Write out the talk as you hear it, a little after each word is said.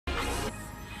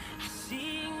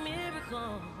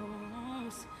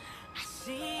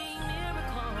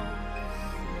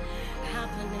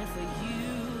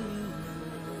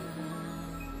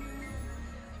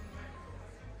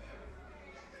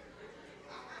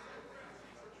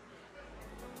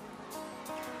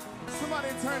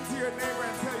Somebody turn to your neighbor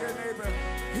and tell your neighbor,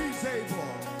 he's able.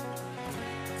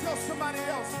 Tell somebody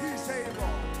else, he's able.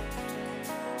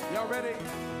 Y'all ready?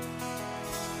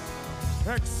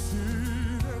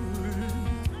 Exceedingly,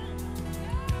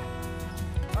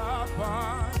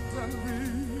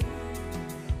 abundantly,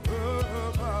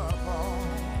 above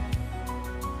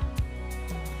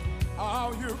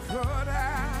all you could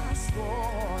ask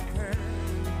for, think,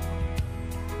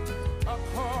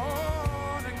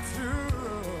 according to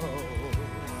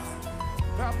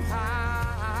the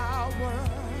power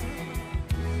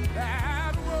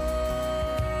that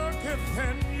worketh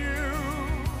in you.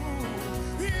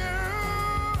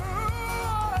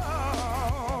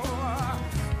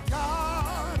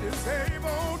 God is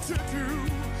able to do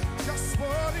just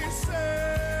what he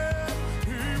said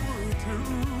he would do.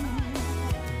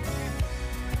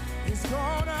 He's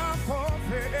gonna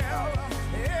fulfill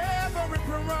every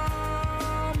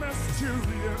promise to you.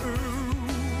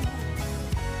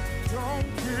 Don't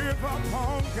give up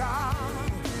on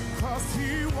God, 'cause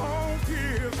he won't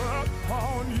give up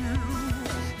on you.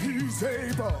 He's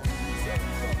able.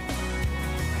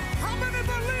 How many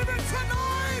believe it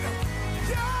tonight?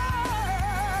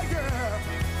 Yeah, yeah.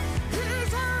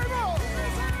 He's able.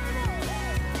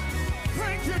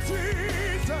 Thank you,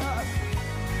 Jesus.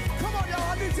 Come on,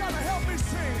 y'all. I need y'all to help me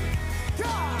sing.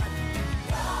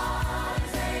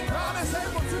 God is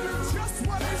able to do just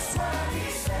what he said.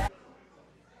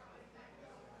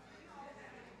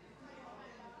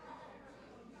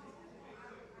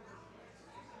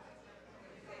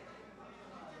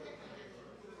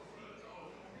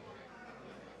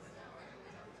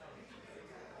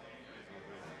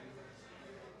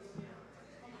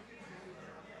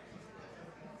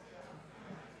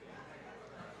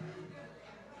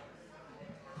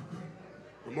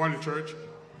 Good morning, church.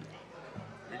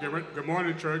 Good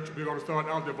morning, church. We're going to start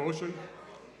our devotion.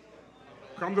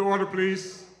 Come to order,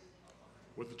 please.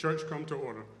 Would the church come to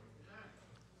order?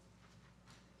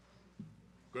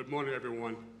 Good morning,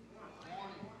 everyone.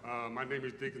 My name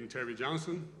is Deacon Terry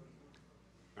Johnson.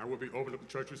 I will be opening up the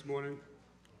church this morning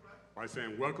by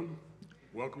saying welcome,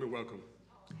 welcome, and welcome.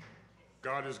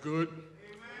 God is good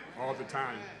all the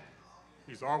time.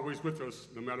 He's always with us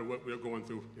no matter what we're going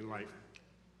through in life.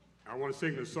 I want to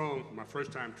sing this song my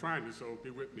first time trying it, so be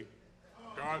with me.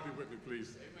 God be with me,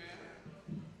 please.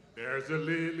 Amen. There's a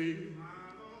lily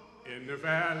in the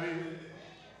valley,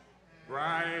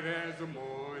 bright as a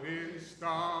morning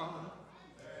star.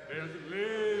 There's a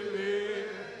lily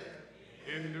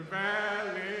in the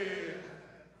valley,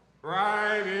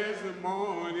 bright as a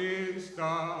morning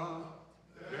star.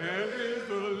 There is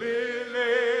a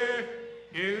lily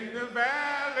in the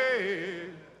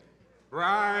valley,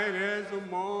 bright as a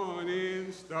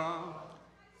morning star.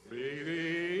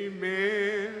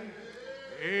 Amen,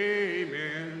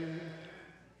 amen,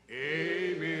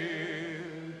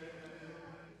 amen.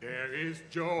 There is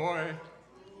joy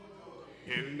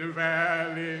in the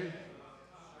valley,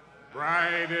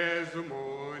 bright as a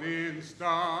morning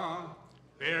star.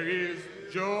 There is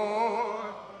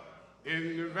joy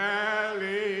in the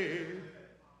valley,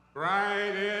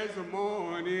 bright as a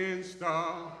morning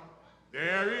star.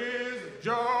 There is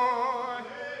joy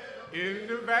in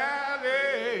the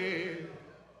valley,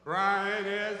 bright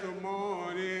as a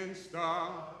morning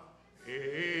star.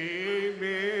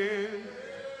 Amen,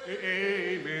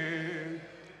 amen,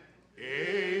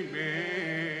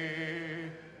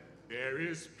 amen. There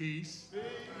is peace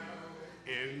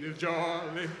in the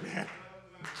jolly valley,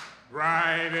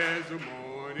 bright as a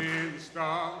morning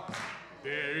star.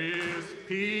 There is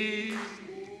peace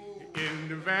in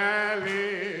the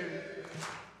valley,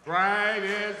 bright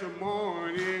as a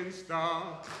morning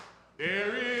star.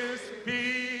 There is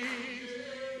peace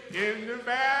in the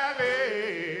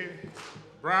valley,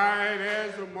 bright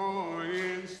as a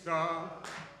morning star.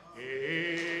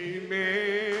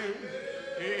 Amen,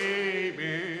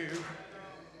 amen,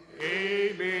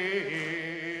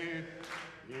 amen.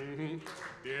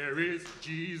 There is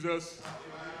Jesus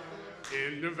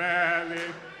in the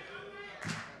valley,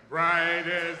 bright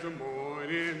as the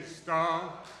morning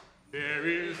star. There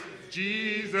is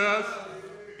Jesus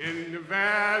in the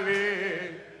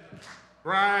valley,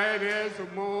 bright as the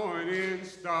morning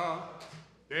star.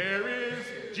 There is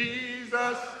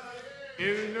Jesus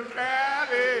in the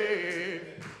valley,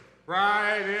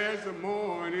 bright as the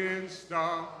morning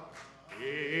star.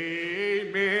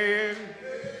 Amen,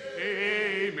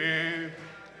 amen,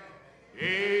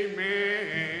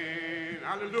 amen.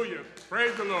 Hallelujah.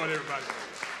 Praise the Lord, everybody.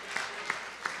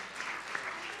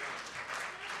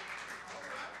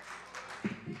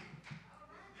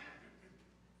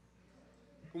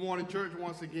 Good morning, church,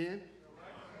 once again.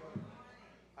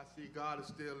 I see God is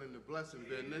still in the blessing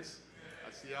business.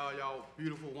 I see all y'all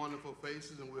beautiful, wonderful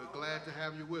faces, and we're glad to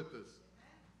have you with us.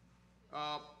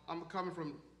 I'm coming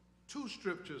from two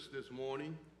scriptures this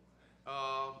morning.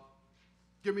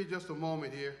 Give me just a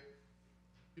moment here.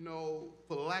 You know,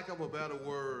 for lack of a better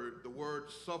word, the word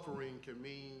suffering can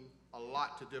mean a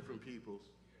lot to different people.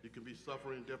 You can be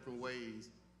suffering different ways.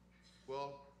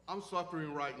 Well, I'm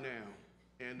suffering right now,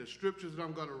 and the scriptures that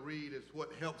I'm going to read is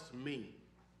what helps me.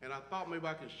 And I thought maybe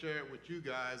I could share it with you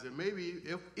guys, and maybe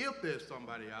if there's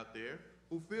somebody out there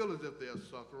who feels as if they're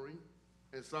suffering,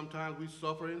 and sometimes we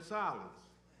suffer in silence,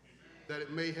 that it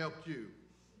may help you.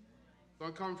 So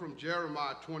I'm coming from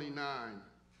Jeremiah 29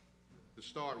 to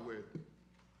start with.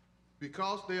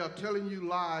 Because they are telling you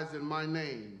lies in my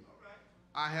name,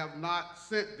 I have not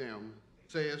sent them,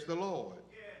 says the Lord.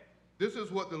 This is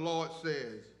what the Lord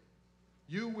says.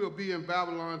 You will be in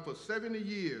Babylon for 70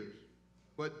 years,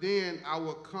 but then I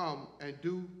will come and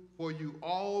do for you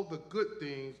all the good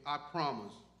things I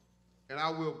promised, and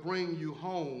I will bring you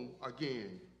home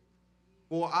again.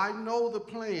 For I know the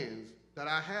plans that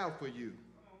I have for you.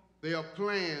 They are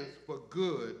plans for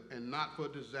good and not for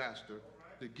disaster,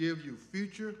 to give you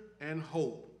future and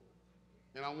hope.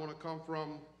 And I want to come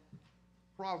from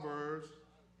Proverbs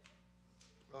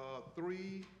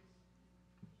 3,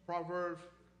 5,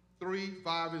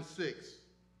 and 6.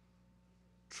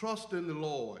 Trust in the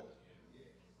Lord.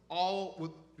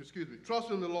 Trust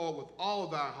in the Lord with all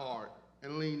thy heart,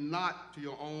 and lean not to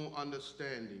your own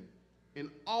understanding.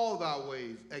 In all thy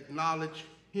ways acknowledge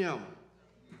him,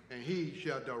 and he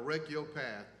shall direct your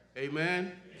path.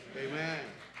 Amen. Amen. Amen.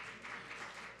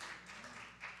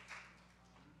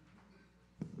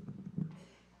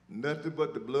 Nothing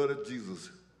but the blood of Jesus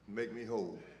make me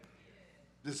whole.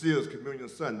 This is Communion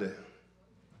Sunday.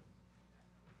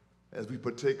 As we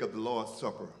partake of the Lord's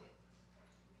Supper,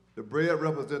 the bread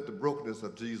represents the brokenness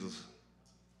of Jesus.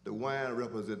 The wine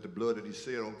represents the blood that he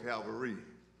shed on Calvary.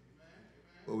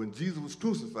 But when Jesus was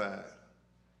crucified,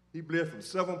 he bled from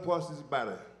 7 parts of his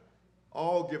body,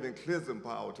 all giving cleansing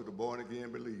power to the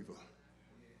born-again believer.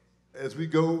 As we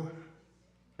go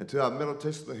into our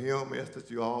meditation of him, I ask that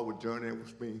you all would journey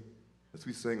with me as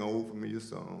we sing an old familiar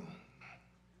song.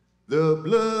 The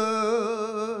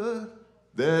blood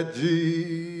that Jesus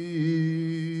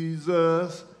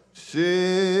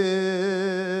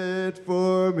shed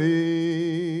for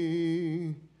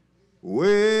me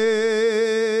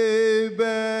way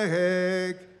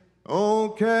back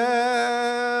on Calvary,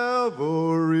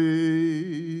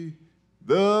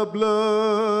 the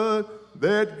blood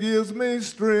that gives me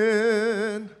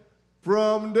strength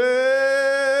from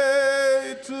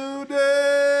day to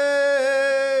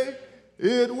day,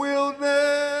 it will never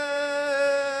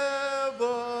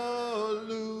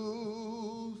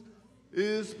lose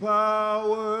its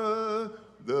power.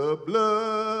 The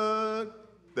blood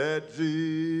that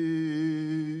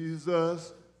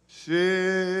Jesus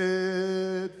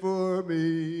shed for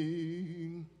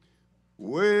me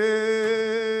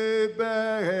way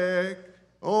back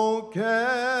on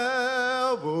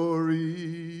Calvary,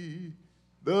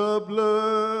 the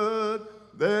blood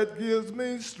that gives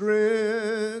me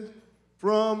strength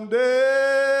from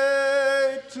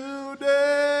day to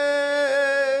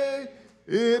day,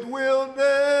 it will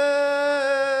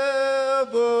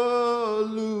never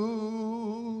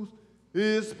lose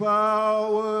its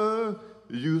power.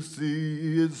 You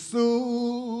see, it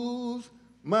soothes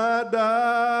my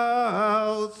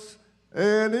doubts,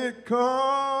 and it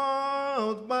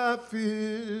calms my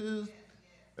fears,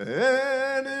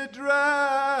 and it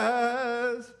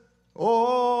dries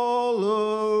all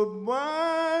of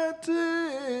my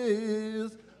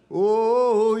tears.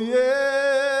 Oh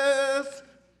yes,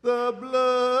 the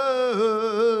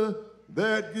blood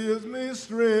that gives me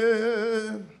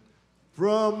strength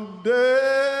from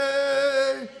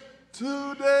day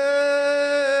to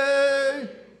day,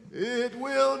 it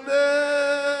will never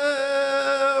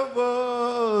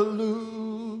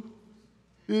lose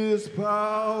its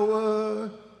power.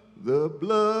 The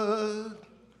blood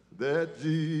that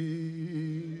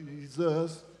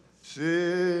Jesus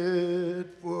shed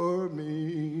for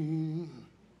me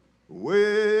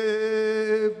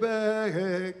way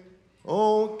back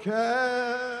on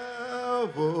Calvary,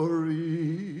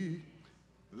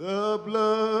 the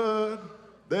blood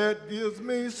that gives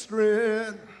me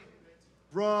strength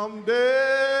from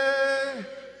day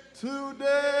to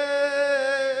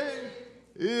day,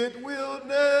 it will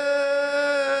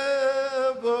never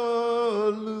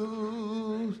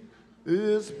lose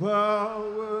its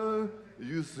power.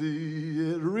 You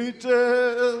see, it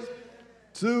reaches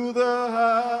to the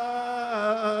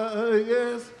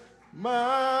highest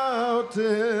mountain,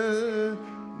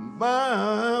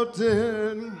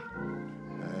 mountain,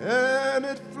 and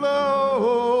it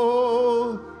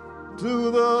flows to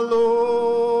the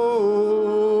lowest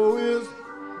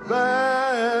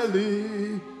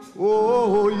valley.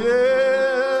 Oh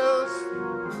yes,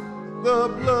 the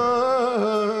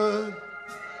blood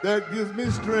that gives me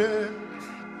strength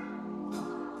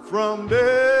from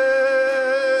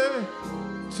day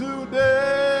to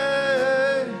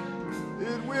day,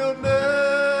 it will never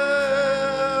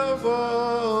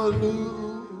lose.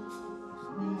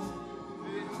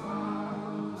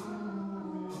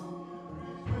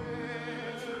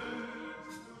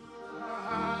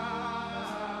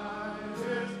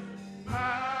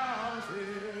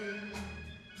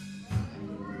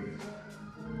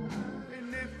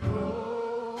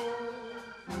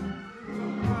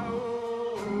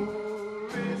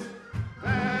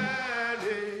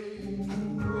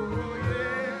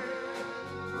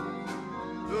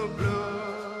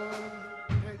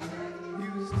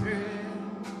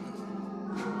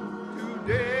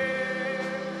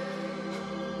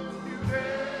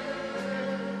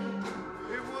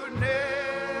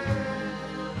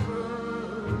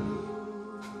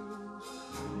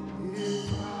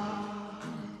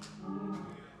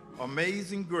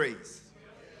 Amazing grace,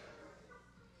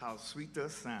 how sweet the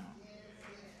sound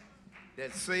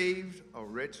that saved a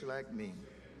wretch like me.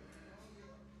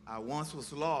 I once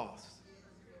was lost,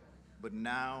 but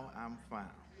now I'm found.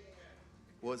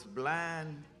 Was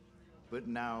blind, but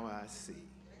now I see.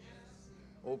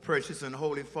 Oh, precious and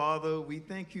holy Father, we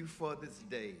thank you for this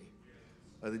day,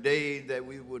 the day that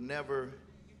we will never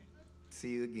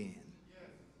see again.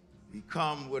 We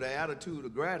come with an attitude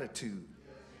of gratitude.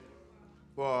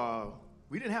 For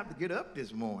we didn't have to get up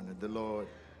this morning. The Lord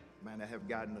might not have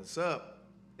gotten us up.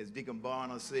 As Deacon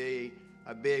Barner said,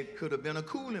 I bet it could have been a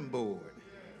cooling board.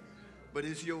 But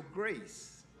it's your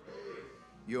grace,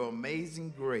 your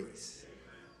amazing grace,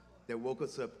 that woke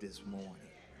us up this morning.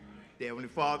 Dear Heavenly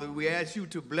Father, we ask you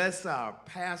to bless our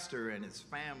pastor and his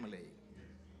family.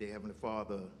 Dear Heavenly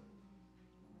Father,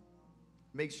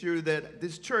 make sure that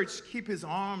this church keep his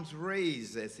arms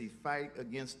raised as he fight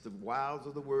against the wiles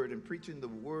of the word and preaching the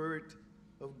word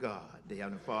of God. Dear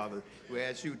Heavenly Father, we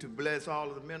ask you to bless all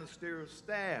of the ministerial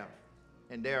staff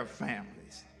and their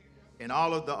families, and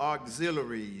all of the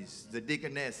auxiliaries, the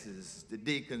deaconesses, the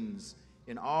deacons,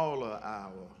 and all of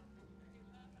our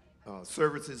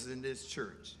services in this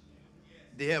church.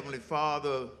 Dear Heavenly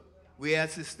Father, we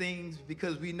ask these things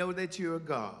because we know that you're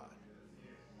God.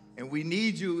 And we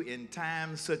need you in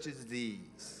times such as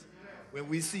these, when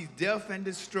we see death and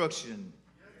destruction,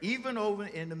 even over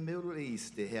in the Middle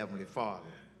East, dear Heavenly Father.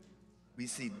 We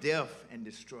see death and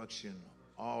destruction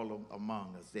all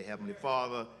among us, dear Heavenly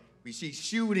Father. We see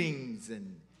shootings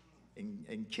and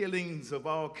killings of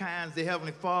all kinds, dear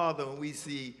Heavenly Father, and we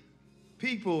see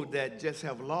people that just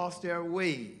have lost their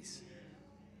ways.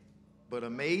 But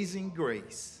amazing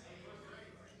grace,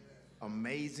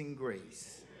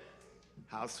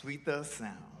 how sweet the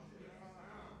sound.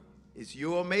 It's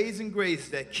your amazing grace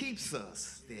that keeps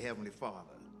us, dear Heavenly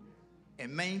Father,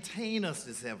 and maintain us,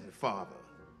 dear Heavenly Father,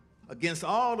 against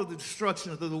all of the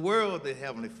destructions of the world, dear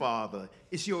Heavenly Father.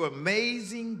 It's your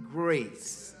amazing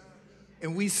grace.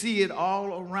 And we see it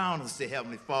all around us, dear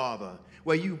Heavenly Father,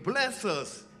 where you bless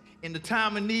us in the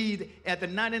time of need at the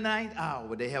 99th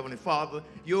hour, dear Heavenly Father.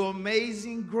 Your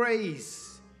amazing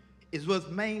grace is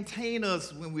what maintains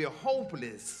us when we are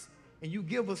hopeless, and you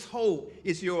give us hope.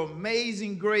 It's your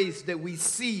amazing grace that we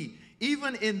see,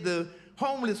 even in the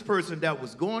homeless person that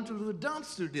was going to the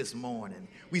dumpster this morning.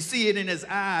 We see it in his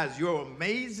eyes, your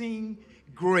amazing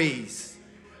grace.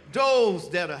 Those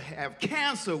that have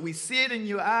cancer, we see it in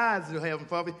your eyes, Heavenly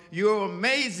Father, your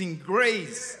amazing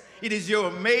grace. It is your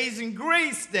amazing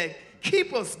grace that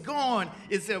keep us going.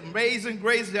 It's the amazing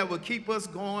grace that will keep us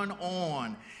going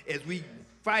on as we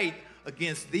fight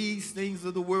against these things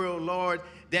of the world, Lord,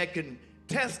 that can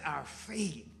test our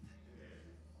faith.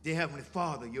 Dear Heavenly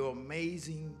Father, your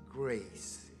amazing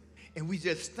grace. And we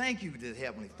just thank you, dear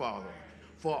Heavenly Father,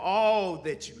 for all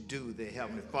that you do, dear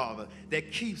Heavenly Father,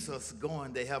 that keeps us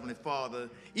going, dear Heavenly Father.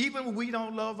 Even when we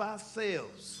don't love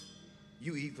ourselves,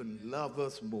 you even love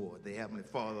us more, dear Heavenly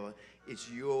Father. It's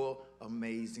your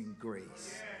amazing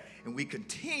grace. And we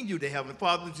continue, dear Heavenly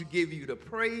Father, to give you the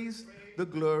praise, the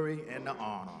glory, and the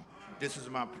honor. This is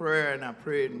my prayer, and I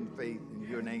pray it in faith in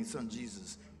your name, Son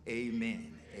Jesus.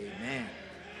 Amen. Amen.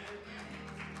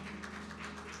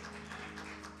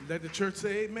 Let the church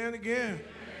say amen again.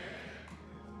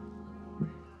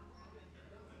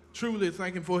 Truly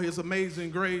thank him for his amazing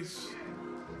grace.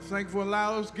 Thank you for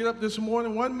allowing us to get up this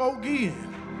morning one more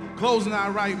again, closing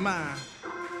our right mind.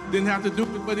 Didn't have to do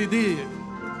it, but he did.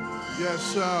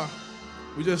 Yes,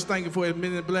 we just thank you for his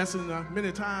many blessings.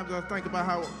 Many times I think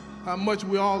about how much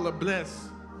we all are blessed.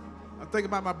 I think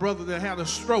about my brother that had a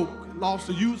stroke, lost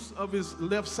the use of his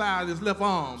left side, his left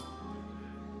arm.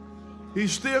 He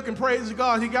still can praise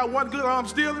God. He got one good arm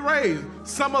still to raise.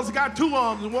 Some of us got two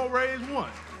arms and won't raise one.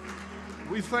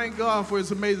 We thank God for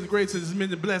his amazing grace and his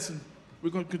many blessings. We're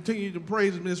going to continue to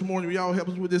praise him this morning. Y'all help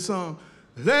us with this song.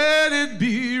 Let it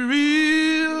be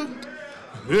real.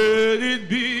 Let it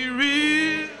be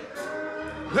real.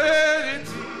 Let it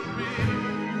be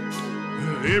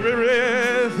real.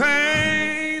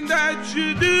 Everything that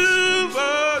you do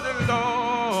for the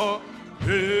Lord.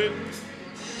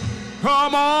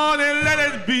 Come on and let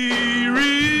it be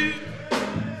real.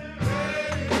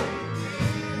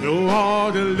 No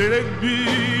harder, let it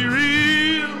be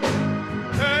real.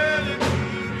 Let it be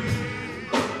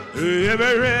real.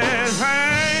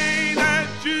 Everything that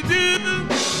you do,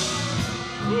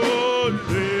 oh,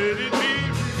 let it be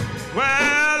real.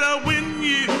 Well, when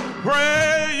you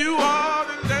pray, you ought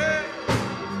to let.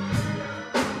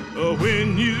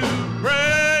 When you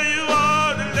pray, you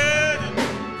ought to let it.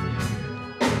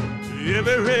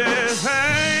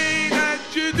 Everything that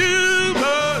you do,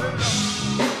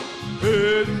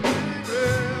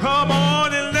 come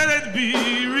on and let it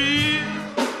be real.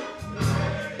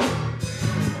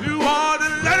 You ought to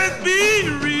let it be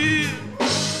real.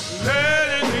 Let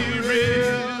it be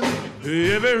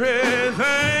real.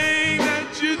 Everything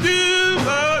that you do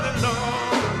for the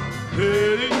Lord,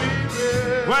 let it be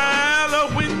real. Well,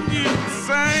 when you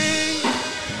sing,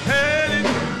 let it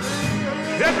be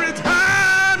real. Every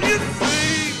time you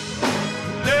sing,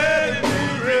 let it be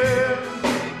real.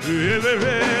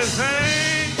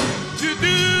 Everything you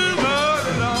do for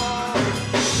the Lord,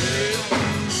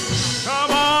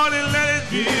 come on and let it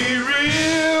be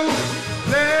real.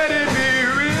 Let it be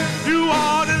real. You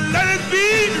ought to let it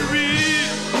be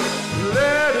real.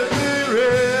 Let it be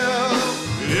real.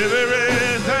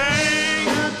 Everything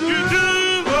you do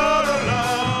for the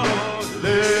Lord,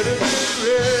 let it be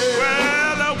real.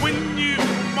 Well, when you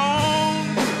moan,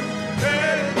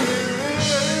 let it be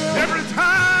real. Every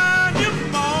time you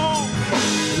moan,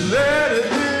 let it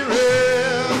be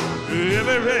real.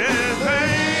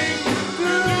 Everything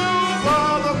you do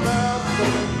for the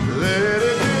Master, let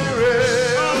it be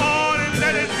real. Come on and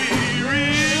let it be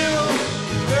real.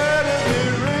 Let it be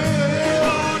real. Come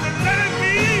on and let it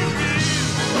be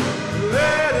real.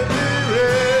 Let it be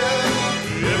real.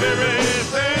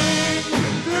 Everything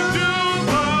you do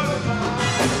for the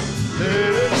Master,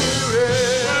 let it be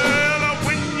real. Well,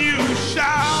 when you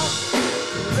shout,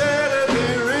 let it be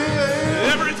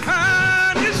real. Every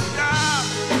time you shout,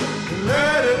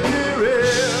 let it be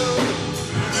real.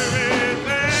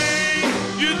 Everything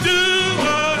you do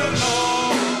for the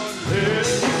Lord, let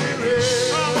it be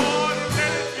real. Come on and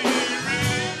let it be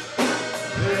real.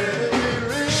 Let it be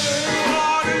real. Come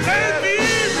on and let it be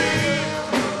real.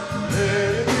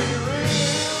 Let it be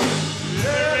real.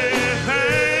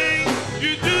 Everything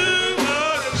you do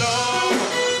for the Lord,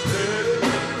 let it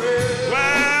be real.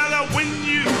 Well, when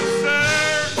you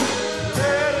serve,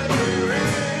 let it be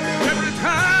real. Every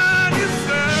time you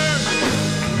serve,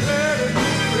 let it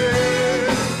be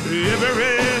real.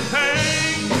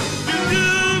 Everything you do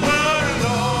for the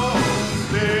Lord,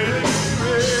 let it be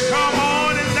real. Come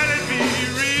on and let it be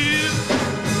real.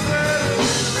 Let it be real.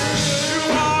 You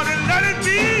ought to let it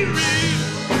be real.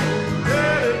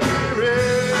 Let it be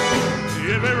real.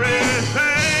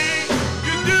 Everything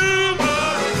you do for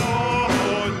the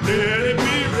Lord, let it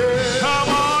be real. Come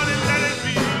on and let it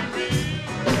be real.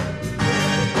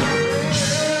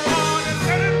 Come on and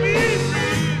let it be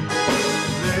real.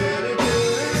 Let it be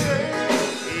real.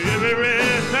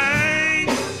 Everything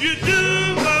you do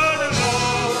for the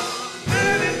Lord,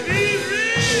 let it be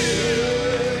real.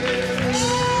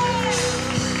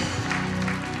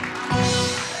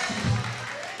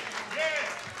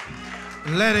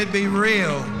 Let it be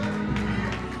real.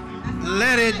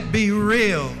 Let it be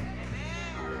real.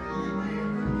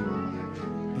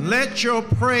 Let your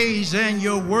praise and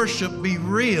your worship be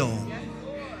real.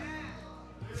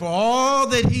 For all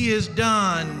that he has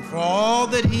done, for all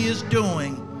that he is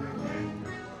doing,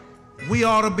 we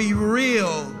ought to be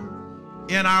real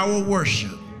in our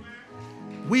worship.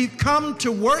 We've come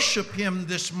to worship him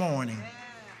this morning.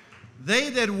 They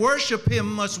that worship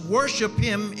him must worship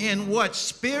him in what?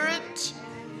 Spirit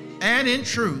and in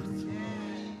truth.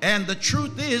 And the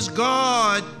truth is,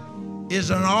 God is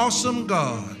an awesome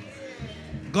God.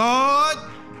 God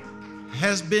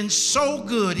has been so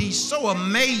good. He's so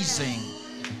amazing.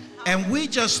 And we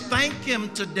just thank him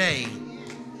today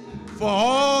for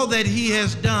all that he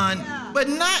has done, but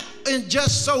not in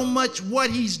just so much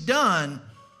what he's done,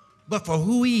 but for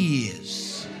who he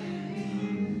is.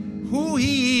 Who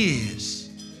he is.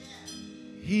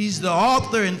 He's the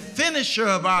author and finisher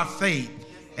of our faith,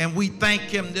 and we thank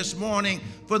him this morning.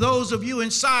 For those of you in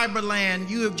Cyberland,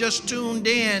 you have just tuned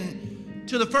in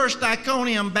to the First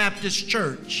Iconium Baptist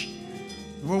Church,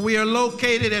 where we are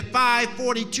located at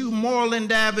 542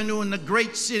 Moreland Avenue in the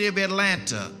great city of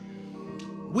Atlanta.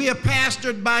 We are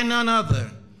pastored by none other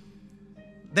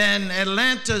than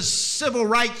Atlanta's civil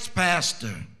rights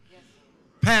pastor,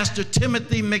 Pastor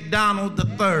Timothy McDonald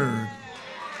III.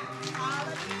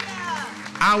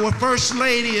 Our First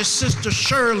Lady is Sister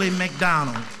Shirley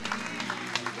McDonald.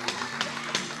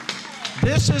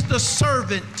 This is the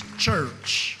servant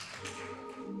church,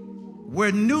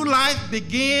 where new life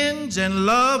begins and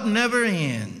love never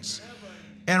ends.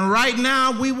 And right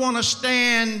now we want to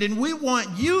stand and we want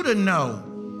you to know,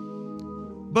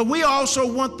 but we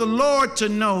also want the Lord to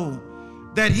know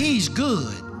that he's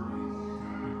good.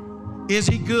 Is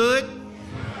he good?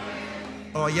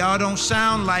 Oh, y'all don't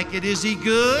sound like it. Is he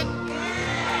good?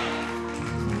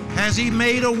 Has he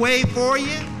made a way for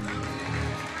you?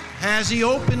 Has he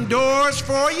opened doors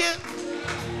for you?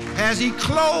 Has he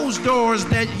closed doors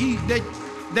that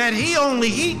only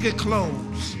he could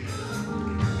close?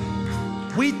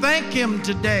 We thank him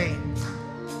today.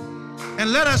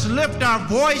 And let us lift our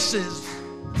voices.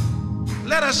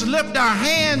 Let us lift our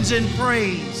hands in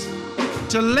praise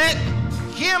to let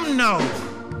him know.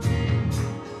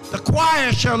 The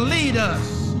choir shall lead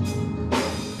us.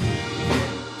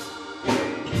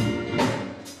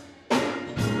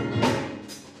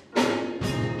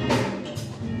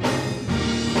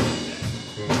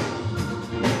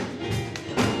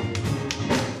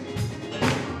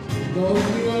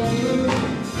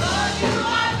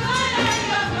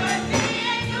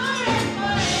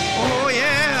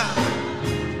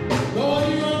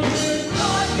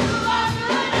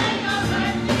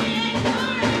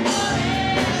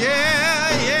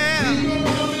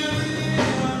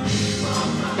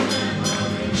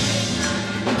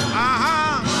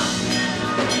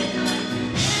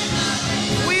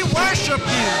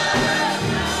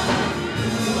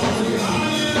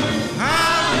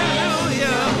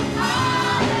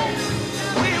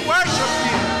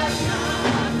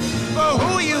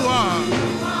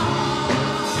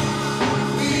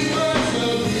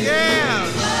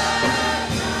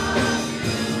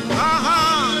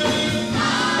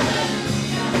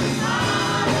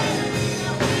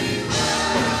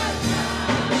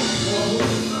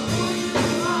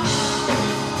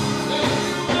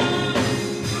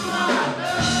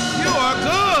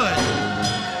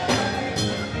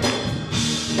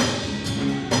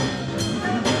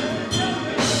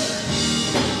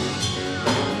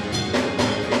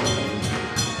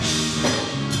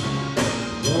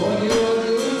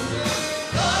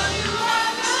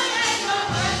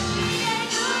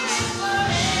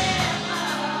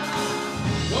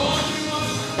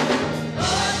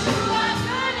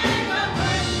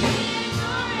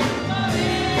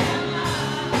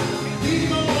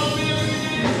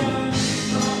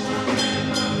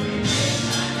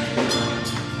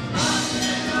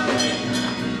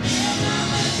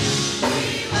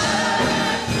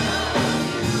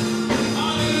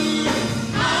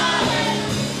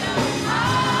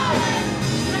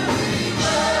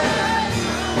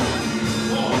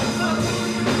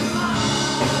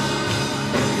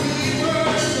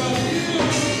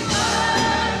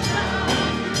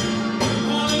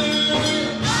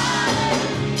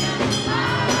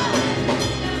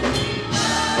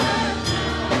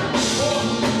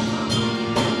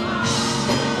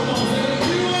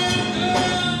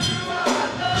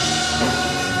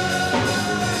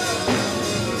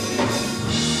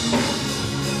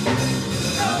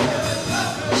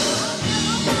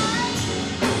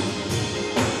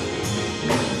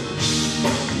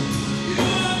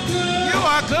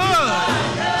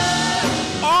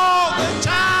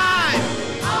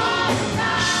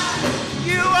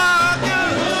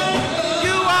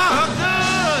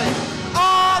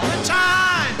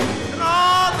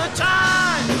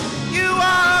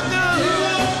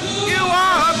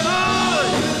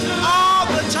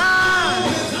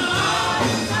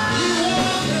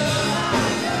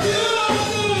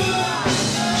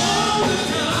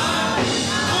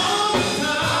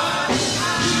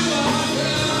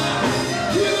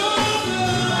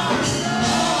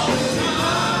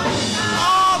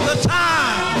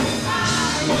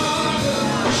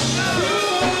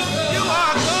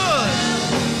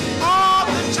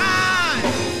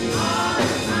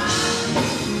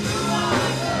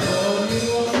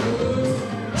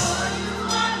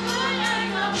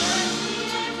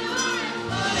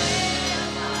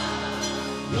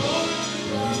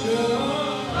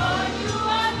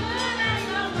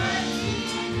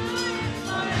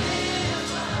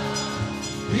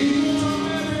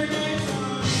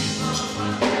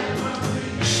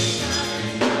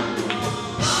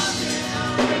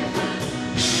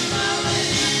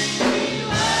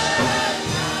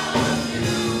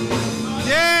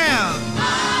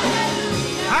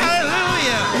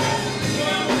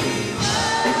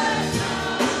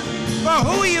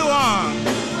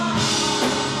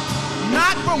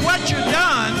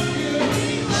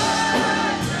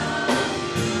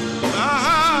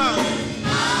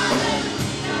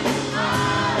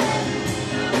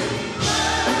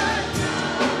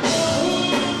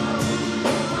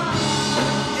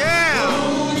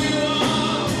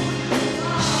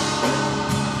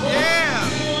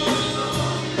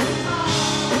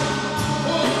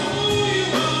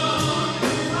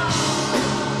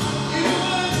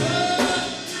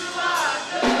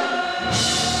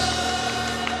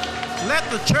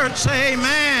 church say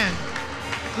amen.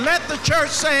 Let the church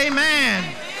say amen.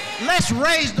 Let's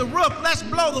raise the roof. Let's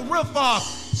blow the roof off.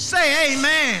 Say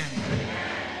amen.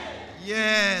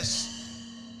 Yes.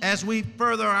 As we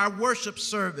further our worship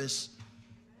service,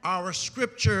 our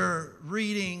scripture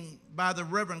reading by the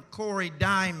Reverend Corey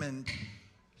Diamond,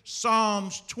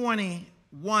 Psalms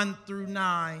 21 through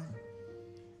 9,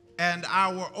 and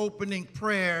our opening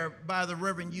prayer by the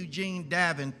Reverend Eugene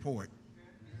Davenport.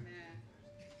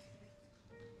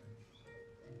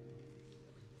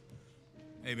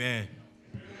 Amen.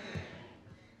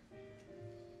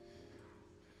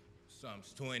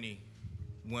 Psalms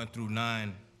 21 through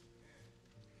 9,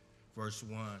 verse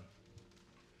 1.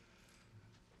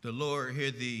 The Lord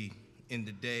hear thee in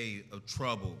the day of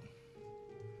trouble.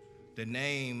 The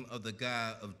name of the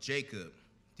God of Jacob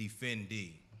defend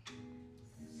thee.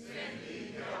 Send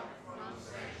thee help from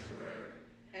sanctuary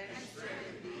and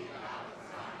strengthen thee out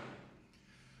of Zion.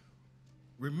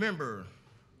 Remember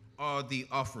all the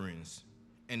offerings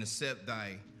and accept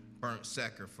thy burnt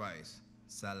sacrifice.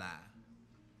 Salah.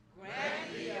 Grant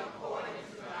thee according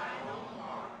to thy own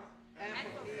heart, and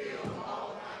fulfill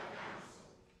all thy counsel.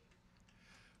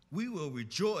 We will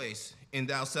rejoice in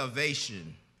thy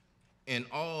salvation. In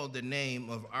all the name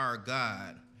of our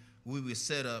God, we will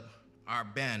set up our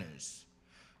banners.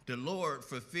 The Lord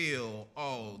fulfill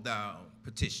all thy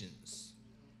petitions.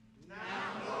 Now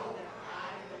know that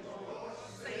I, the Lord,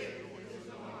 Savior, is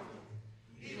anointed.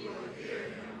 He will hear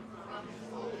him from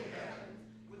his holy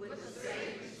heaven with the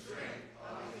saving strength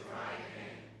of his right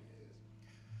hand.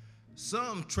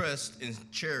 Some trust in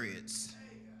chariots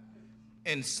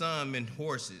and some in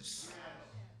horses,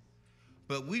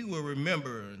 but we will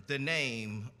remember the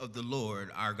name of the Lord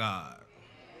our God.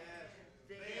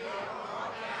 They are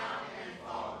brought down and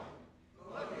fallen,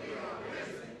 but we are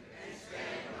risen and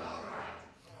stand upright.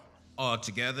 All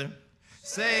together,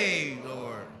 say,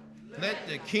 Lord, let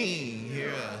the King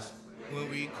hear us when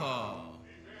we call.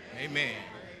 Amen.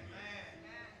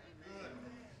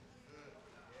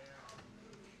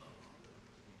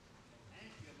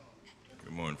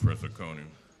 Good morning, Prince Oconee.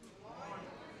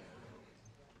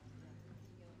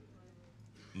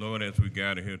 Lord, as we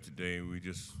gather here today, we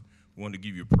just want to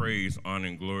give you praise, honor,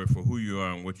 and glory for who you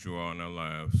are and what you are in our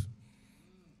lives.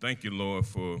 Thank you, Lord,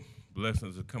 for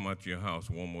blessings to come out to your house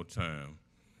one more time.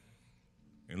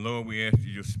 And Lord, we ask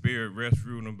you, your spirit rest,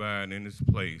 rule, and abide in this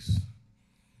place,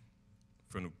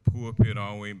 from the pulpit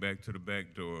all the way back to the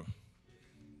back door.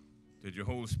 That your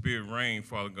Holy Spirit reign,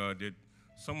 Father God, that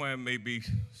somebody may be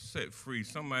set free,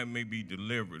 somebody may be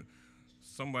delivered.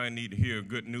 Somebody need to hear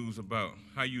good news about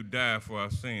how you died for our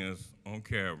sins on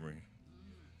Calvary.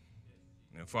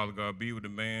 And Father God, be with the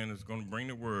man that's going to bring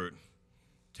the word.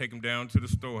 Take him down to the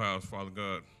storehouse, Father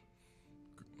God.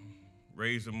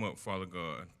 Raise him up, Father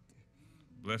God.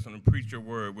 Bless him to preach your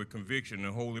word with conviction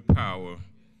and holy power.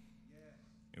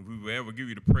 And we will ever give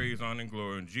you the praise, honor, and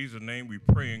glory. In Jesus' name we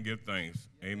pray and give thanks.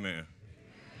 Amen.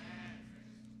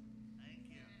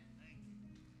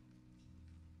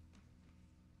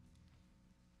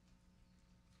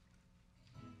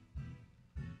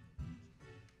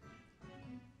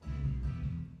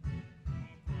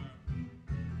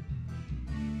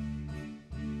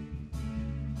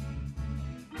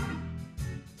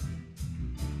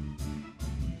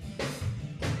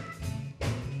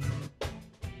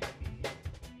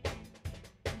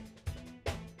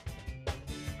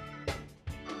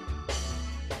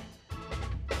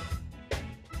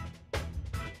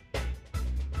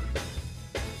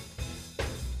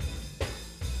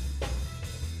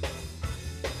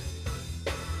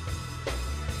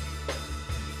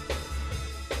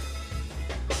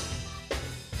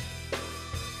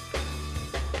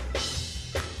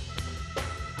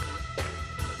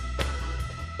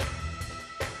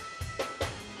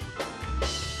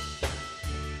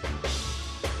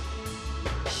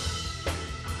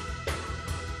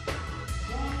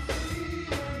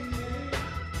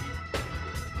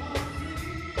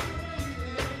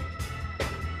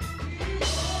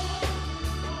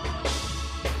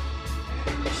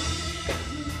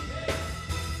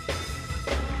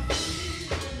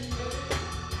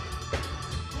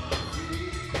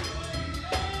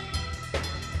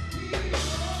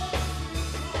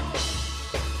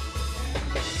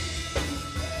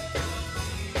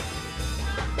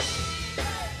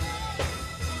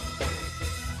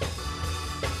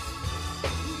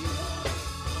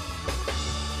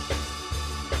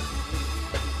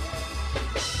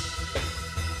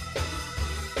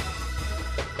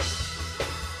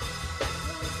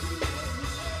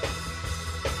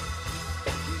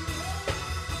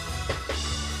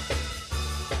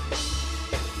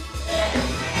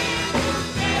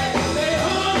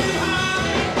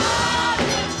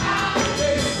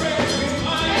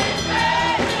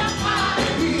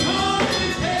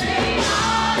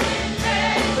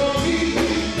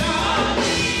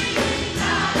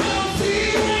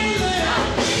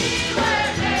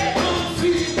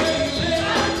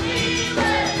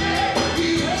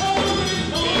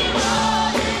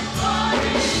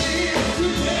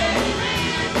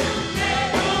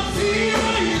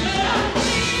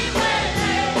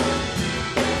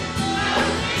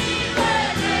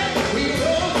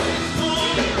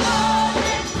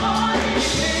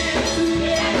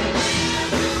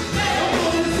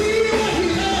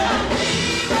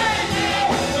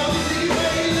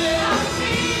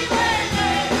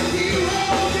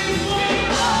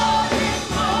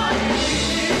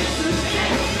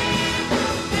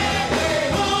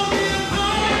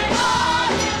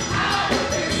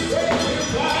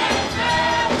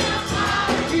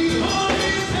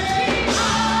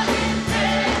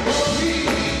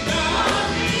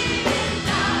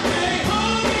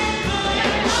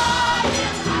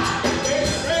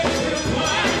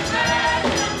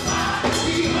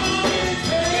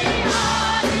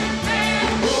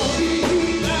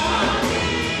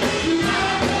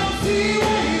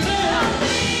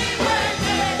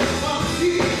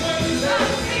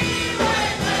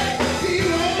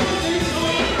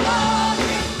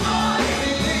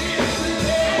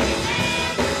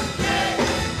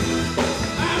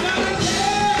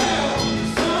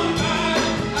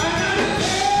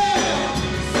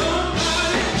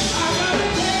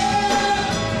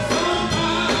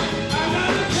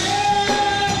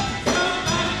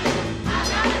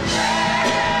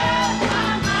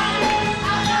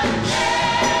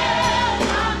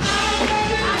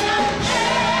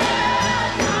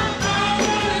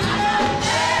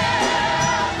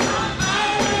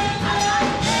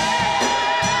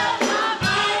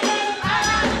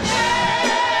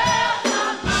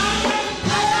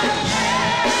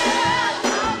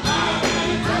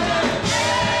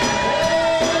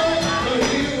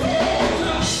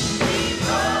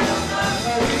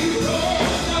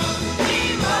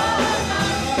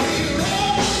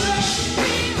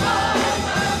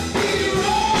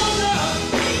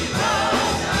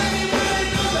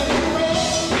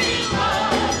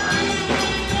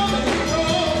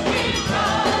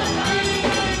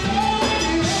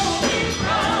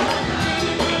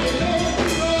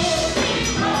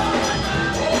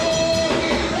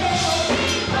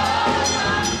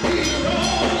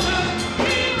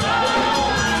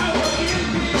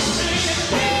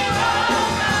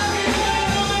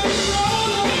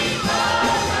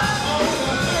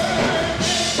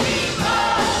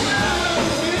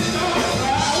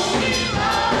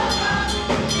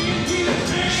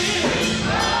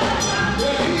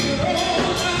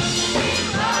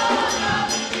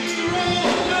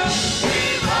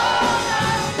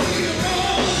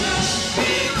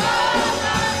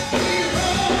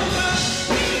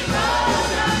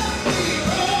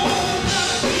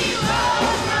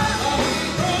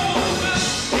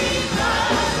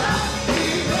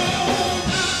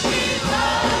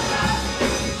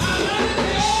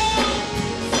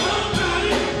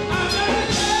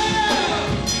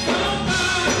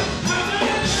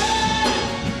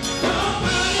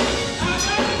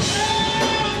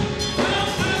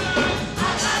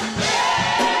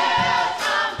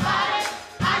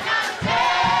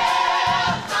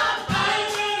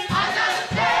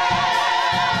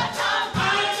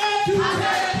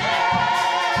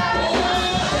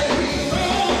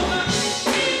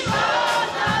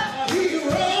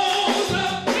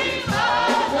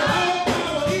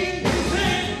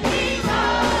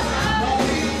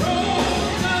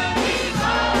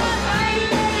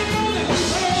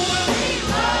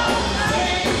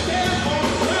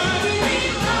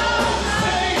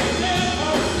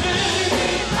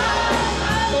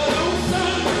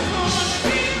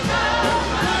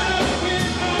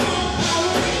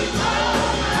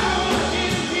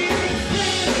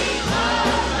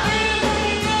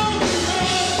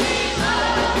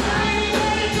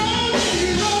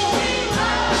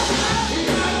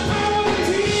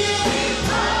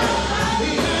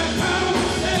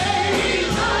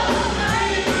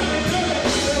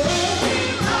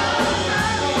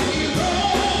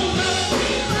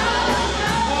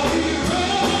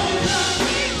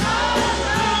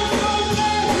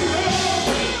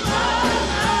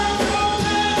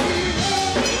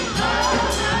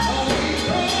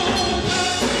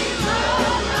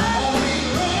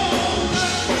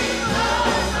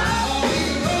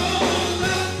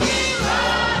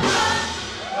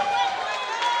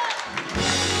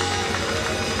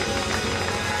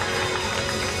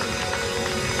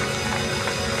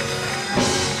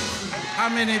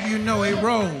 many of you know he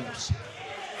rose?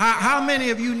 How many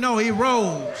of you know he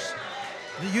rose?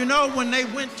 You know, when they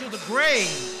went to the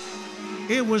grave,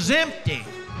 it was empty.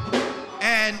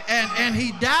 And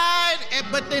he died,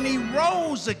 but then he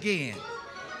rose again.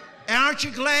 And aren't you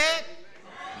glad?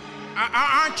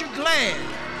 Aren't you glad?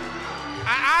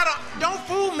 Don't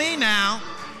fool me now.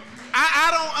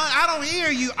 I don't hear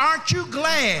you. Aren't you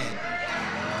glad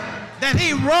that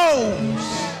he rose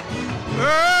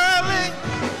early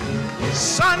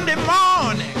Sunday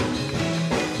morning?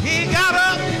 He got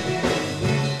up.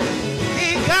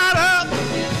 He got up.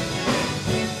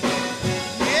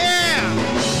 Yeah.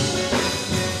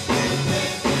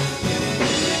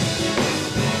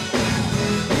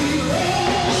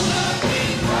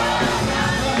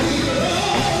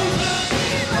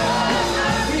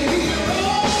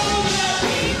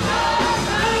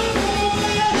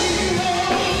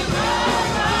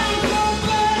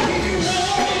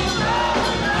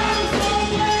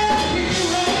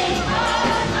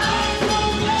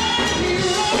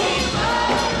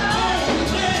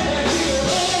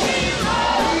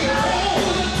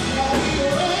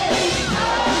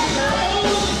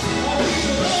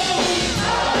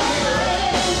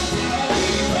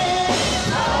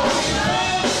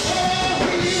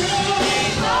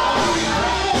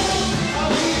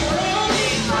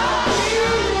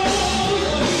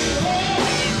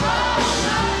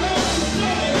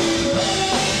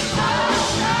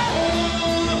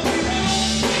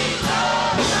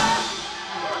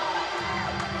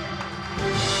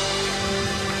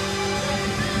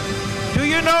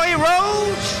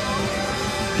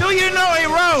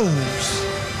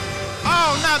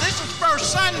 Oh, now this is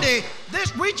first Sunday.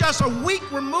 We just a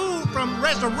week removed from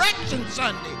Resurrection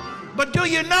Sunday. But do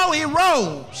you know he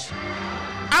rose?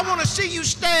 I want to see you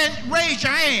stand, raise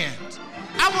your hands.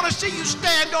 I want to see you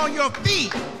stand on your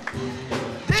feet.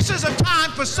 This is a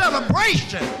time for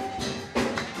celebration.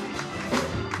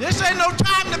 This ain't no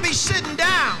time to be sitting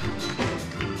down.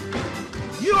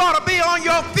 You ought to be on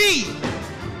your feet.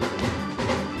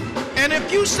 And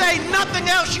if you say nothing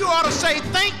else, you ought to say,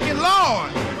 thank you, Lord.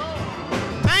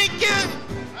 Thank you.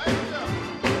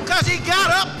 Because he got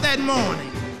up that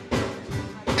morning.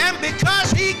 And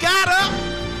because he got up,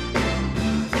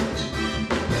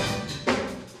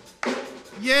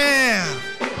 yeah.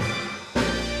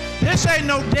 This ain't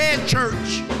no dead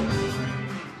church.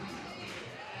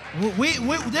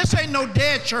 This ain't no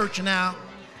dead church now.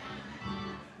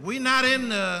 We're not in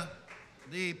the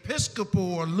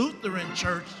Episcopal or Lutheran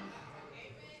church.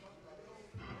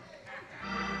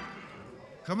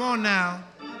 Come on now.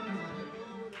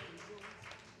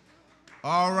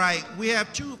 All right, we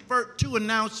have two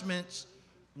announcements.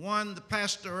 One, the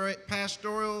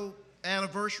pastoral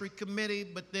anniversary committee,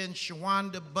 but then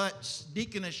Shawanda Butts,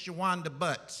 Deaconess Shawanda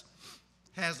Butts,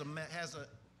 has an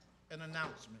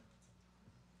announcement.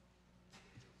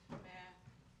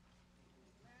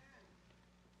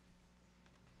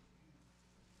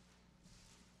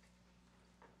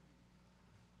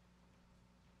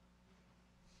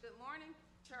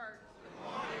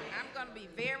 I'm going to be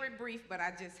very brief, but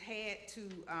I just had to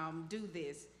do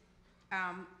this.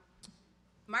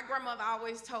 My grandmother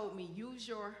always told me, use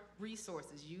your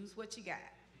resources, use what you got.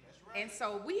 Right. And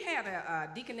so we had a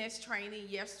deaconess training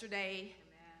yesterday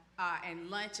and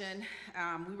luncheon.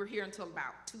 We were here until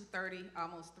about 2:30,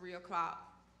 almost 3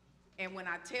 o'clock. And when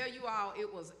I tell you all,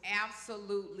 it was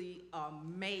absolutely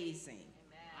amazing.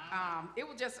 It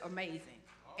was just amazing.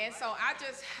 And so I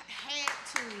just had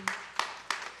to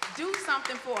do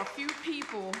something for a few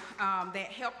people that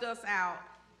helped us out.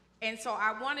 And so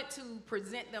I wanted to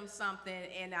present them something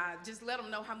and just let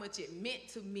them know how much it meant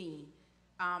to me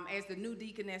as the new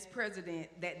deaconess president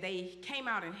that they came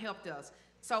out and helped us.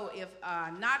 So if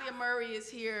Nadia Murray is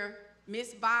here,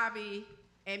 Miss Bobby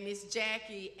and Miss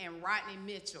Jackie and Rodney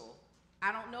Mitchell,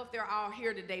 I don't know if they're all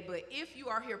here today, but if you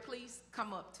are here, please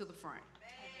come up to the front.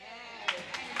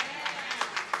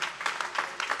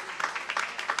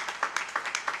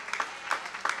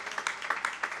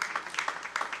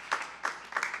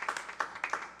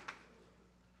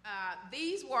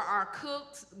 These were our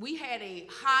cooks. We had a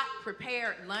hot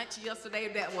prepared lunch yesterday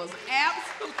that was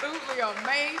absolutely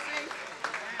amazing.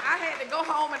 I had to go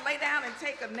home and lay down and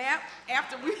take a nap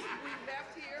after we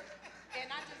left here. And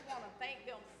I just want to thank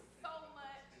them so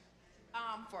much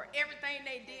for everything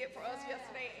they did for us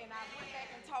yesterday. And I went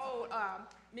back and told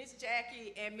Miss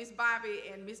Jackie and Miss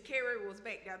Bobby and Miss Carrie was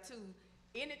back there too.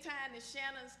 Anytime the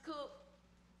Shannon's cook,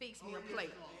 fix me a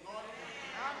plate.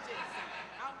 I'm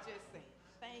just saying.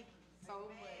 Thank you so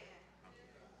much.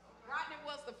 Rodney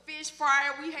was the fish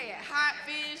fryer. We had hot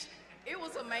fish. It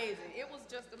was amazing. It was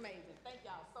just amazing. Thank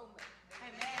y'all so much.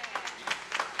 Amen.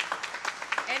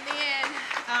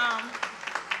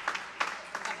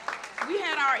 We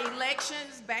had our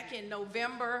elections back in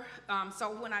November,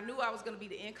 so when I knew I was going to be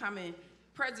the incoming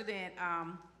president,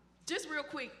 just real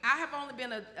quick, I have only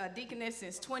been a deaconess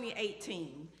since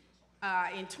 2018.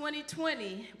 In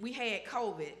 2020, we had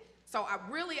COVID, so I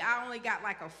only got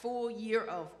like a full year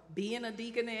of being a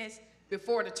deaconess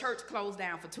before the church closed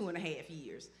down for 2.5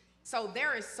 years. So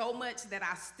there is so much that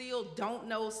I still don't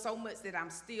know, so much that I'm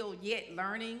still yet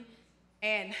learning.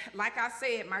 And like I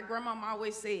said, my grandmama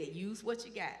always said, use what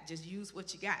you got, just use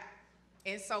what you got.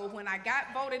 And so when I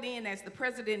got voted in as the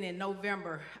president in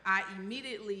November, I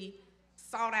immediately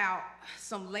sought out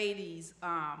some ladies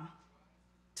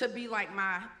to be like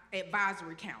my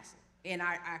advisory council. And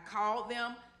I called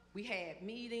them, we had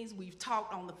meetings, we've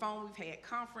talked on the phone, we've had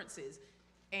conferences.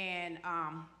 And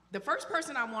the first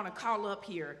person I want to call up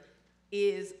here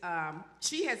is,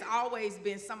 she has always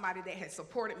been somebody that has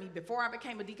supported me before I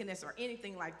became a deaconess or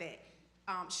anything like that.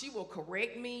 She will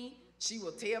correct me. She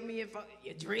will tell me if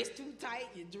you dress too tight,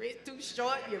 you dress too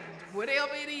short,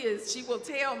 whatever it is, she will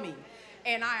tell me.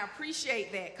 And I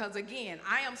appreciate that because, again,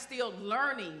 I am still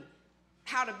learning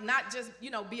how to not just,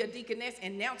 be a deaconess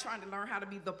and now trying to learn how to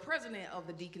be the president of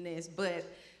the deaconess, but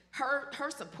her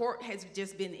support has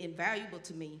just been invaluable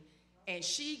to me. And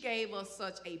she gave us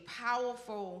such a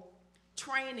powerful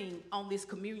training on this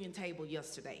communion table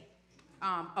yesterday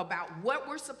about what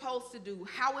we're supposed to do,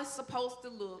 how it's supposed to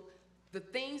look, the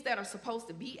things that are supposed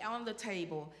to be on the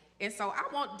table. And so I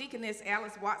want Deaconess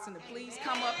Alice Watson to please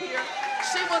come up here.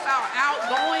 She was our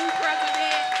outgoing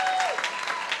president.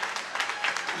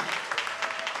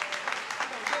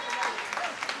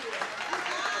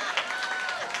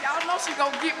 Y'all know she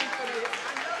gonna get me for this.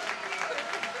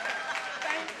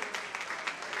 Thank you.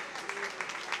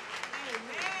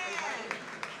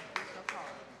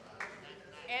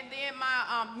 And then my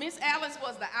Miss Alice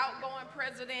was the outgoing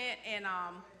president, and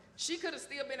she could have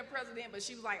still been a president, but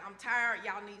she was like, I'm tired,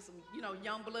 y'all need some,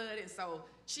 young blood. And so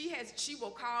she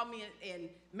will call me and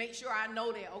make sure I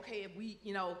know that, okay, if we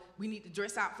need to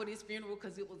dress out for this funeral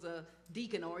because it was a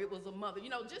deacon or it was a mother,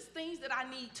 just things that I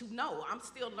need to know. I'm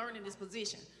still learning this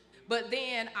position. But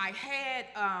then I had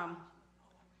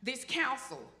this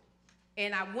council,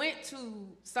 and I went to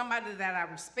somebody that I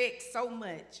respect so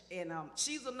much, and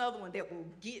she's another one that will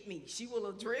get me. She will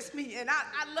address me, and I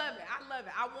love it. I love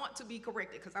it. I want to be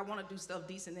corrected because I want to do stuff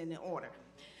decent and in order.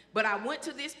 But I went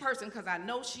to this person because I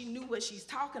know she knew what she's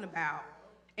talking about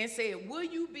and said, will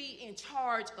you be in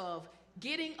charge of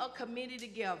getting a committee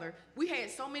together? We had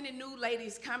so many new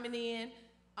ladies coming in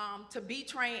to be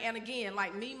trained, and again,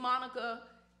 like me, Monica,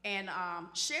 and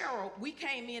Cheryl, we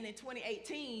came in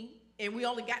 2018, and we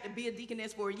only got to be a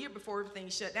deaconess for a year before everything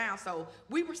shut down, so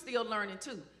we were still learning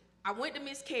too. I went to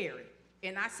Miss Carey,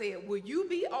 and I said, will you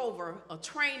be over a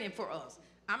training for us?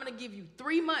 I'm gonna give you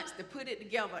 3 months to put it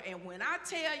together, and when I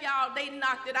tell y'all they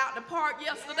knocked it out the park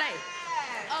yesterday,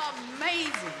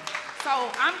 amazing. So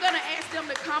I'm gonna ask them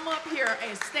to come up here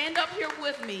and stand up here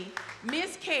with me,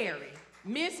 Miss Carey,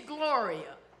 Miss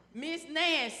Gloria, Miss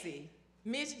Nancy,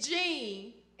 Miss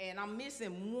Jean, and I'm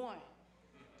missing one.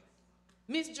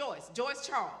 Miss Joyce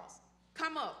Charles.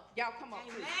 Come up. Y'all come up,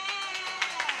 please.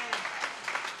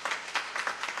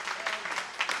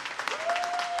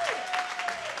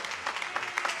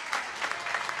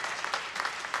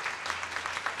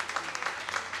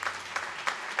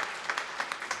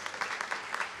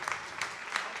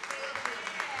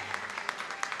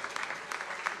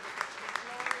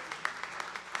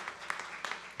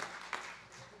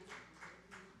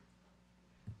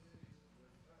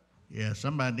 Yeah,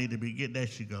 somebody need to be getting that.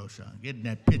 She goes, Sean. Getting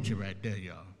that picture right there,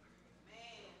 y'all.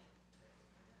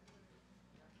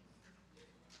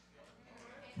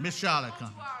 Miss Charlotte,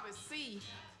 come. I want you all to see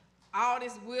all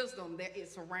this wisdom that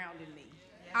is surrounding me.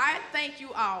 I thank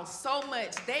you all so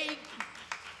much.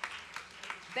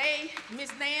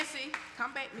 Miss Nancy,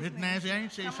 come back. Miss Nancy, I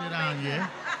ain't say sit down yet.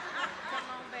 Come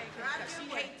on back. She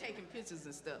hates taking pictures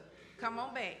and stuff. Come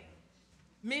on back.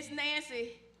 Miss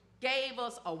Nancy gave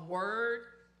us a word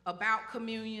about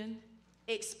communion,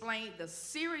 explained the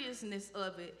seriousness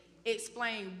of it,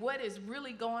 explained what is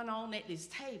really going on at this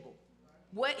table,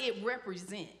 what it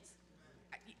represents.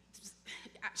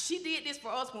 She did this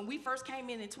for us when we first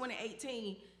came in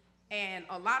 2018, and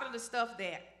a lot of the stuff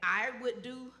that I would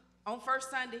do on First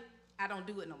Sunday, I don't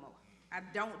do it no more. I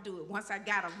don't do it once I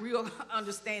got a real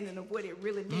understanding of what it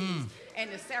really means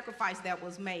and the sacrifice that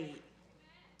was made.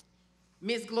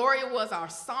 Miss Gloria was our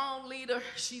song leader.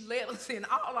 She led us in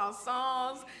all our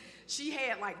songs. She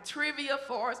had like trivia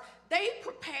for us. They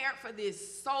prepared for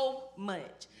this so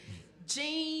much.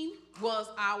 Jean was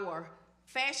our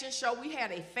fashion show. We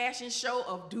had a fashion show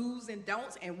of do's and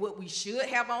don'ts and what we should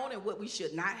have on and what we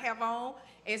should not have on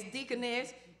as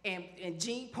deaconess. And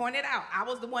Jean pointed out, I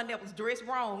was the one that was dressed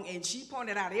wrong, and she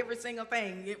pointed out every single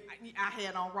thing I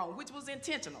had on wrong, which was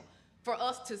intentional for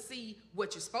us to see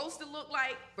what you're supposed to look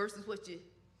like versus what you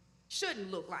shouldn't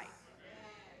look like.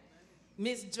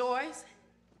 Ms. Joyce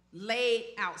laid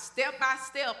out step by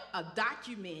step a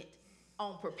document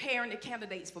on preparing the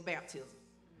candidates for baptism.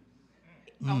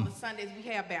 On the Sundays we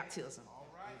have baptism.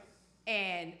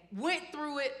 And went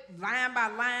through it line by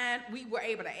line. We were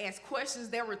able to ask questions.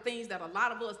 There were things that a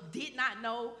lot of us did not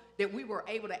know that we were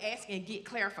able to ask and get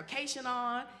clarification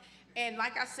on. And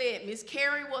like I said, Miss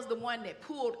Carrie was the one that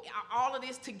pulled all of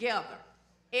this together,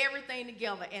 everything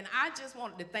together. And I just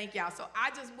wanted to thank y'all. So I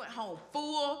just went home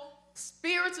full,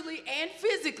 spiritually and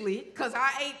physically, because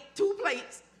I ate 2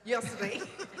 plates yesterday.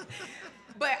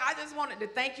 But I just wanted to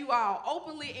thank you all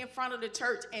openly in front of the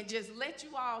church and just let you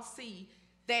all see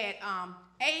that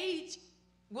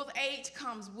with age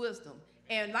comes wisdom.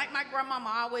 And like my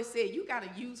grandmama always said, you got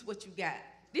to use what you got.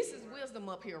 This is wisdom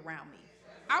up here around me.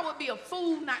 I would be a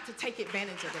fool not to take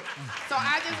advantage of it. So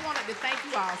I just wanted to thank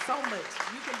you all so much.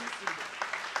 You can be seated.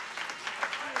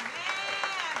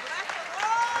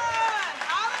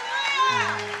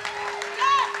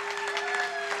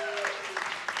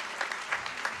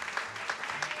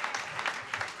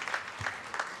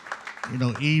 You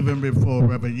know, even before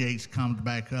Reverend Yates comes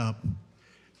back up,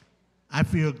 I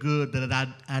feel good that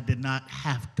I did not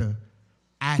have to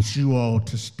ask you all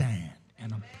to stand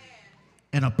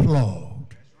and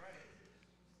applaud.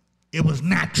 It was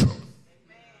natural.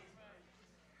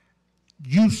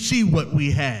 You see what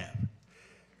we have.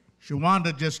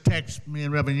 Shawanda just texted me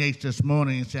and Reverend Yates this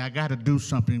morning and said, I got to do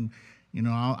something. You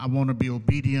know, I want to be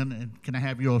obedient, and can I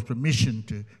have your permission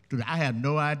to do that? I had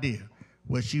no idea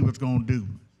what she was going to do.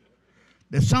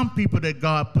 There's some people that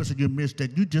God puts in your midst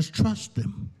that you just trust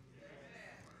them.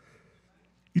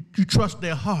 You trust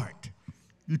their heart.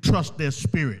 You trust their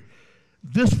spirit.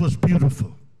 This was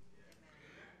beautiful.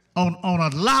 On a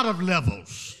lot of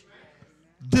levels,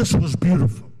 this was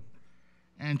beautiful.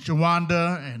 And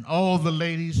Shawanda and all the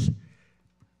ladies,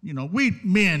 you know, we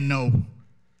men know,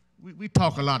 we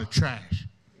talk a lot of trash.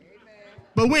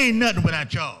 But we ain't nothing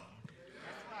without y'all.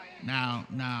 Now,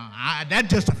 that's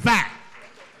just a fact.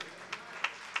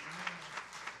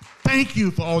 Thank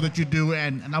you for all that you do,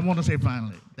 and I want to say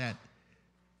finally that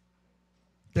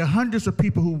there are hundreds of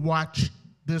people who watch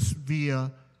this via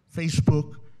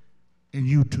Facebook and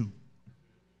YouTube.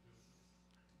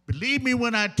 Believe me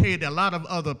when I tell you that a lot of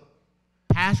other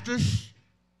pastors,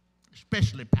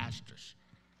 especially pastors,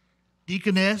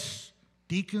 deacons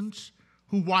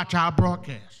who watch our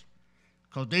broadcast,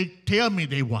 because they tell me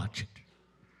they watch it.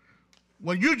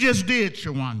 What you just did,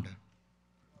 Shawanda,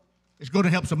 is going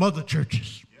to help some other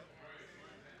churches.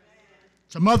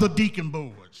 Some other deacon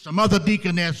boards, some other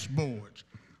deaconess boards.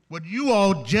 What you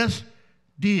all just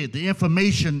did, the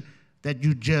information that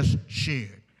you just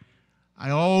shared.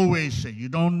 I always say, you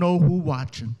don't know who's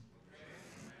watching,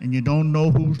 and you don't know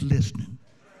who's listening.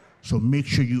 So make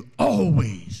sure you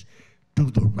always do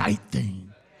the right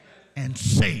thing and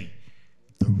say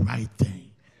the right thing.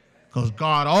 Because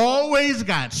God always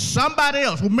got somebody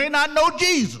else who may not know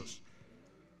Jesus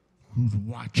who's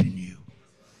watching you.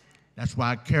 That's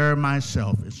why I carry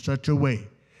myself in such a way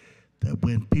that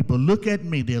when people look at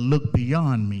me, they'll look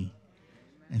beyond me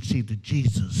and see the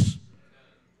Jesus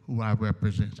who I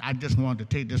represent. I just wanted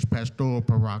to take this pastoral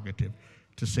prerogative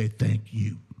to say thank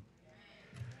you.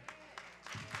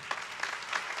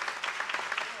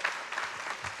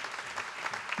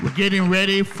 We're getting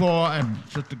ready for, and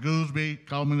Sister Gooseby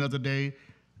called me the other day,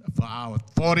 for our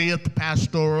 40th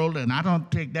pastoral, and I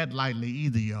don't take that lightly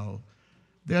either, y'all.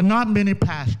 There are not many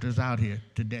pastors out here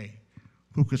today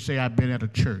who could say I've been at a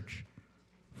church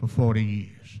for 40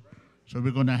 years. So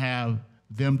we're going to have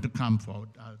them to come forward.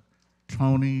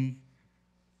 Tony,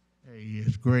 he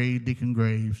is Deacon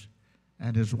Graves,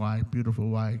 and his wife, beautiful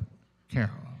wife,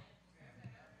 Carol.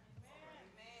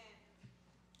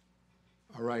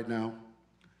 All right now,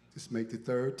 this make the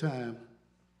 3rd time.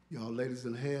 Y'all ladies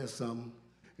done had something,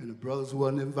 and the brothers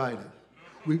wasn't invited.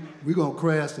 We're going to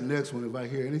crash the next one if I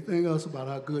hear anything else about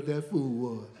how good that food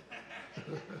was.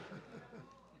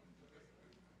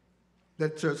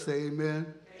 Let the church say amen.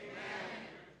 Amen.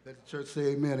 Let the church say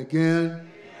amen again. Amen.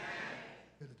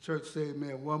 Let the church say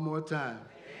amen one more time. Amen.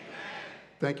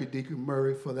 Thank you, Deacon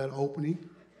Murray, for that opening.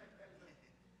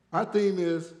 Our theme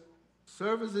is,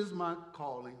 service is my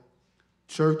calling,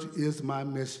 church is my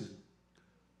mission.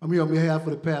 I'm here on behalf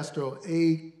of the Pastoral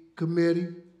Aid Committee.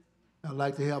 I'd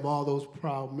like to have all those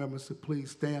proud members to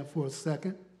please stand for a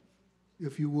second.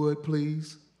 if you would,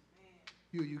 please.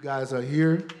 You guys are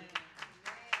here.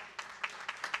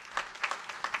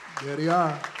 There they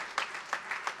are.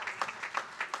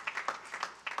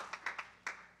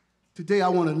 Today I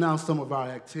want to announce some of our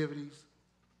activities.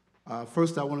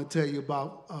 First, I want to tell you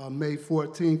about May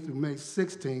 14th through May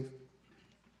 16th.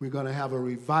 We're going to have a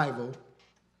revival.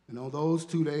 And on those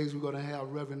 2 days, we're going to have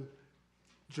Reverend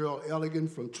Gerald Elligan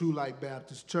from True Light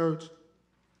Baptist Church.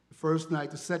 The first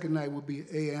night, the second night will be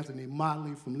A. Anthony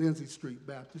Motley from Lindsay Street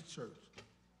Baptist Church.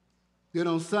 Then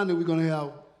on Sunday, we're going to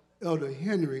have Elder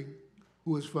Henry,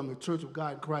 who is from the Church of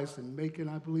God in Christ in Macon,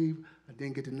 I believe. I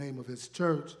didn't get the name of his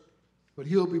church, but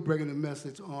he'll be bringing the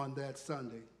message on that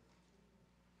Sunday.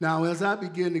 Now, as I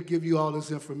begin to give you all this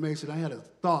information, I had a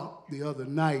thought the other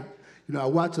night. You know, I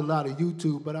watch a lot of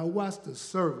YouTube, but I watched a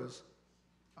service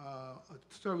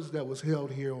that was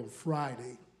held here on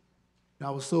Friday. And I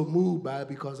was so moved by it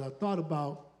because I thought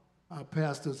about our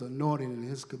pastor's anointing and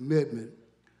his commitment,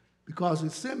 because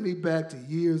it sent me back to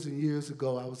years and years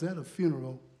ago. I was at a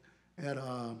funeral at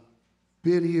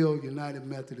Ben Hill United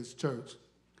Methodist Church.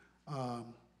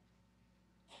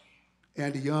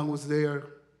 Andy Young was there.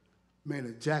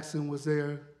 Maynard Jackson was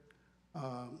there.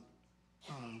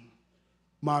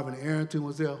 Marvin Arrington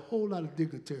was there. A whole lot of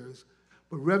dignitaries.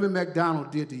 But Reverend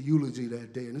McDonald did the eulogy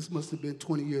that day, and this must have been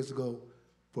 20 years ago,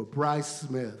 for Bryce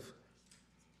Smith.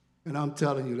 And I'm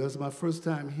telling you, that's my first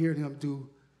time hearing him do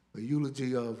a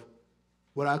eulogy of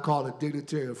what I call a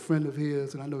dignitary, a friend of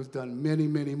his, and I know he's done many,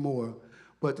 many more.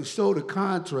 But to show the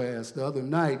contrast, the other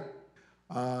night,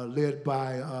 led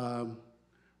by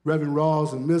Reverend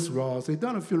Rawls and Miss Rawls, they'd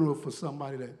done a funeral for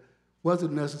somebody that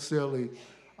wasn't necessarily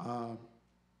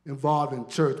involved in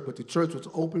church, but the church was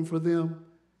open for them.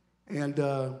 And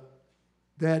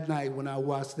that night when I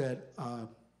watched that on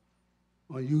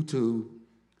YouTube,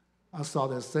 I saw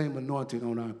that same anointing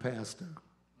on our pastor.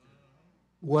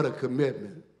 What a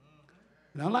commitment.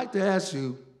 And I'd like to ask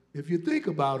you, if you think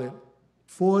about it,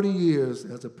 40 years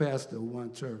as a pastor of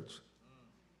one church.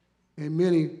 And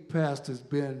many pastors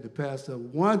been the pastor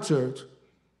of one church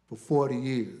for 40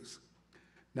 years.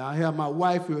 Now I have my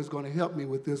wife here who's going to help me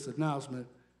with this announcement.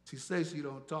 She says she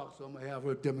don't talk, so I'm going to have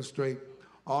her demonstrate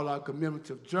all our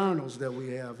commemorative journals that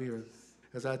we have here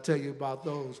as I tell you about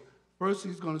those. First,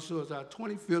 she's going to show us our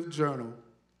 25th journal.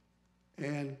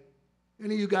 And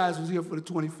any of you guys who's here for the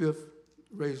 25th,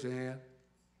 raise your hand.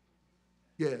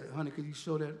 Yeah, honey, could you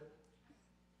show that?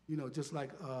 You know, just like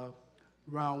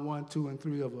round 1, 2, and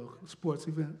 3 of a sports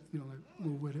event, you know, like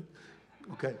move with it.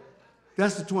 Okay,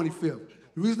 that's the 25th.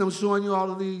 The reason I'm showing you all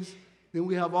of these, then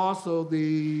we have also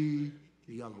the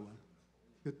yellow one.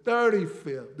 The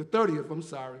 30th, I'm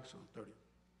sorry, so 30th.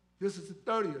 This is the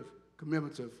 30th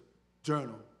commemorative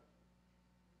journal.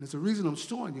 There's a reason I'm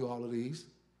showing you all of these.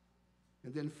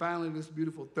 And then finally, this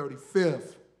beautiful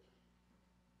 35th.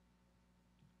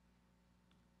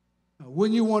 Now,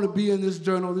 wouldn't you want to be in this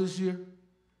journal this year?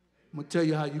 I'm going to tell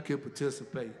you how you can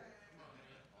participate.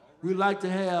 We'd like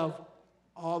to have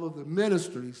all of the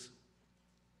ministries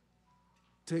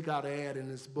take out an ad in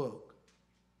this book.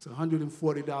 It's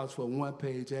 $140 for a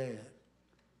one-page ad.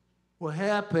 For a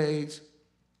half page,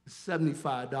 it's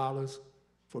 $75.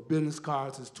 For business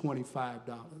cards, it's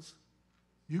 $25.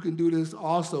 You can do this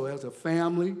also as a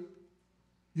family.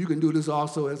 You can do this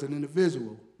also as an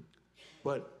individual.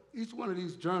 But each one of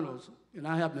these journals, and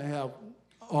I happen to have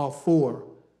all 4,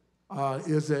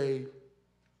 is a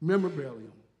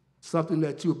memorabilium, something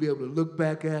that you'll be able to look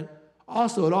back at.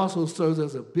 Also, it also serves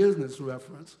as a business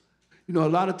reference. You know, a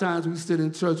lot of times we sit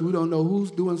in church, we don't know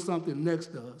who's doing something next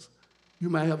to us. You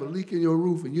might have a leak in your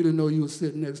roof and you didn't know you were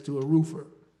sitting next to a roofer.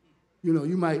 You know,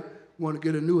 you might want to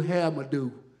get a new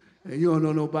hairdo and you don't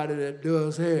know nobody that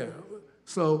does hair.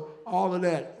 So all of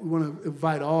that, we want to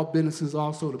invite all businesses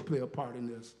also to play a part in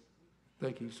this.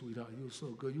 Thank you, sweetheart. You were so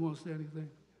good. You want to say anything?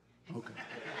 Okay.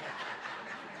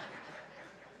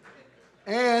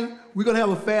 And we're going to have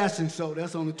a fashion show.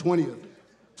 That's on the 20th.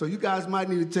 So you guys might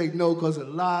need to take note because a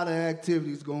lot of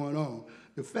activities going on.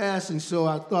 The fashion show,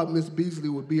 I thought Miss Beasley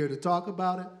would be here to talk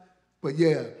about it. But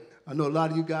yeah, I know a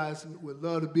lot of you guys would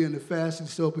love to be in the fashion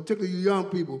show, particularly you young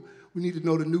people. We need to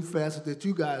know the new fashion that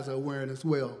you guys are wearing as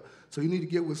well. So you need to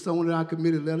get with someone in our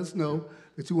committee, let us know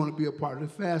that you want to be a part of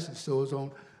the fashion show. It's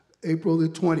on April the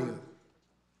 20th.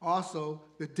 Also,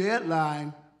 the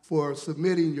deadline for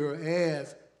submitting your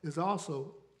ads is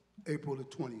also April the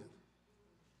 20th.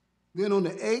 Then on the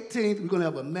 18th, we're going to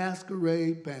have a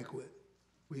masquerade banquet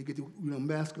where you get to,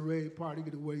 masquerade party, you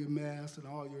get to wear your mask and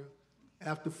all your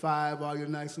after 5, all your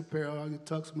nice apparel, all your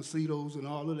tuxedos and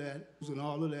all of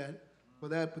that for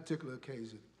that particular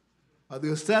occasion.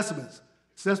 The assessments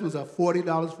are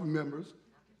 $40 for members,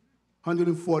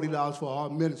 $140 for all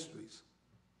ministries.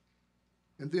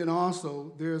 And then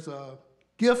also, there's a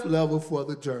gift level for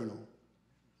the journal.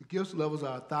 The gift levels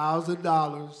are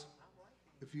 $1,000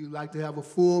 if you'd like to have a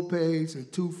full page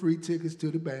and 2 free tickets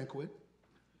to the banquet.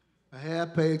 A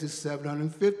half page is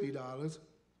 $750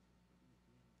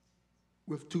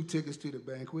 with 2 tickets to the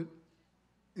banquet.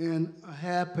 And a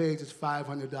half page is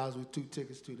 $500 with 2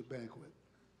 tickets to the banquet.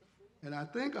 And I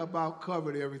think I about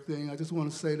covered everything. I just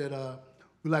want to say that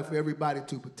we'd like for everybody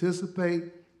to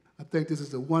participate. I think this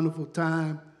is a wonderful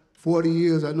time. 40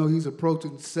 years, I know he's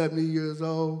approaching 70 years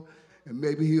old, and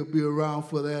maybe he'll be around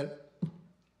for that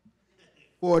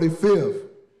 45th.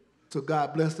 So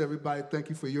God bless everybody. Thank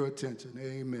you for your attention.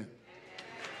 Amen.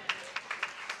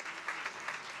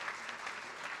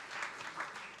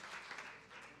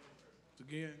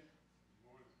 Again,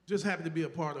 just happy to be a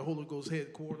part of Holy Ghost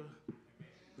headquarters.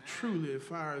 Truly,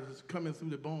 fire is coming through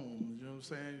the bones. You know what I'm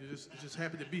saying? Just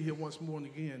happy to be here once more and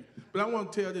again. But I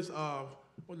want to tell this. I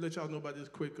want to let y'all know about this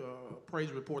quick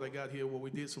praise report I got here, where we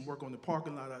did some work on the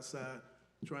parking lot outside,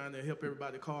 trying to help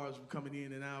everybody, cars from coming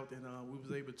in and out, and we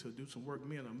was able to do some work.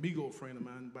 Me and an amigo friend of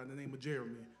mine by the name of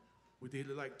Jeremy, we did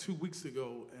it like 2 weeks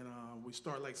ago, and we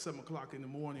started like 7 o'clock in the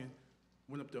morning.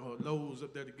 Went up to Lowe's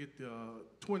up there to get the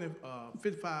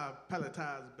 55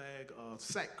 palletized bag of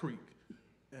Sack Creek.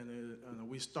 And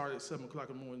we started at 7 o'clock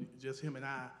in the morning, just him and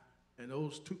I. And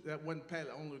that one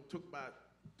pallet only took about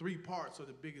 3 parts of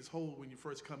the biggest hole when you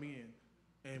first come in.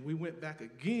 And we went back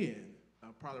again,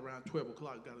 probably around 12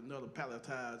 o'clock, got another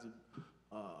palletized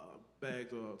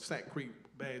bags of Sack Creek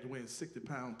bags weighing 60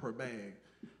 pounds per bag.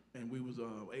 And we was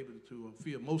able to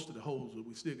fill most of the holes, but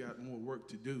we still got more work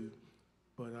to do.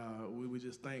 But we would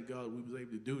just thank God we was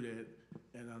able to do that.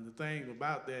 And the thing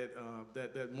about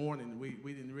that morning,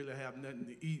 we didn't really have nothing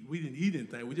to eat. We didn't eat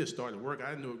anything. We just started work.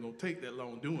 I didn't know it was going to take that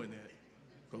long doing that,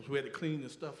 because we had to clean the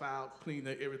stuff out, clean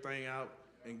everything out,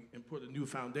 and put a new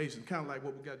foundation, kind of like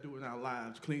what we got to do in our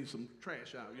lives, clean some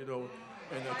trash out, you know,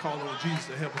 and call on Jesus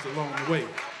to help us along the way. You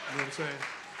know what I'm saying?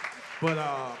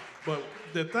 But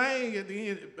the thing at the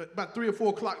end, about 3 or 4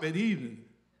 o'clock that evening,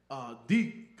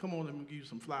 Deke, come on, let me give you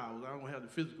some flowers. I don't have the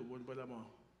physical one, but I'm going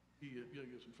to give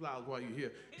you some flowers while you're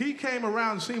here. He came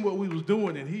around and seen what we was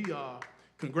doing, and he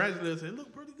congratulated us and said,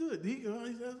 "Look pretty good, Deke."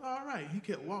 He said, "All right." He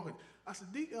kept walking. I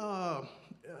said, "Deke,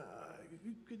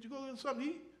 could you go get something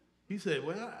to eat?" He said,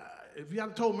 "Well, if you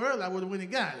had told me earlier, I would have went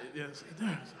and got it." Yes.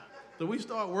 So we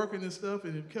started working and stuff,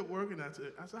 and he kept working. I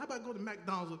said, "How about go to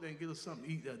McDonald's up there and get us something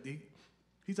to eat, Deke?"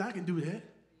 He said, "I can do that."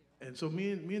 And so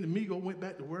me and the Migo went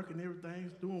back to work and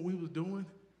everything, doing what we was doing.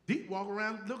 Deke walked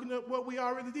around looking at what we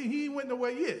already did. He ain't went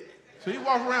nowhere yet. So he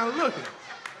walked around looking.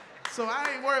 So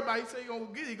I ain't worried about it. He said he gonna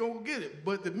get it, he gonna get it.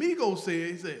 But the Migo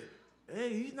said,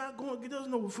 "Hey, he's not gonna get us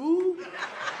no food."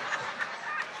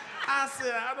 I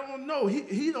said, "I don't know."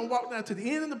 He done walked down to the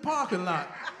end of the parking lot.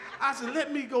 I said,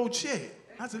 "Let me go check."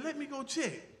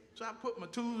 So I put my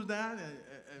tools down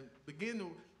and began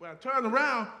to, when I turned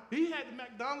around, he had the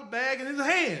McDonald's bag in his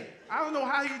hand. I don't know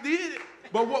how he did it,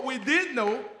 but what we did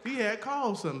know, he had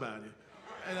called somebody.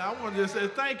 And I wanted to say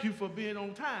thank you for being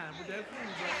on time with that food.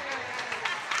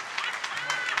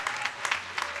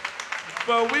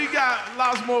 But we got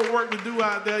lots more work to do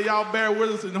out there. Y'all bear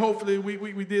with us, and hopefully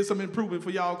we did some improvement for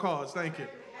y'all cars. Thank you.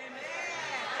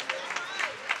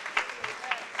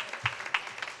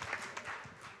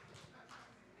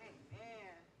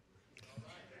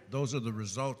 Those are the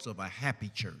results of a happy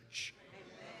church.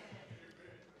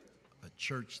 A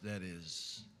church that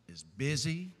is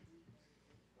busy,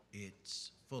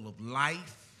 it's full of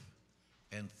life,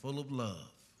 and full of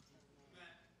love.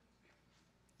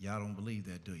 Y'all don't believe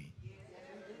that, do you?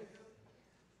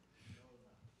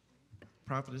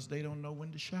 Prophetess, they don't know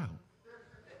when to shout.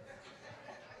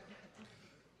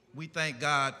 We thank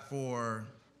God for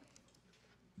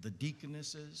the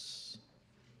deaconesses.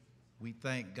 We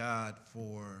thank God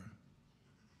for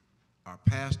our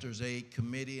Pastor's Aid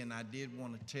Committee, and I did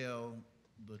want to tell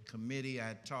the committee,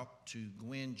 I talked to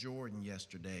Gwen Jordan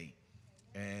yesterday,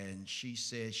 and she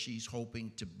said she's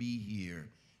hoping to be here.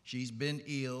 She's been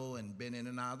ill and been in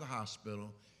and out of the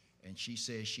hospital, and she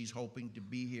says she's hoping to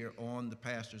be here on the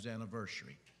pastor's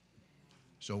anniversary.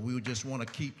 So we just want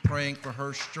to keep praying for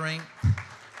her strength,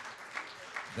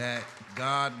 that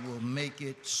God will make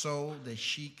it so that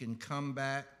she can come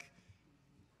back.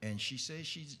 And she says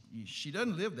she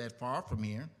doesn't live that far from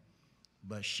here,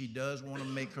 but she does want to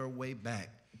make her way back.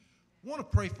 We want to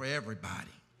pray for everybody.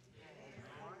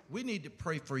 We need to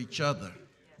pray for each other.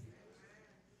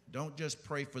 Don't just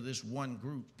pray for this one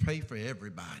group. Pray for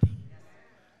everybody.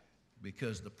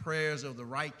 Because the prayers of the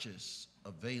righteous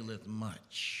availeth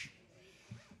much.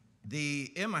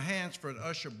 The Emma Hansford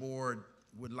Usher Board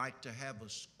would like to have a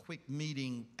quick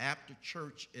meeting after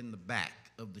church in the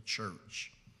back of the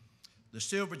church. The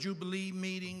Silver Jubilee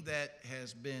meeting that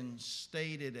has been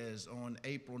stated as on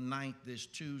April 9th, this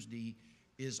Tuesday,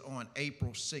 is on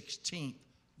April 16th,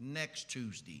 next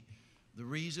Tuesday. The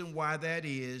reason why that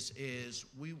is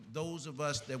those of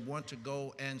us that want to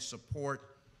go and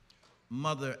support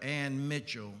Mother Ann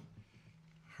Mitchell,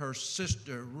 her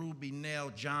sister Ruby Nell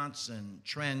Johnson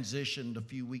transitioned a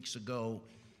few weeks ago,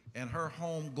 and her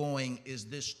homegoing is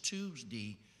this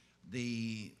Tuesday.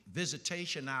 The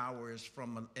visitation hour is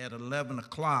at 11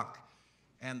 o'clock,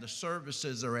 and the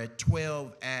services are at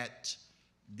 12 at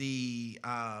the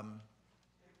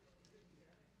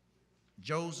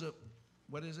Joseph,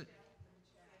 what is it?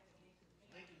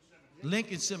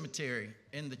 Lincoln Cemetery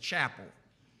in the chapel.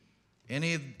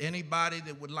 Anybody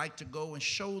that would like to go and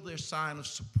show their sign of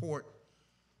support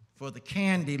for the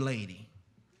candy lady.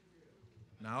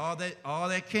 Now all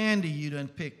that candy you done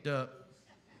picked up,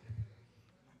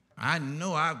 I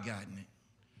know I've gotten it.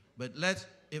 But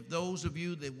if those of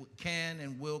you that can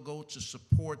and will go to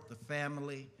support the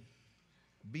family,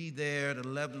 be there at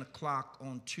 11 o'clock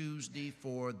on Tuesday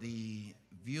for the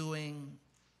viewing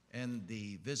and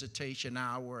the visitation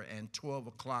hour, and 12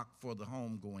 o'clock for the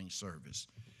homegoing service.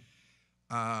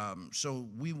 So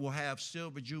we will have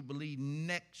Silver Jubilee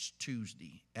next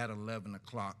Tuesday at 11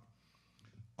 o'clock.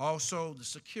 Also, the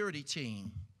security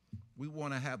team, we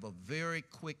want to have a very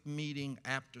quick meeting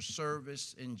after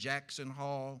service in Jackson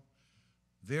Hall.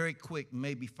 Very quick,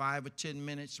 maybe 5 or 10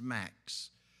 minutes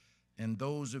max. And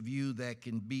those of you that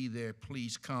can be there,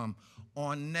 please come.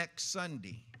 On next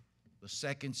Sunday, the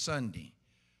second Sunday,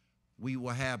 we will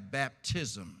have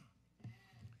baptism.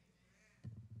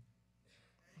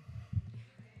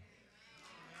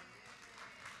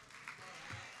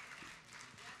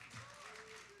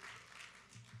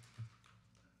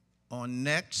 On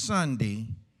next Sunday,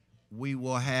 we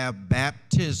will have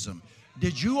baptism.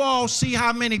 Did you all see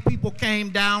how many people came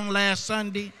down last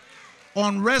Sunday?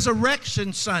 On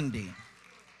Resurrection Sunday,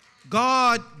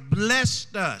 God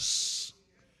blessed us.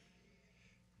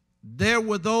 There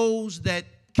were those that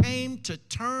came to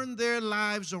turn their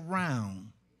lives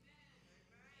around.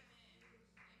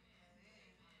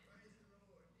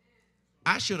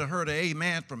 I should have heard an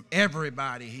amen from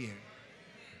everybody here.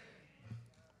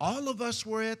 All of us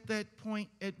were at that point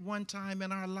at one time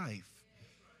in our life.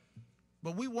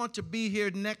 But we want to be here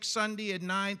next Sunday at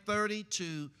 9:30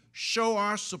 to show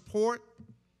our support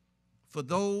for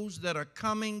those that are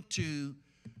coming to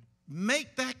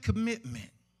make that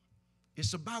commitment.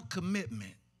 It's about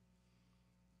commitment.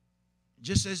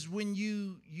 Just as when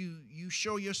you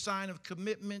show your sign of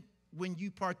commitment when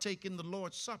you partake in the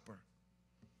Lord's Supper.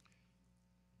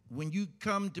 When you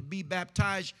come to be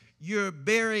baptized, you're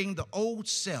burying the old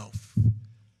self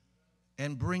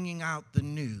and bringing out the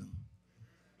new.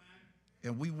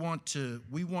 And we want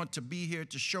to be here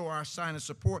to show our sign of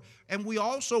support. And we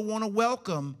also want to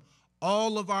welcome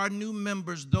all of our new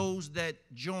members, those that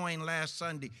joined last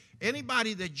Sunday.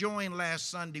 Anybody that joined last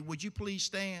Sunday, would you please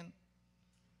stand?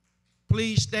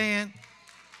 Please stand.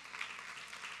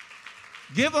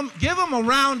 Give them a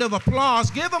round of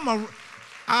applause. Give them a,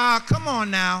 come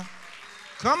on now.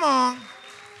 Come on.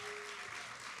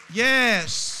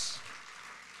 Yes.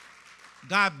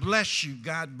 God bless you.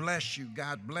 God bless you.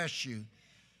 God bless you.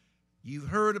 You've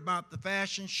heard about the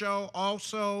fashion show.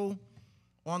 Also,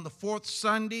 on the fourth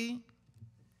Sunday,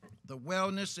 the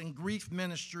Wellness and Grief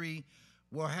Ministry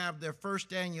will have their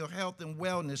first annual Health and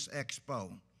Wellness Expo.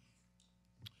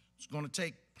 It's going to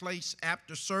take place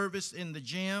after service in the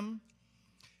gym,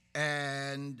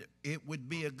 and it would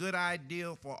be a good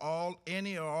idea for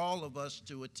any or all of us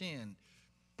to attend,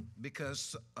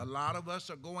 because a lot of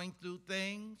us are going through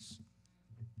things.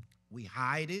 We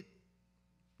hide it,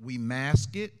 we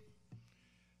mask it,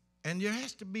 and there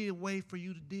has to be a way for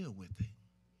you to deal with it.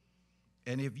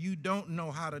 And if you don't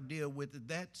know how to deal with it,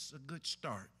 that's a good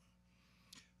start.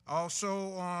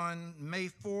 Also on May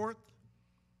 4th,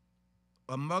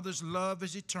 A Mother's Love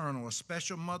is Eternal, a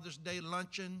special Mother's Day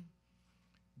luncheon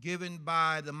given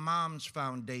by the Moms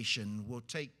Foundation will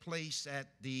take place at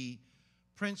the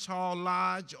Prince Hall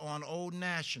Lodge on Old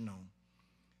National,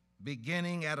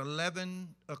 beginning at 11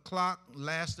 o'clock,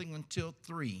 lasting until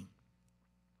 3.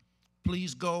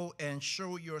 Please go and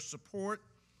show your support.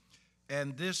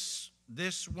 And this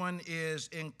one is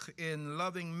in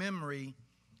loving memory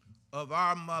of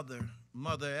our mother,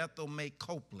 Mother Ethel May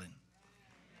Copeland.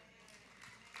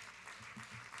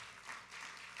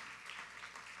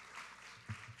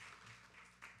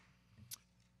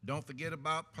 Don't forget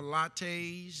about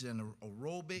Pilates and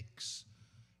aerobics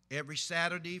every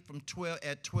Saturday from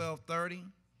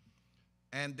 12:30.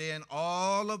 And then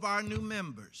all of our new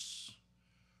members,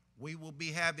 we will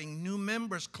be having new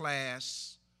members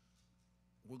class.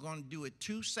 We're going to do it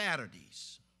 2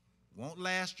 Saturdays. Won't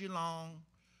last you long,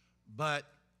 but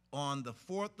on the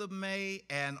 4th of May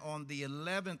and on the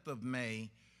 11th of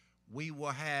May, we will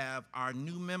have our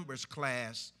new members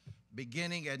class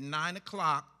beginning at 9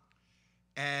 o'clock.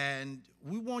 And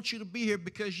we want you to be here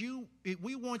because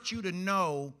we want you to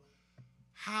know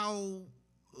how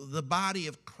the body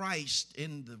of Christ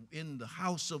in the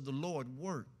house of the Lord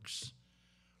works.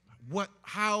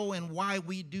 How and why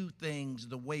we do things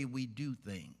the way we do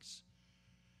things.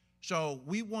 So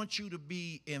we want you to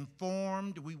be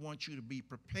informed. We want you to be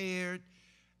prepared.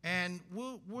 And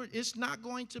it's not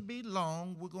going to be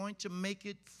long. We're going to make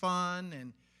it fun,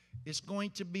 and it's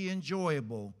going to be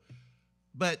enjoyable.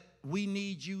 But we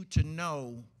need you to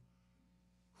know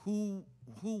who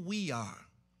we are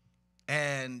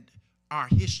and our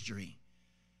history.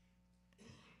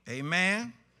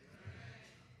 Amen?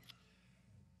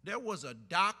 There was a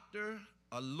doctor,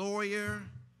 a lawyer,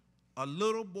 a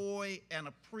little boy, and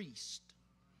a priest.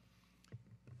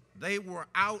 They were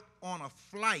out on a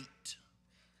flight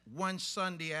one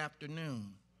Sunday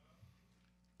afternoon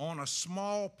on a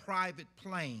small private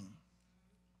plane.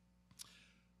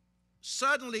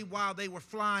 Suddenly, while they were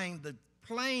flying, the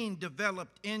plane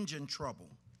developed engine trouble.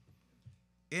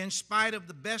 In spite of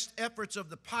the best efforts of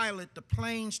the pilot, the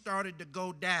plane started to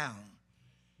go down.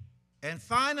 And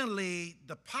finally,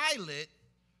 the pilot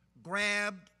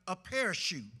grabbed a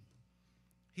parachute.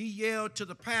 He yelled to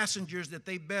the passengers that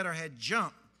they better had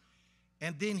jumped,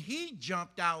 and then he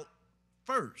jumped out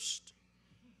first.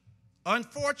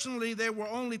 Unfortunately, there were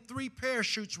only 3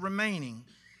 parachutes remaining.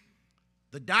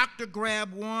 The doctor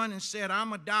grabbed one and said,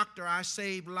 "I'm a doctor, I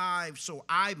save lives, so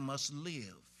I must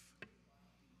live."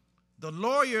 The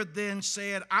lawyer then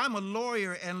said, "I'm a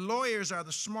lawyer, and lawyers are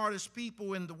the smartest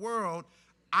people in the world.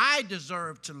 I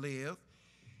deserve to live."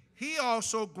 He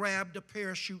also grabbed a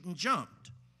parachute and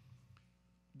jumped.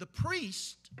 The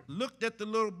priest looked at the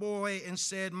little boy and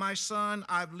said, "My son,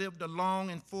 I've lived a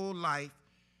long and full life.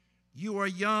 You are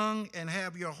young and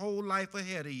have your whole life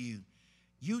ahead of you.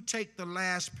 You take the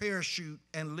last parachute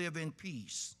and live in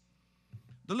peace."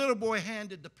 The little boy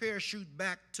handed the parachute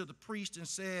back to the priest and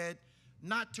said,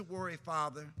 "Not to worry,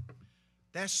 Father.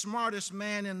 That smartest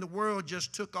man in the world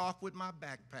just took off with my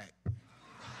backpack."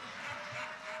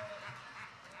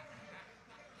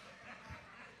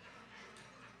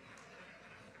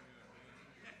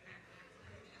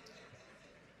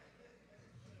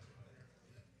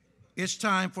 It's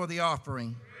time for the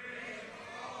offering.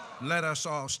 Let us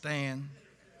all stand.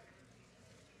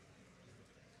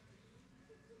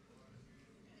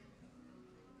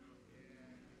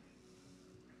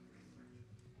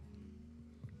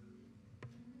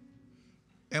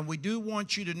 And we do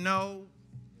want you to know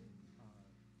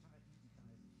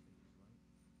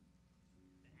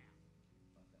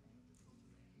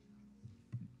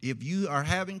if you are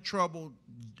having trouble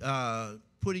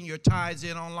putting your tithes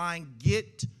in online,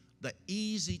 get the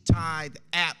Easy Tithe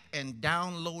app and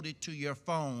download it to your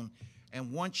phone.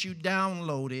 And once you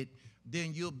download it,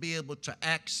 then you'll be able to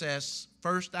access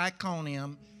First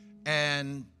Iconium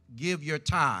and give your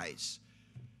tithes.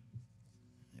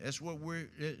 That's what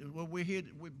we're here.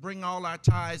 We bring all our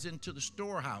tithes into the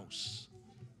storehouse,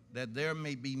 that there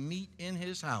may be meat in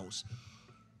his house.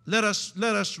 Let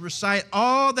us recite,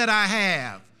 "All that I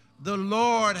have, the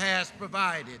Lord has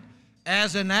provided,"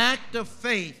 as an act of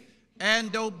faith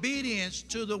and obedience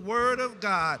to the word of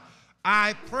God.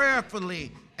 I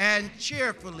prayerfully and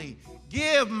cheerfully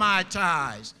give my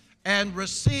tithes and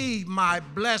receive my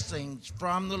blessings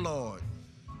from the Lord.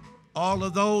 All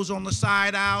of those on the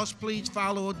side aisles, please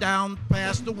follow down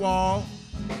past the wall.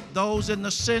 Those in the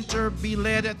center, be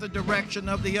led at the direction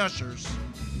of the ushers.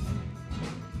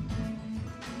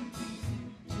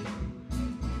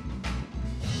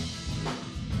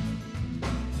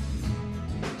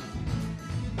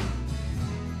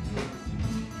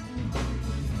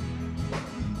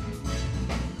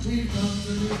 We come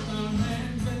to lift our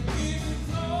hands and give it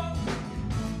glory.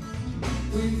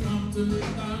 We come to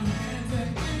lift our hands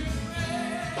and give it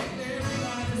praise.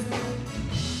 Everybody say,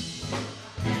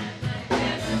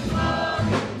 hands and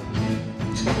glory. We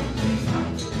come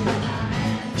to lift our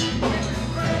hands and give it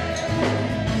praise.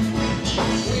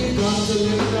 We come to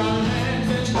lift our hands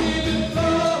and give it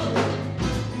glory.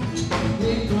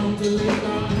 We come to lift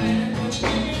our hands and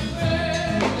give it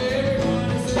praise.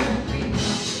 Everybody say,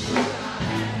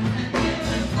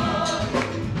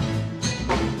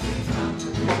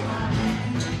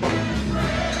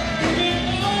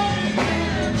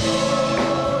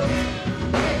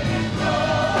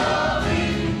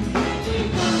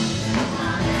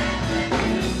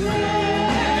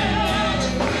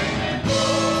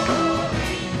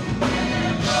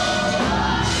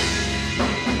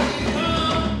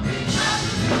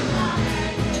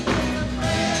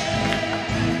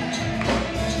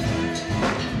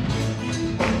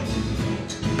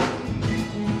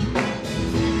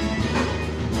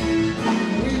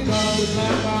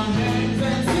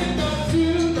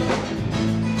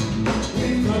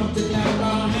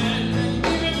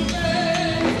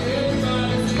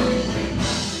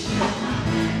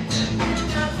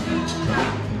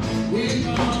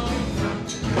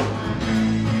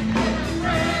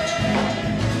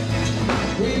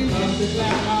 to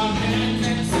clap our hands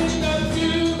and sing a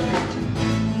tune.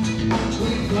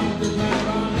 We come to clap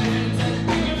our hands and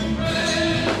give him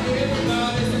praise.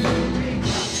 Everybody sing. We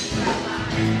come to clap our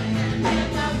hands and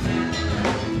sing a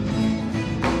tune.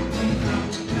 We come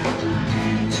to clap our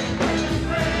hands and give him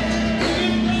praise. Give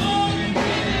him glory,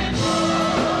 give him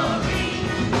glory,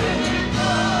 give him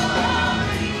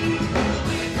glory.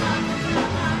 We come to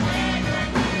clap our hands and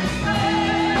give him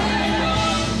praise.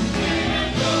 Give him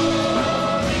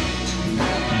glory,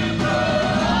 give him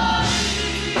glory.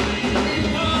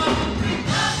 We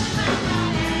come to clap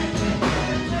our hands and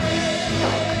give him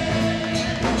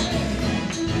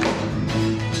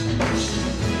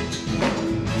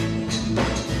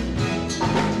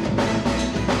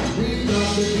We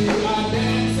come to do our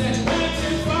dance and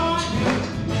magnify him.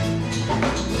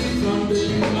 We come to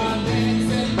do our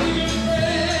dance and give him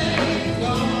praise.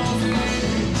 Come on,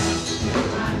 sing. We come to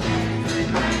do our dance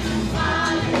and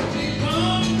magnify him.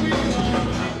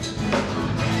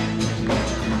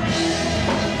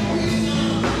 We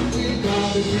come. We come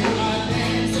to do our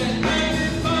dance and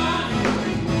magnify him.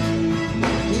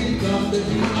 We come to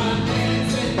do our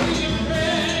dance and give him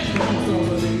praise. Come on,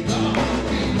 somebody, come on.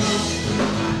 We come to do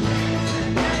our dance and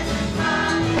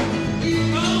magnify him. We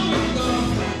come, we come.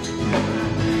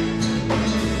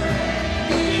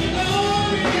 Give him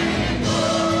glory, give him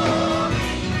glory,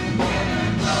 give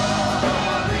him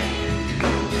glory.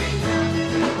 We come to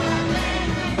do our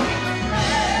dance and give him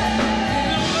praise. Give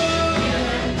him glory,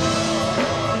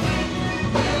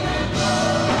 give him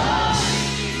glory.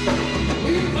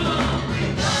 We come to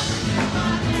do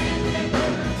our dance and give him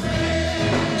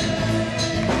praise.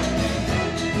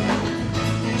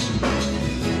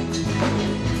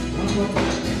 One more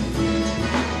time.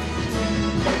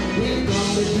 We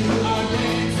come to do our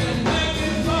dance and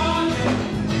magnify him.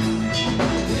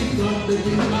 We come to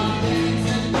do our dance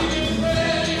and give him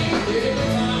praise.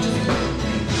 Everybody sing. We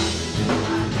come to do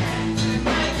our dance and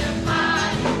magnify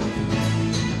him.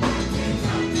 We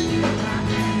come to do our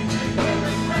dance and give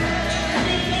him praise. Give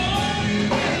him glory,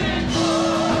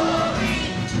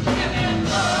 give him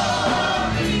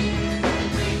glory.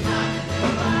 We come to do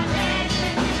our dance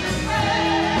and give him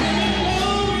praise. Give him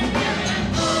glory, give him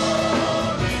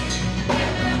glory.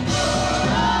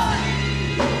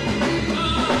 We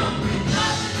come to do our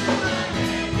dance and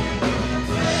give him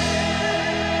praise.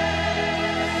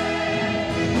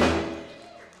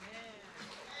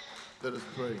 Let us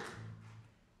pray.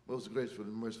 Most graceful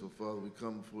and merciful Father, we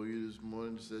come before you this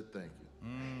morning to say thank you.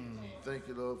 Thank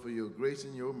you, Lord, for your grace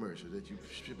and your mercy that you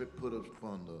put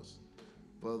upon us.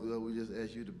 Father God, we just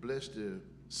ask you to bless the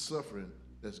suffering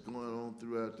that's going on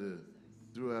throughout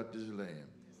this land.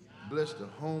 Bless the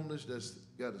homeless that's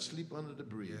got to sleep under the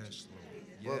bridge. Yes,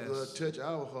 Lord. Father God, Yes. touch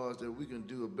our hearts that we can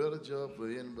do a better job for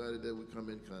anybody that we come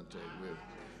in contact with.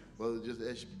 Father, just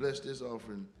ask you bless this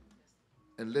offering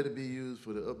and let it be used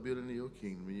for the upbuilding of your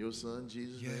kingdom. In your Son,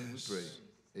 Jesus' name we Yes.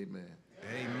 pray. Amen.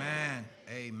 Amen.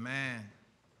 Amen.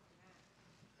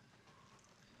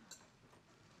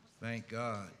 Thank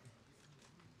God.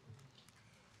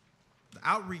 The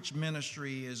outreach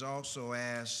ministry is also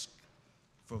asked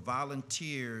for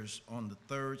volunteers on the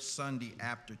third Sunday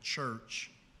after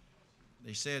church.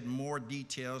 They said more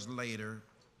details later.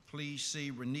 Please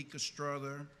see Renika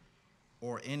Strother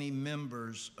or any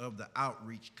members of the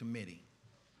outreach committee.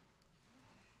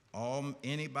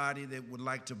 Anybody that would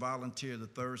like to volunteer the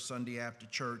third Sunday after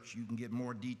church, you can get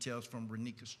more details from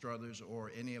Renika Struthers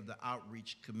or any of the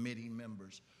outreach committee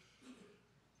members.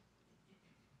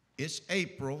 It's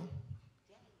April.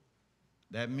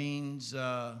 That means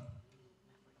new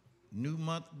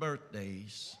month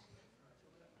birthdays.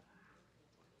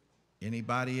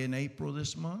 Anybody in April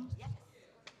this month?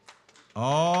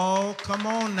 Oh, come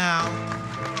on now.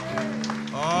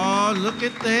 Oh, look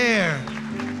at there.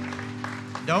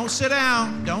 Don't sit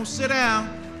down. Don't sit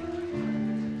down.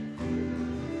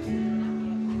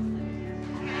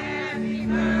 Happy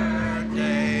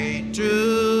birthday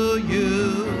to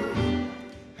you.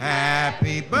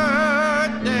 Happy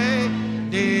birthday,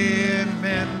 dear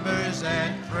members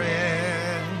and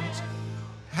friends.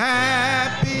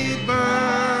 Happy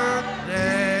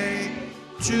birthday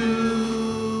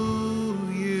to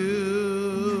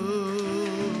you.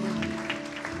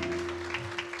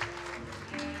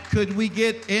 Could we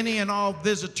get any and all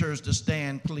visitors to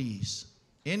stand, please?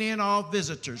 Any and all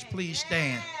visitors, please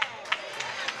stand.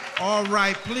 All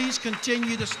right, please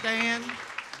continue to stand.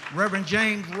 Reverend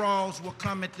James Rawls will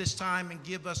come at this time and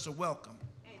give us a welcome.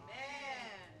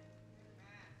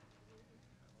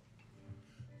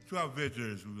 To our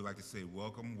visitors, we would like to say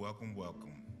welcome, welcome,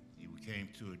 welcome. We came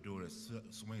to adore the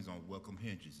swings on welcome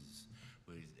hinges.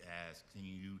 We asking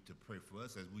you to pray for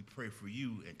us as we pray for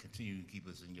you and continue to keep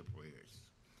us in your prayers.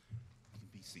 You can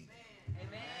be seated.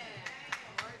 Amen.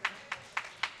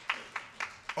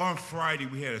 On Friday,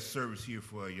 we had a service here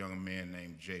for a young man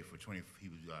named Jay. He was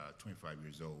 25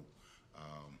 years old.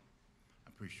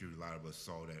 I'm pretty sure a lot of us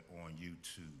saw that on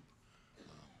YouTube.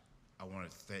 I want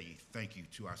to say thank you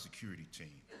to our security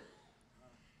team.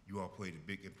 You all played a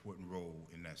big, important role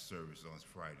in that service on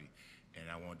Friday. And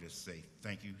I want to just say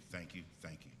thank you, thank you,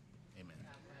 thank you. Amen.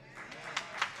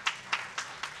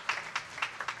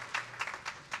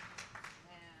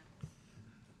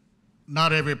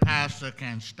 Not every pastor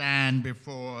can stand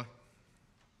before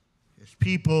his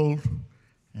people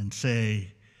and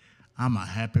say, I'm a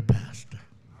happy pastor.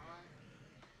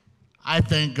 I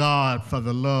thank God for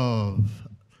the love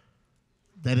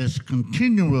that is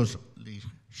continuously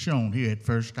shown here at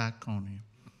First Iconium.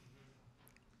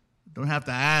 Don't have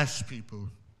to ask people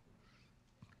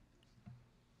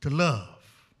to love,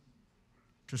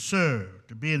 to serve,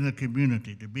 to be in the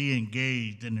community, to be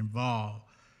engaged and involved.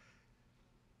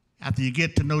 After you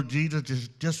get to know Jesus,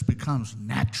 it just becomes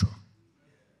natural.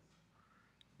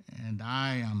 And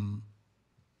I am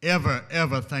ever,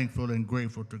 ever thankful and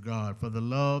grateful to God for the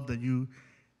love that you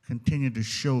continue to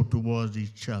show towards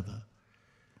each other.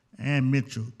 Ann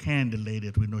Mitchell, Candy Lady,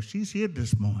 as we know, she's here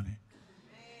this morning.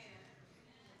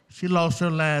 She lost her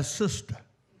last sister.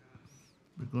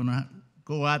 We're going to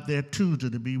go out there Tuesday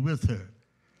to be with her.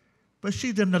 But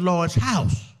she's in the Lord's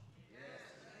house.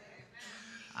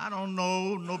 I don't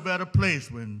know no better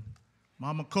place. When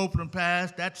Mama Copeland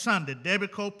passed that Sunday, Debbie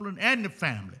Copeland and the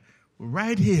family were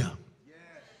right here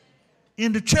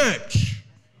in the church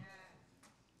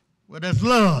where there's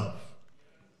love,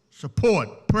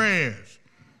 support, prayers.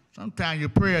 Sometimes your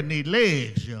prayer need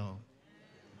legs, y'all.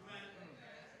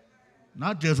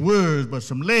 Not just words, but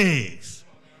some legs.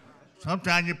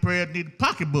 Sometimes your prayer need a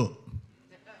pocketbook.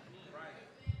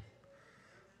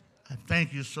 I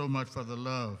thank you so much for the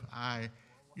love.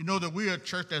 You know that we are a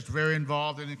church that's very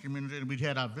involved in the community, and we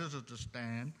had our visitor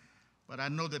stand. But I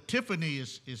know that Tiffany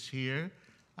is here.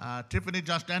 Tiffany,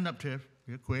 just stand up, Tiff,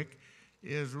 real quick,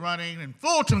 is running in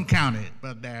Fulton County,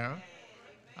 Brother Darrell,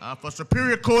 for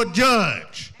Superior Court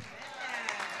Judge.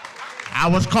 I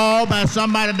was called by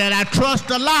somebody that I trust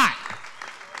a lot.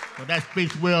 So that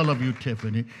speaks well of you,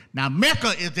 Tiffany. Now,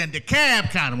 Mecca is in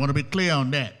DeKalb County. I want to be clear on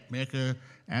that. Mecca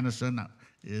Anderson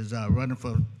is running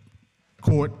for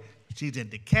court. She's in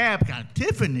DeKalb County.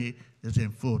 Tiffany is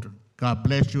in Fulton. God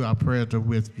bless you. Our prayers are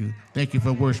with you. Thank you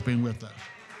for worshiping with us.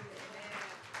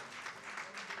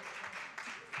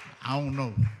 I don't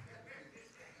know.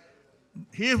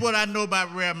 Here's what I know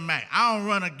about Reverend Mack. I don't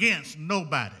run against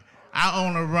nobody. I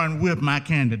only run with my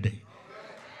candidate.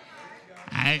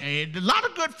 A lot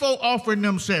of good folk offering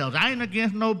themselves. I ain't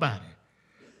against nobody.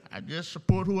 I just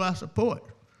support who I support.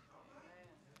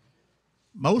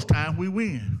 Most times we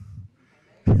win.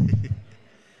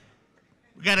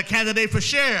 We got a candidate for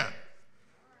sheriff.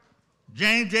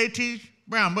 James J.T.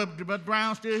 Brown. But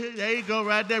Brown still here? There you go,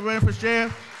 right there, running for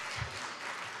sheriff.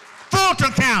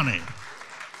 Fulton County.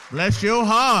 Bless your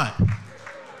heart.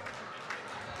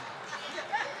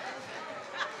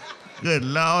 Good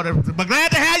Lord. But glad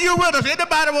to have you with us.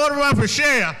 Anybody want to run for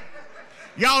sheriff?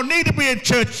 Y'all need to be in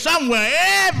church somewhere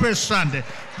every Sunday.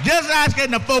 Just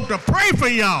asking the folk to pray for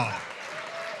y'all.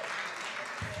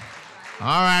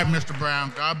 All right, Mr.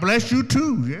 Brown. God bless you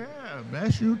too. Yeah,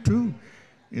 bless you too.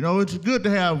 You know, it's good to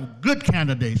have good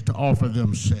candidates to offer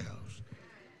themselves.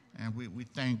 And we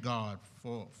thank God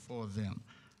for them.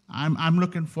 I'm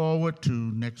looking forward to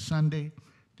next Sunday.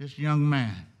 This young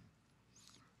man,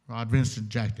 Rod Vincent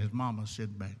Jackson, his mama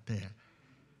sitting back there.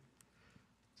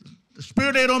 The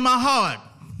Spirit laid on my heart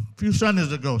a few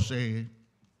Sundays ago, saying,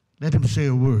 let him say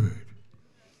a word.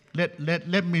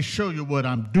 Let me show you what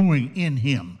I'm doing in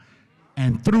him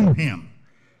and through him.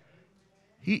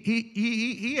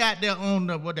 He out there on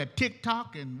that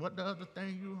TikTok and what the other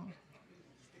thing you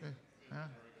on?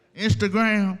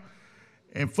 Instagram.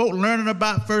 And folk learning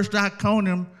about First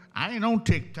Iconium. I ain't on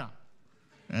TikTok.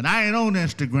 And I ain't on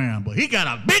Instagram. But he got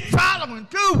a big following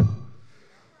too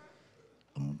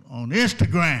on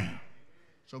Instagram.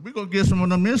 So we're going to get some of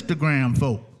them Instagram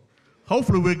folk.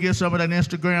 Hopefully we'll get some of that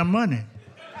Instagram money.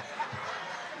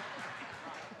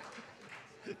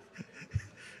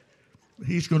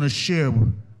 He's going to share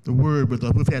the word with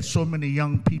us. We've had so many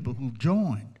young people who've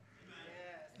joined.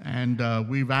 And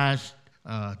we've asked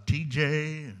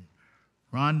TJ and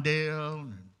Rondell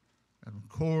and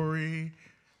Corey,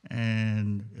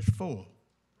 and it's 4.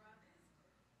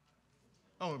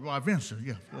 Oh, Rod Vincent,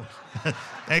 yeah, of course.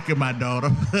 Thank you, my daughter.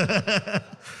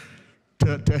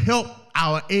 to help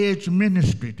our Edge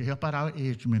ministry, to help out our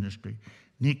Edge ministry.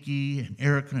 Nikki and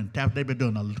Erica and Taff, they've been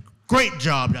doing a great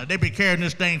job. They've been carrying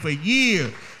this thing for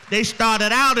years. They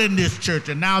started out in this church,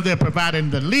 and now they're providing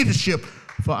the leadership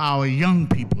for our young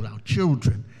people, our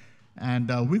children. And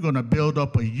we're going to build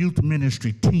up a youth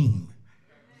ministry team.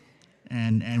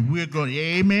 And we're going,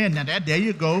 amen, now there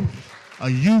you go, a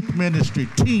youth ministry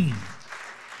team.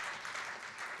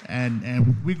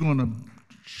 And we're going to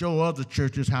show other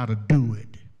churches how to do it.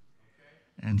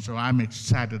 And so I'm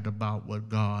excited about what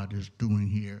God is doing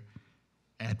here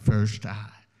at First Eye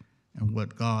and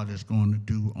what God is going to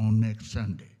do on next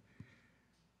Sunday.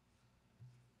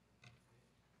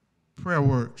 Prayer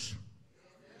works.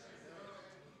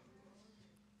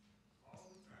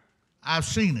 I've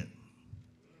seen it.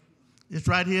 It's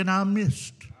right here in our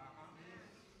midst.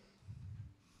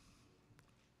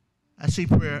 I see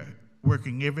prayer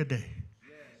working every day.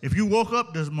 If you woke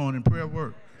up this morning, prayer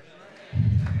worked.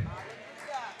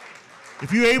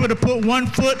 If you're able to put one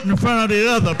foot in front of the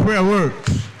other, prayer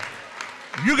works.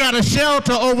 If you got a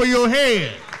shelter over your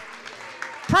head,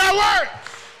 prayer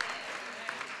works.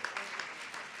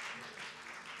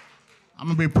 I'm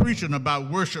going to be preaching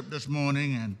about worship this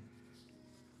morning, and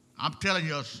I'm telling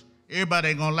you, everybody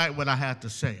ain't going to like what I have to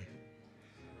say.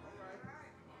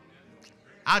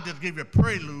 I'll just give you a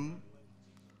prelude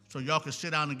so y'all can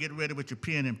sit down and get ready with your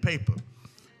pen and paper.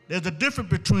 There's a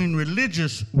difference between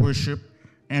religious worship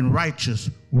and righteous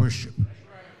worship.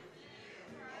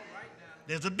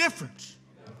 There's a difference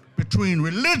between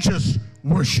religious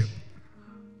worship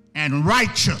and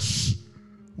righteous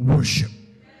worship.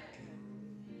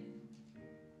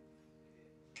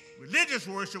 Religious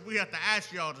worship, we have to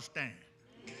ask y'all to stand.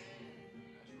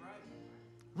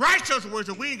 Righteous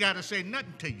worship, we ain't got to say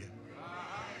nothing to you.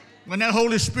 When that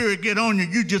Holy Spirit get on you,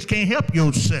 you just can't help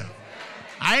yourself.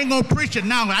 I ain't going to preach it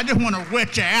now. I just want to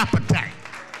whet your appetite.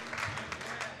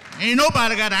 Ain't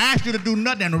nobody got to ask you to do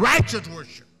nothing in righteous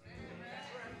worship.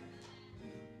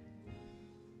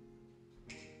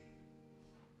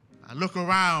 I look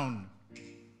around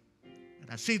and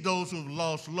I see those who've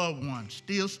lost loved ones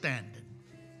still standing.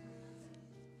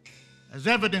 As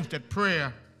evidence that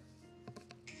prayer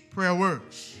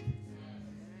works.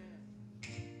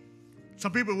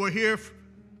 Some people were here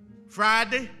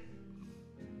Friday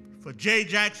for Jay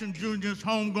Jackson Jr.'s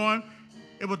homegoing.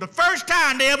 It was the first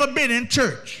time they ever been in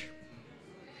church.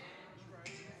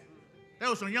 There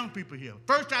were some young people here.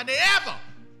 First time they ever.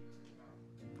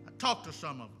 I talked to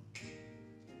some of them.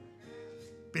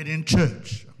 Been in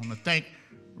church. I want to thank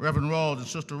Reverend Rawls and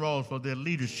Sister Rawls for their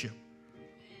leadership.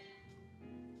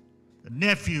 The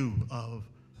nephew of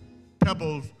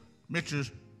Pebbles Mitchell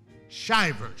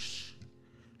Shivers.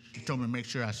 She told me to make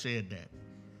sure I said that.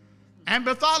 And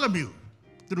Bartholomew,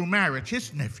 through marriage,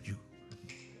 his nephew.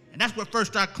 And that's what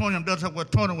First Iconium does,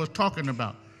 what Tony was talking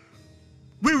about.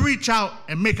 We reach out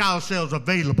and make ourselves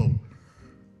available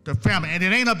to family, and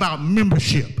it ain't about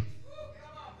membership.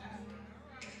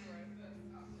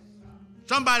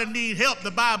 Somebody need help,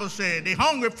 the Bible said. They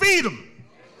hungry, feed them.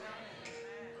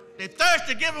 They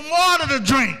thirsty, give them water to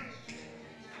drink.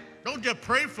 Don't just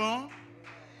pray for them.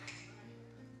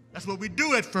 That's what we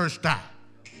do at First Eye.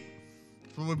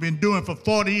 That's what we've been doing for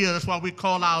 40 years. That's why we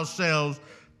call ourselves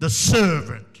the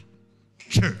Servant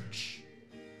Church.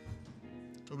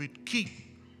 So we keep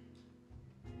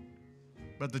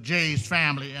Brother Jay's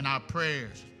family in our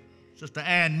prayers. Sister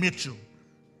Ann Mitchell,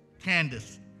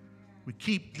 Candace, we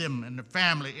keep them and the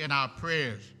family in our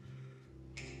prayers.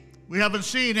 We haven't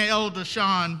seen Elder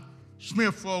Sean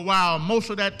Smith for a while. Most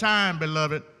of that time,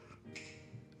 beloved,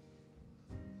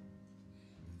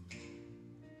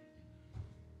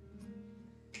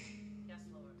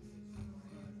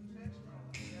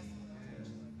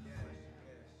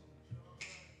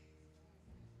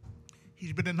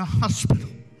 he's been in the hospital.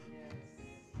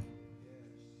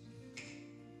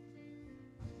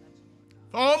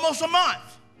 For almost a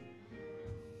month.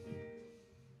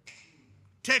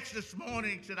 Text this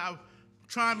morning said I'm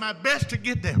trying my best to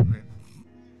get there.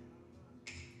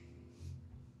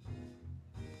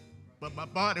 But my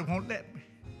body won't let me.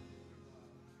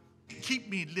 Keep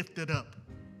me lifted up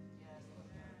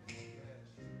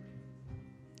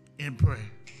in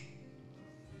prayer.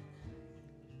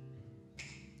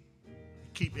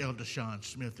 Keep Elder Sean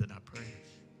Smith in our prayers.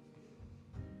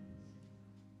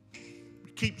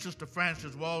 Keep Sister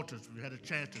Frances Walters. We had a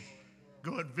chance to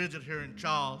go and visit her in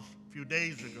Charles a few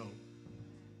days ago.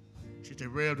 She said,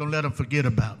 Rev, don't let them forget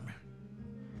about me.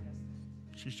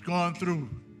 She's going through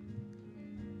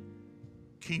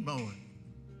chemo and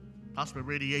hospital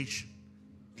radiation.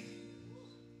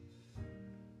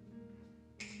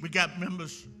 We got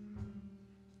members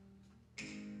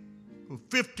who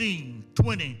 15,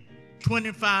 20,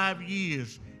 25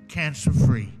 years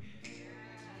cancer-free.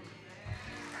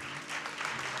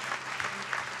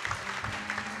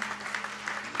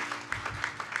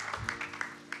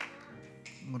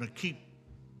 I'm going to keep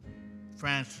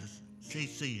Francis,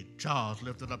 CC, and Charles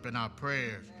lifted up in our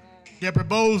prayers. Deborah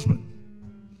Bozeman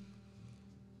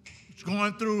is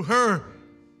going through her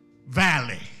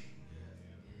valley.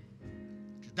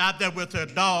 She's out there with her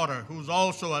daughter, who's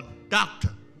also a doctor,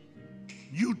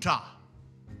 Utah.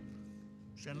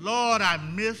 Saying, Lord, I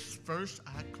miss First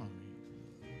Iconium.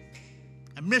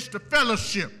 I miss the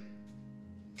fellowship.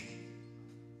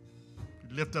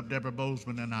 Lift up Deborah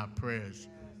Bozeman in our prayers.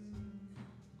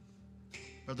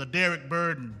 Brother Derek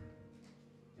Burden,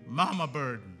 Mama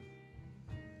Burden,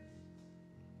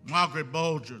 Margaret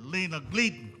Bolger, Lena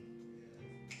Gleaton,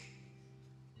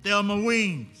 Thelma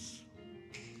Weems,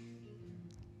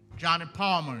 Johnny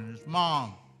Palmer and his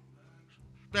mom,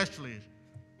 especially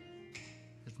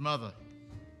his mother.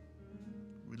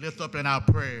 We lift up in our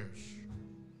prayers.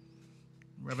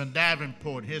 Reverend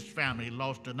Davenport, his family,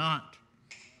 lost an aunt.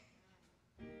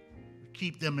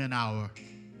 Keep them in our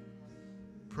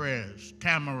prayers.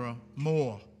 Tamara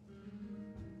Moore.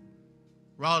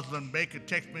 Rosalind Baker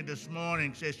texted me this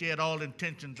morning, said she had all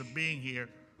intentions of being here,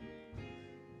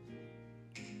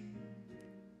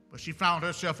 but she found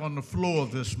herself on the floor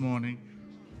this morning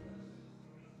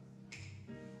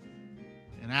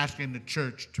and asking the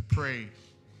church to pray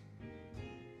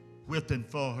with and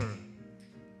for her.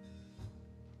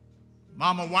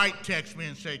 Mama White texted me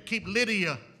and said, keep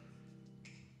Lydia.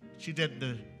 She's at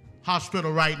the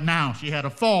hospital right now. She had a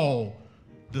fall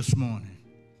this morning.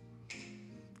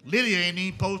 Lydia ain't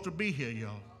even supposed to be here,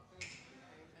 y'all.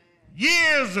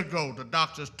 Years ago, the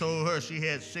doctors told her she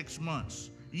had 6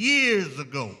 months. Years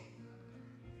ago.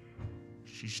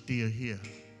 She's still here.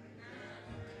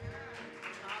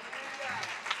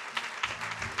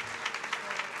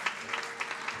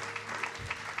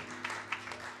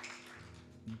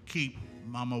 Keep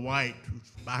Mama White,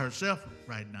 who's by herself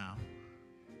right now,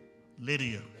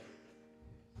 Lydia,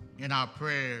 in our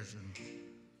prayers. And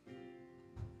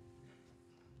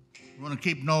we want to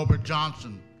keep Norbert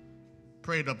Johnson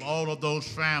prayed up, all of those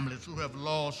families who have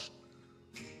lost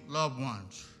loved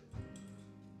ones.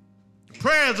 The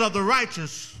prayers of the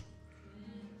righteous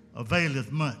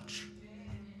availeth much.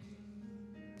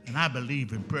 And I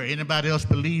believe in prayer. Anybody else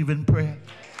believe in prayer?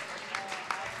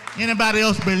 Anybody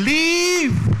else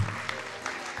believe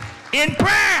in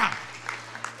prayer?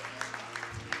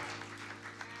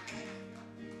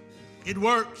 It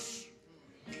works.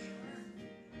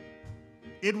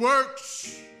 It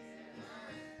works.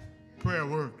 Prayer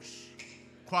works.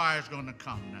 Choir's going to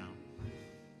come now.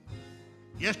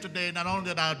 Yesterday, not only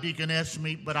did our deaconess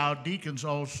meet, but our deacons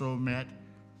also met.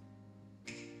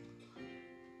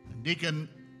 Deacon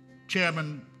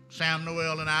Chairman Sam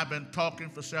Noel and I have been talking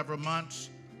for several months.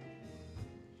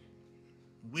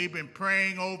 We've been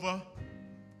praying over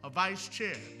a vice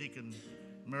chair, Deacon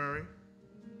Murray.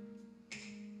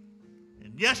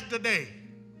 And yesterday,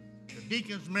 the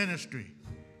deacon's ministry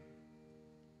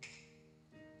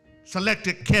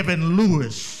selected Kevin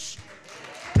Lewis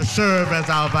to serve as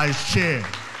our vice chair.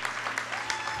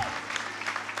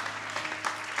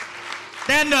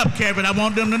 Stand up, Kevin. I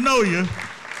want them to know you.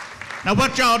 Now,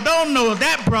 what y'all don't know is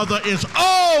that brother is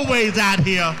always out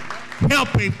here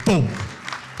helping folk.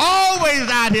 Always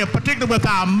out here, particularly with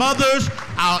our mothers,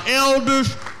 our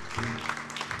elders,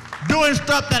 doing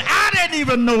stuff that I didn't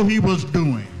even know he was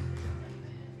doing.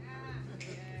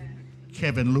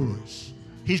 Kevin Lewis.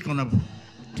 He's going to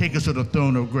take us to the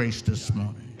throne of grace this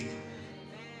morning.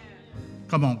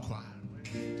 Come on, choir.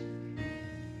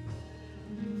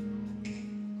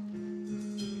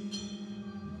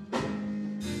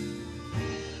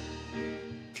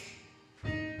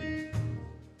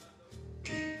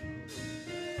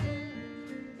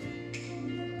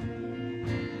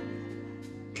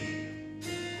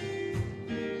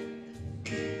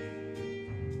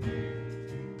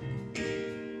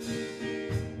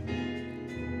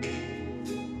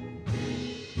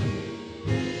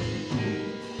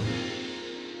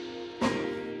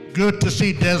 Good to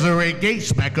see Desiree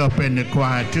Gates back up in the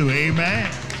choir too,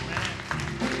 amen.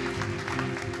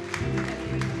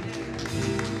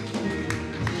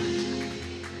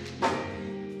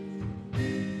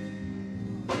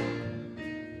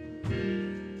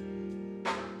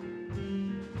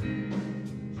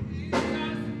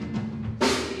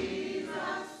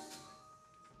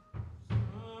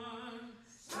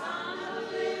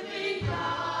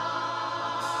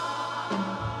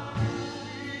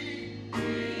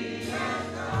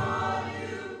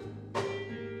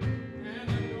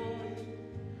 And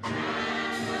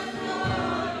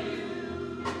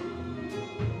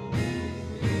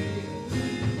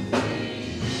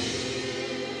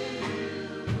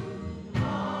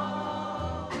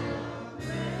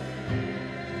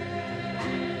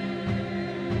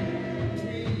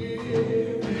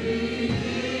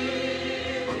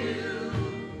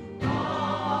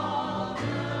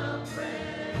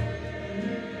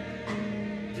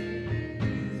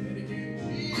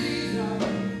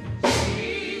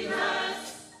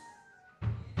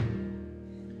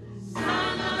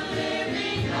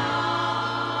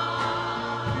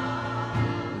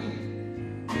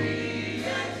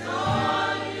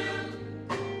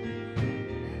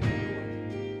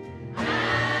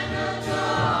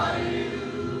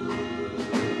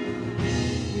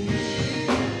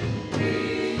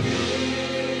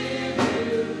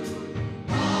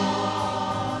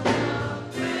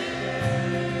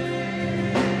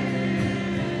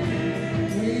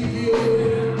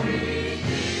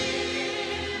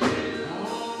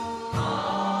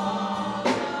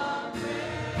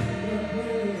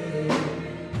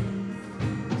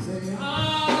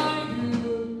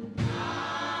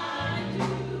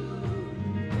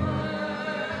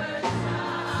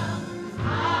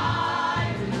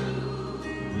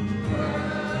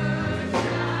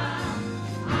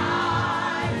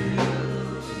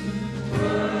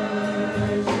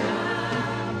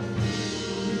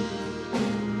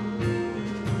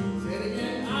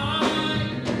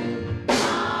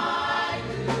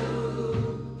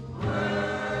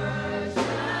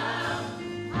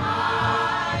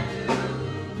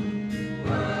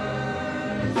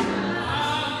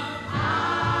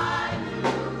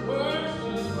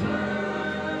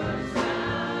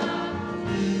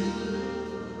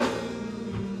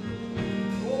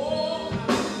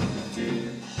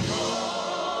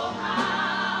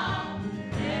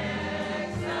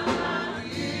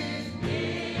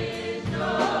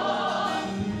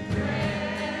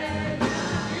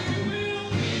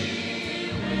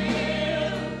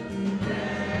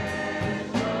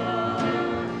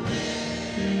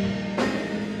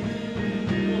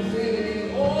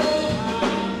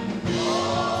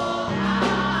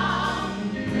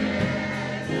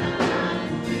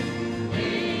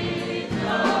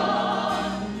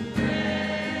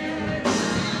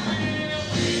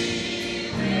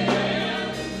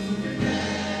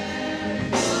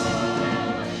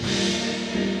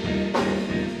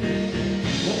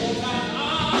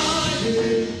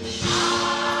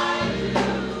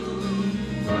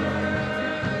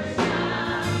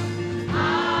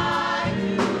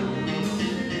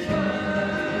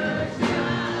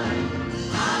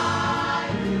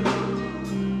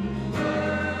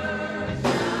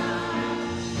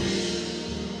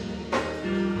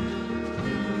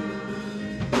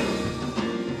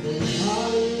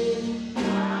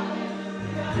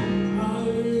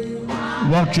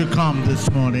Won't you come this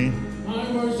morning?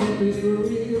 My worship is for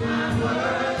real.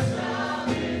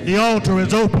 The altar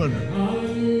is open.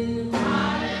 Hallelujah.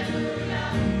 Hallelujah.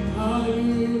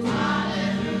 Hallelujah.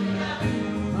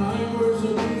 My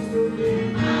worship is for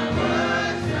real.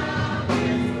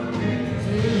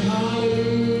 Say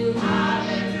hallelujah.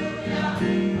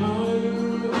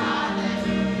 Hallelujah.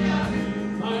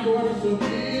 My worship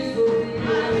is for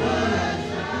real.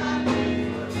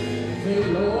 Say,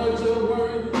 Lord, you're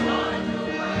worthy.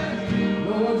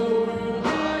 Lord, you're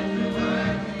worthy.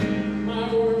 My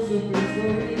worship is for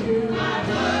real.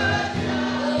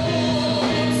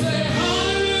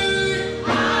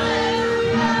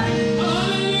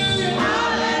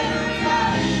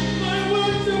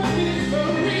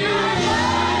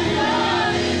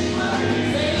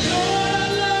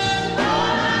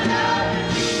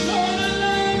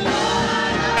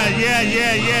 Yeah.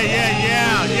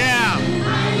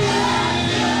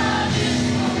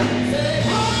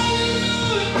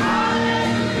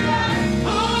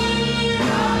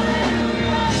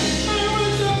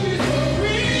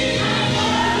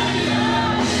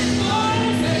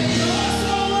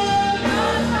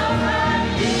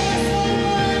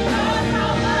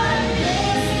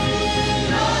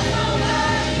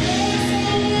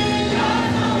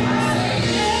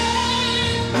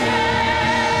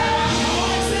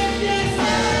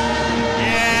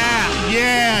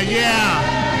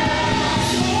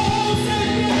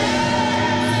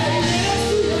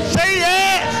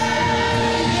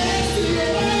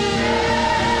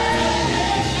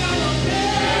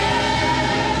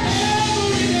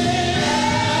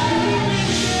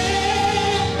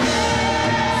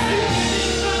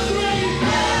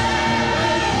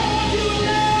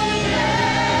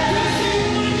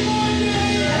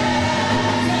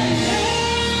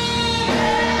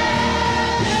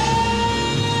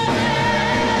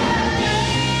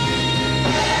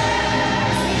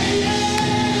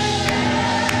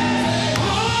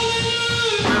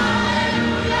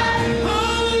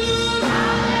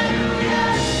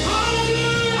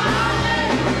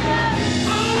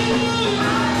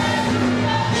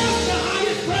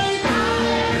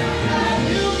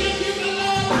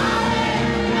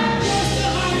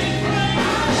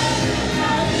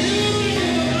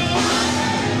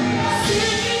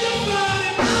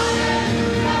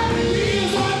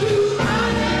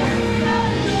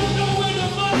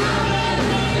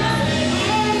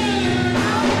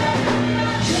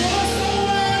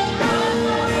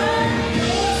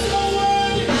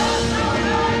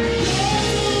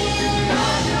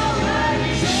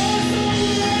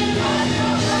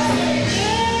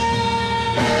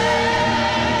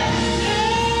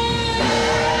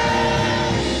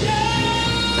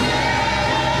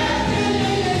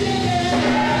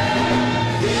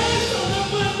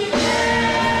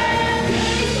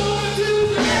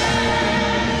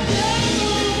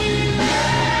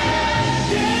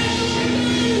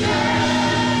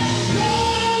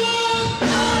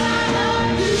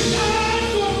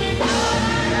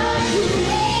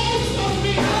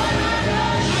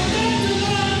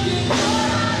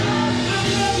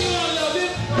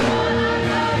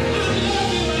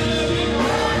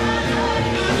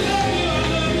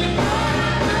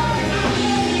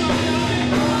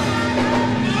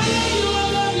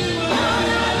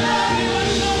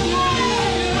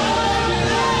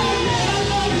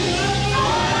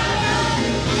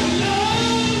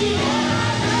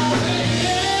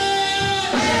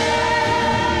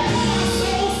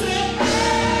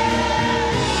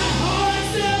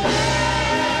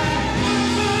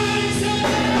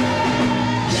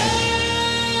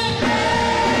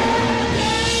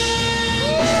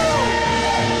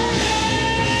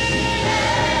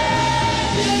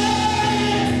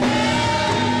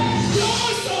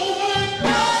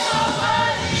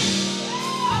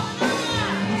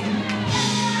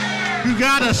 Say yes. You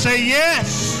gotta say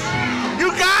yes. You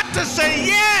got to say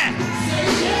yes.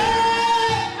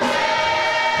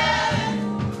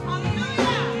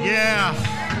 Yeah.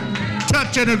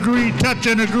 Touch and agree, touch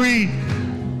and agree.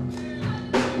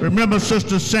 Remember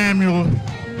Sister Samuel,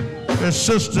 her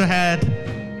sister had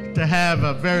to have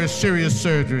a very serious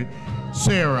surgery.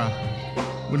 Sarah,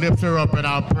 we lift her up in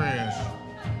our prayers.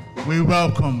 We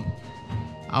welcome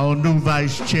our new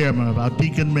vice chairman of our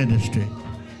deacon ministry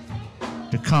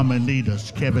to come and lead us,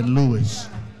 Kevin Lewis,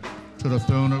 to the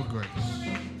throne of grace.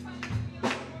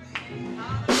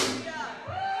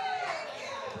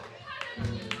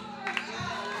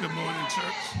 Good morning,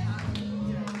 church.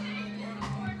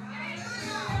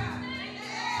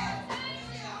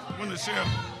 I want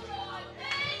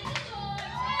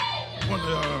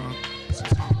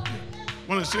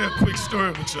to share a quick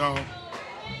story with y'all.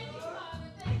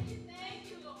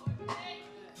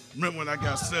 remember when I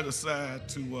got set aside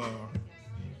to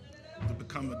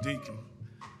become a deacon.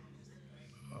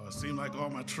 It seemed like all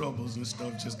my troubles and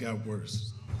stuff just got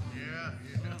worse. Yeah.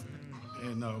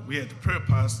 And we had the prayer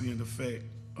posse in effect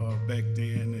back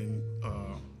then, and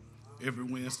every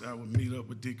Wednesday I would meet up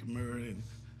with Deacon Murray and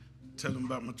tell him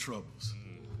about my troubles.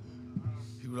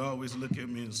 He would always look at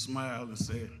me and smile and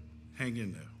say, hang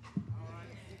in there.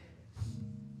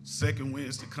 Second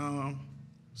Wednesday come,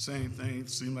 same thing,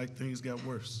 seemed like things got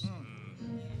worse.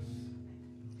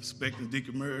 Expecting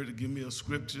Deacon Murray to give me a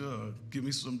scripture or give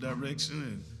me some direction,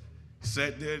 and he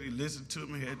sat there, he listened to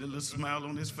me, had that little smile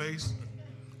on his face.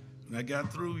 When I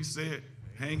got through, he said,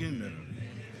 hang in there.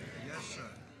 Yes, sir.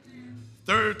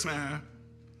 Third time,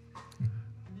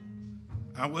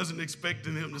 I wasn't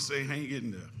expecting him to say, hang in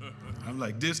there. I'm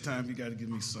like, this time you got to give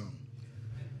me something.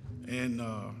 And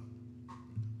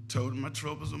told him my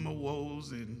troubles and my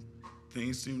woes, and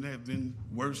things seemed to have been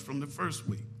worse from the first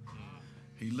week.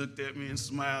 He looked at me and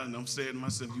smiled, and I'm saying to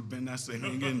myself, you better not say,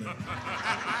 hang in there.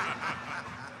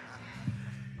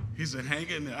 He said, hang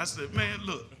in there. I said, man,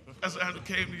 look, I said, I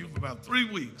came to you for about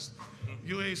 3 weeks.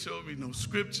 You ain't showed me no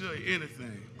scripture or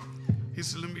anything. He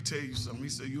said, let me tell you something. He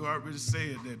said, you already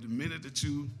said that the minute that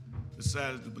you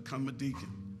decided to become a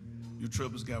deacon, your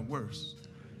troubles got worse.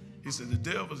 He said, the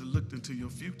devil has looked into your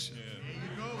future. There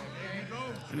you go.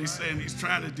 And he's saying he's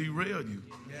trying to derail you.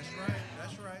 That's right.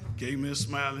 That's right. Gave me a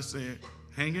smile and said,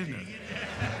 hang in there.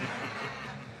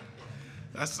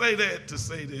 I say that to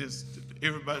say this to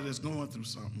everybody that's going through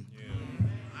something.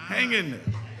 Hang in there.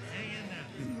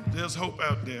 You know, there's hope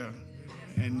out there,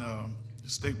 and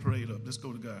stay prayed up. Let's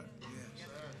go to God.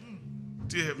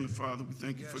 Dear Heavenly Father, we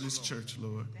thank you for this church,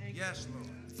 Lord. Yes, Lord.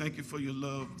 Thank you for your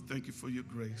love. Thank you for your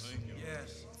grace.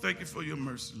 Yes. Thank you for your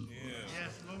mercy, Lord.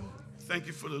 Yes, Lord. Thank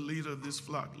you for the leader of this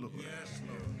flock, Lord. Yes,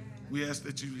 Lord. We ask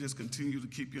that you just continue to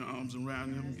keep your arms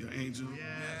around him, your angel,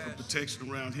 for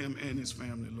protection around him and his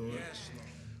family, Lord. Yes, Lord.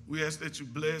 We ask that you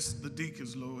bless the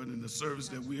deacons, Lord, and the service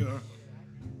that we are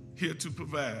here to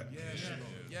provide. Yes, Lord.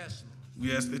 Yes, Lord.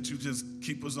 We ask that you just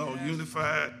keep us all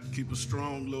unified, keep us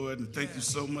strong, Lord, and thank you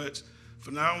so much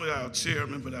for not only our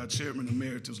chairman, but our chairman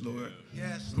emeritus, Lord,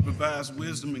 who provides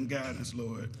wisdom and guidance,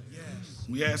 Lord. Yes.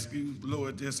 We ask you,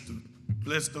 Lord, just to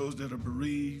bless those that are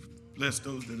bereaved, bless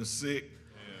those that are sick,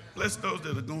 bless those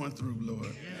that are going through,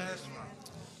 Lord. Yes, Father.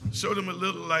 Show them a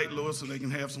little light, Lord, so they can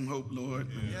have some hope, Lord.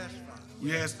 Yes, Father.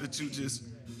 We ask that you just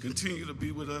continue to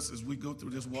be with us as we go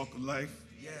through this walk of life.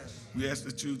 Yes. We ask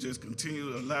that you just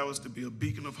continue to allow us to be a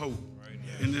beacon of hope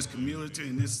in this community,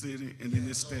 in this city, and in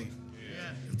this state.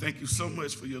 And thank you so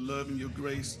much for your love and your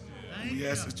grace. And we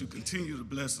ask that you continue to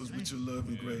bless us with your love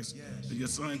and grace. In your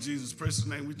son Jesus' precious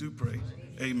name we do pray.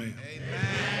 Amen.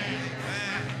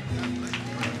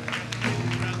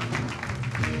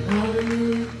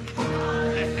 Hallelujah.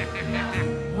 Hallelujah.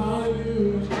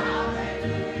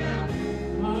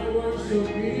 My worship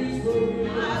is for you.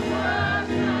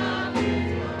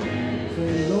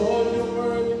 Say, Lord, you're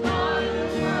worthy.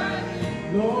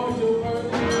 Lord, you're worthy.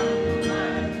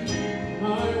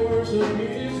 My worship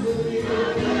is for you.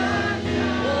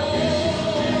 Oh,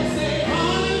 say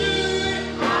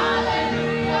hallelujah.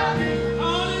 Hallelujah.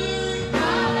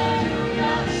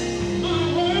 Hallelujah. My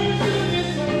worship is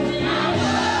for you.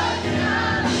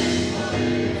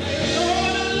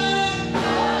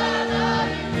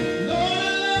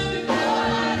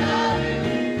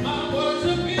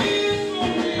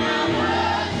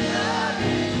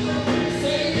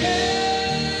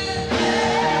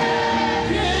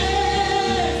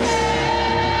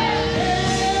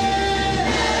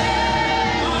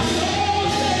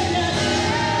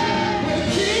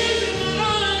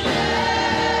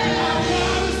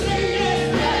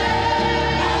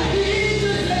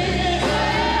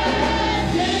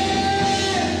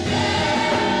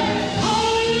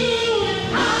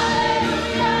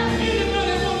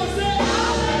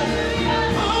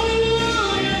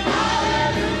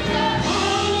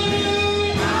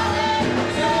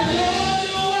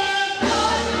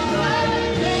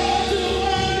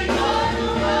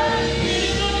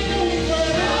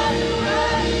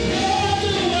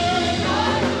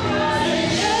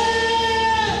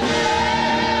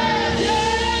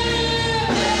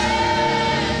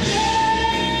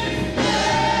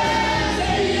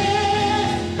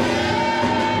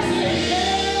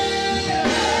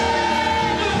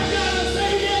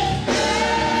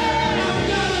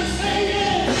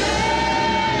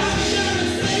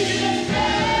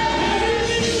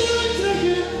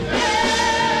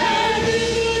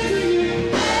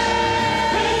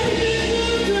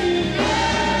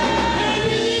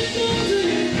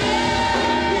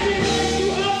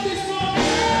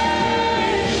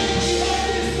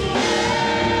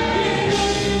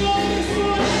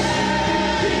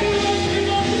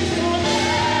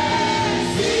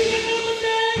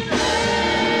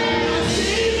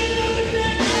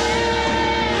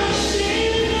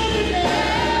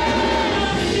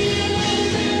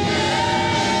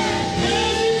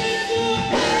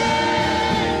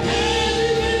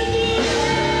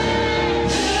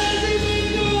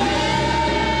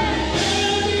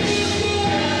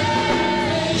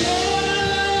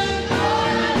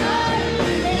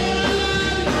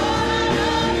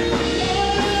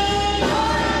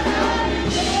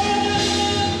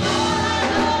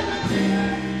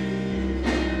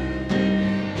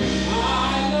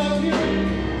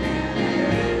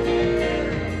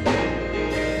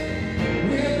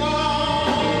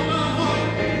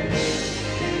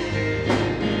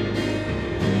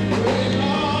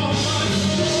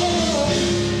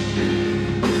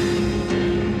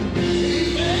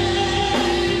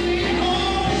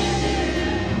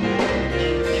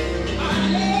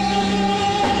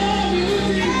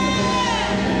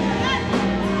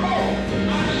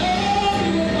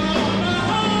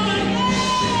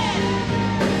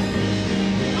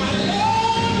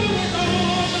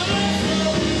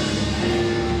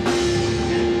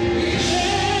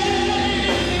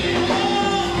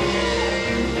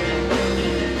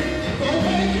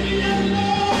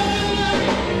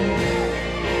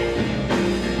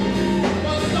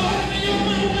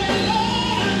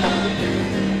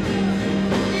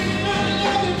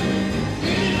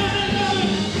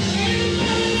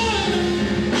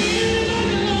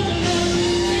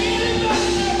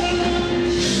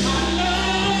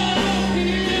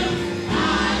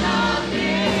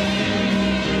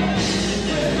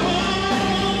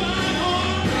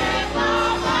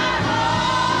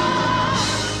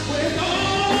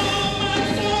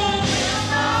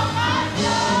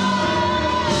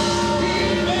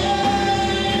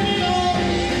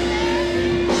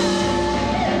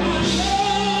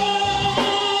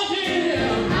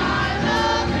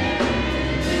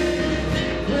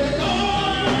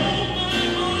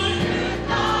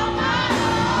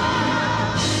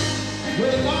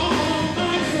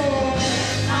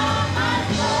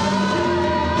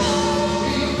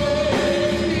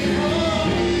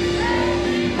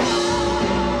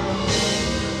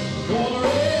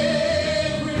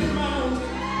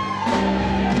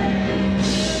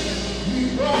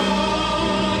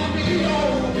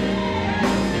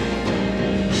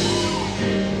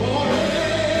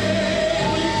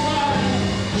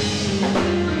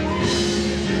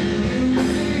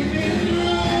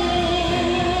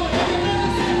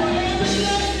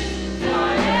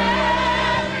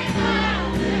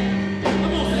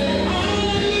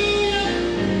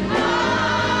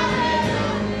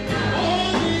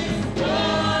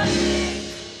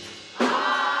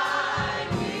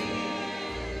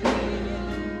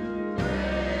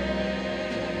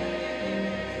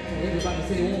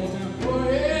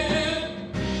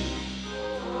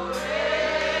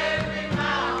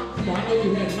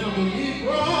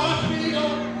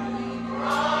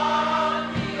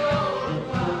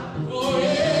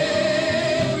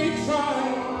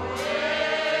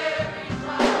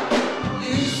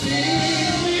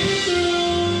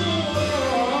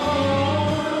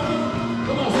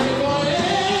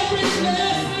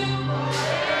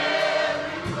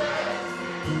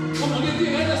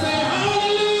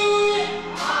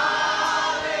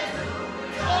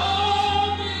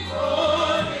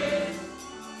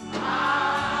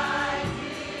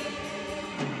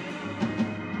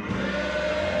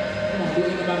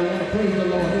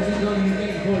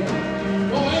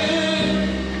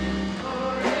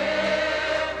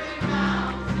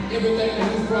 everything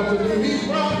that he's brought to do. He's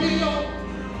brought me over.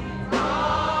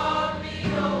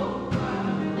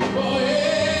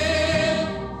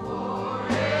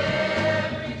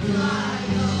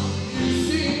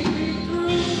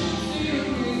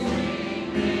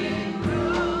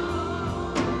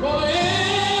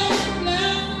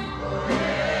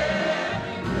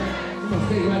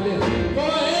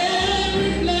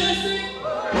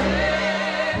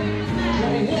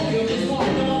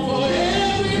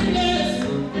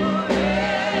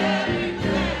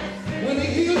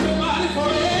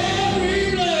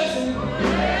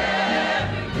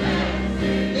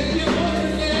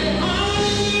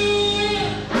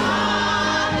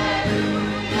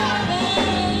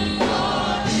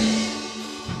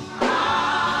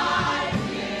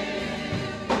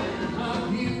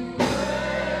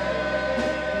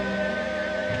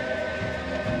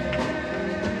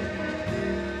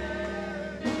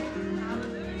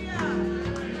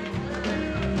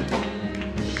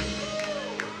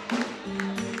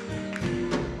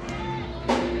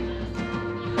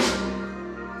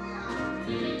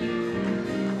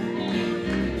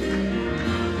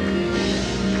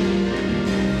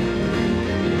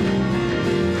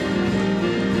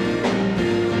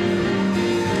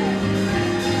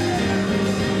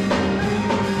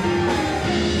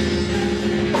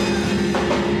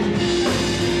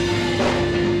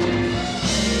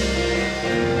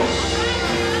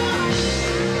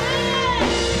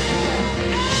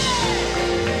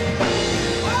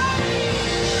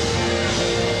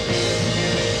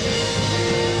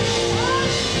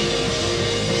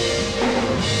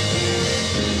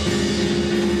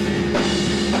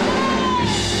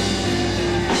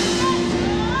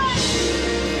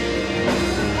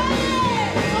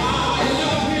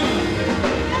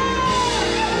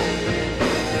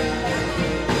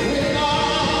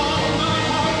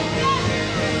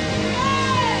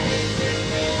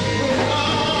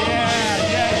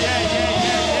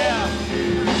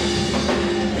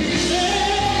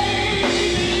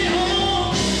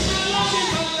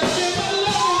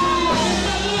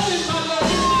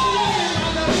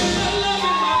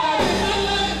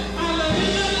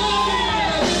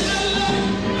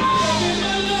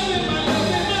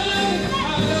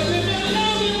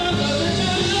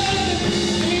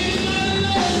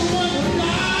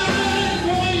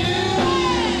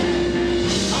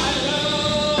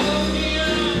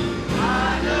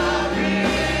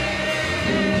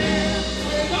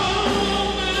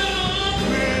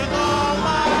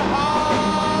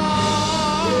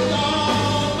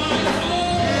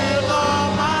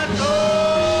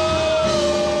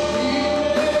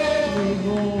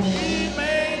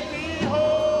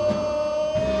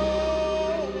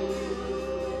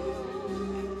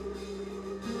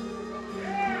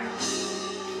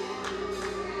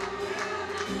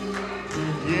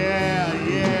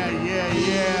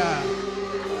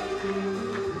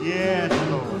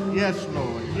 Yes,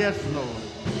 Lord. Yes, Lord.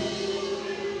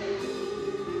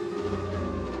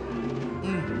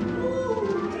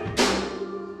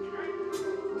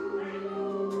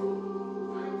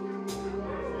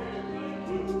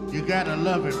 You gotta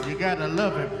love him. You gotta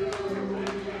love him.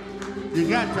 You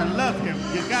got to love him.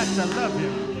 You got to love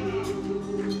him.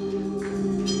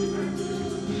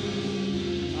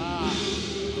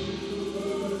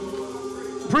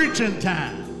 Preaching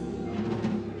time.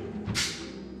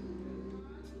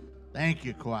 Thank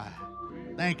you, choir.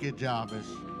 Thank you, Jarvis.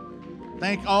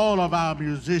 Thank all of our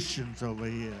musicians over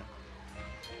here.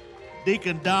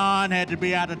 Deacon Don had to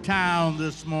be out of town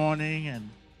this morning, and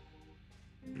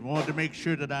he wanted to make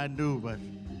sure that I knew, but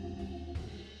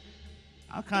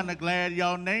I'm kind of glad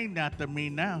y'all named after me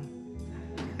now.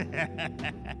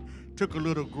 Took a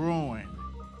little growing.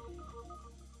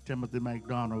 Timothy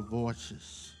McDonald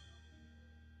Voices.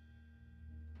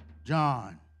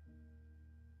 John,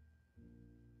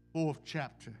 4th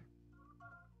chapter,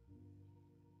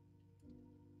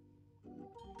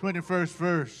 21st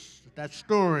verse, that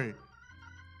story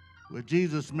where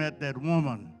Jesus met that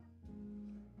woman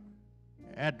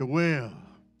at the well.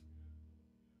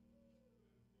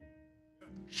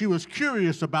 She was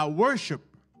curious about worship.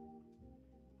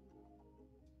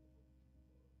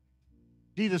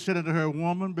 Jesus said unto her,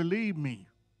 Woman, believe me,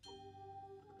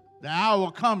 the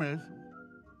hour cometh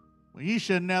when ye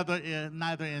shall neither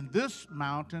in this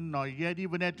mountain nor yet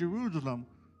even at Jerusalem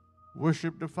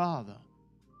worship the Father.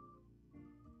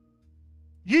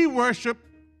 Ye worship,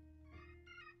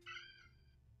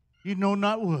 ye know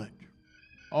not what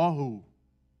or who.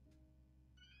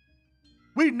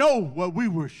 We know what we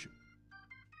worship.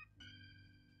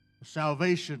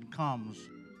 Salvation comes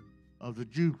of the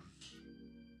Jews.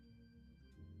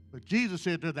 But Jesus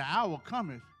said that the hour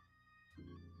cometh,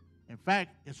 In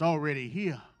fact, it's already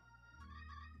here.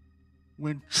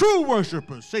 When true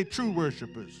worshipers, say true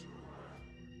worshipers,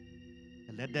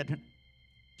 and let that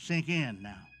sink in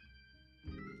now.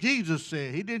 Jesus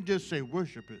said, he didn't just say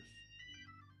worshipers.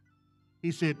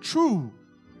 He said true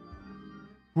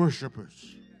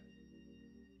worshipers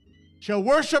shall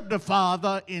worship the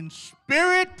Father in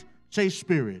spirit, say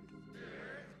spirit,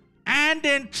 and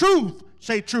in truth,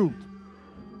 say truth.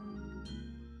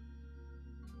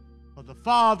 For the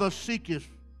Father seeketh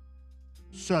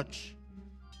such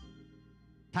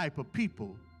type of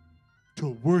people to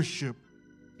worship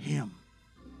him.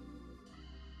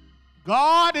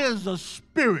 God is a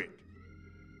spirit,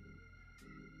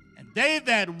 and they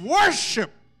that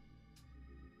worship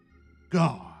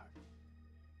God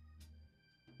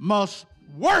must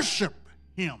worship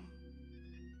him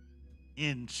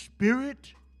in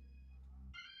spirit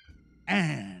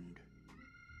and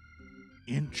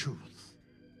in truth.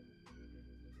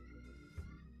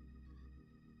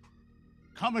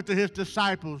 Coming to his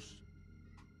disciples,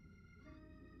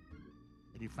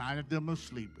 and he findeth them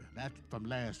asleep. That's from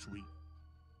last week.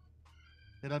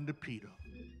 Said unto Peter,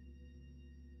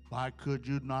 why could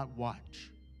you not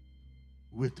watch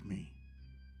with me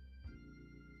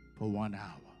for 1 hour?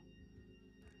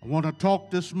 I want to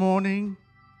talk this morning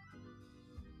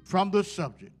from the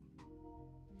subject.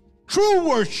 True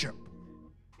worship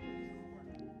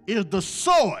is the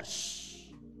source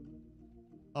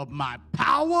of my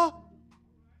power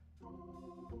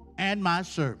and my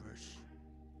service.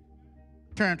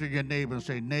 Turn to your neighbor and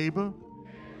say, neighbor,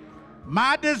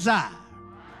 my desire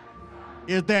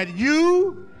is that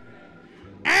you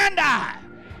and I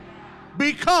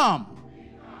become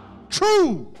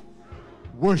true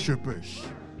worshipers.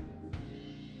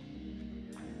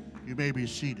 You may be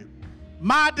seated.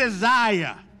 My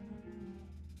desire,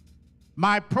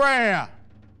 my prayer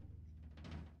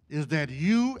is that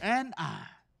you and I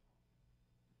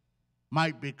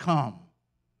might become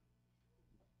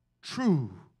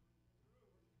true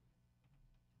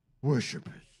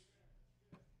worshipers.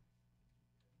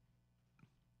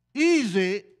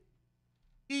 Easter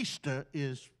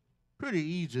is pretty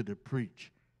easy to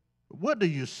preach. But what do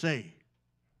you say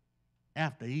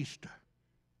after Easter?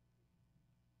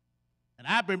 And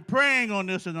I've been praying on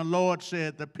this, and the Lord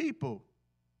said the people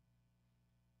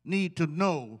need to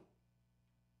know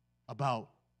about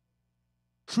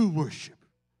true worship.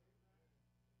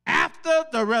 After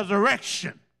the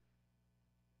resurrection,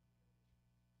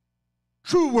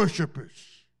 true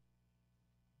worshipers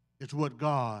is what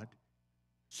God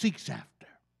seeks after.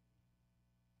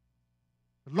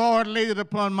 The Lord laid it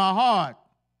upon my heart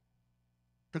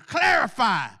to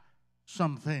clarify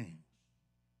some things.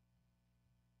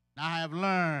 I have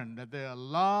learned that there are a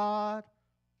lot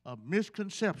of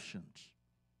misconceptions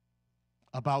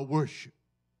about worship.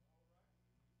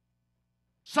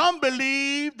 Some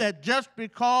believe that just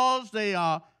because they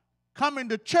are coming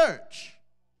to church,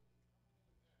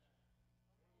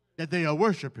 that they are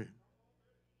worshiping.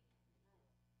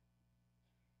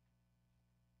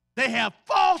 They have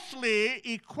falsely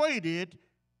equated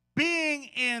being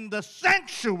in the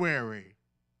sanctuary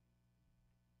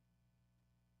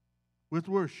with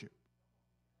worship.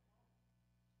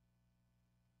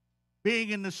 Being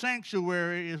in the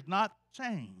sanctuary is not the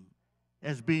same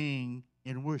as being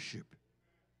in worship.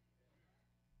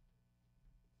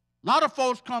 A lot of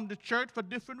folks come to church for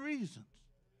different reasons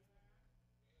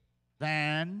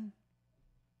than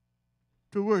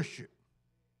to worship.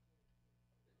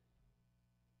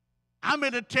 I'm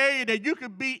here to tell you that you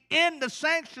could be in the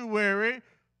sanctuary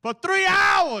for 3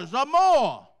 hours or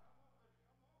more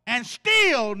and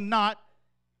still not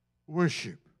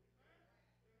worship.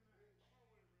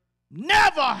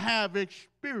 Never have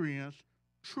experienced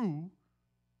true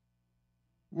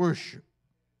worship.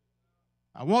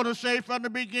 I want to say from the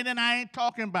beginning, I ain't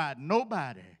talking about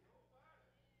nobody.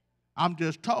 I'm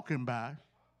just talking about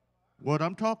what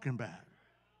I'm talking about.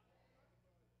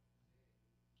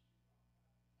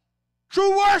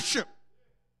 True worship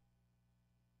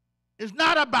is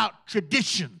not about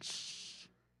traditions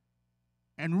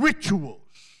and rituals.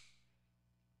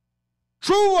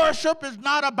 True worship is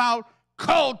not about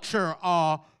culture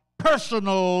or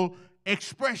personal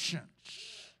expressions.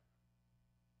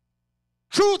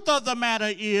 Truth of the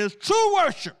matter is, true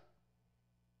worship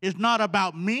is not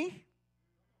about me.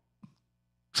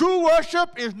 True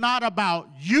worship is not about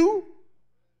you.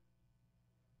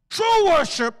 True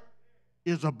worship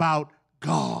is about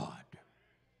God.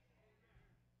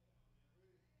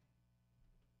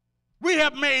 We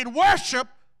have made worship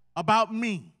about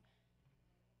me.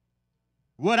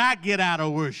 What I get out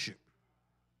of worship.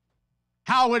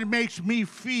 How it makes me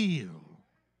feel.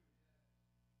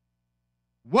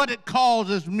 what it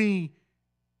causes me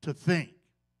to think.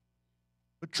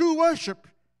 But true worship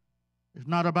is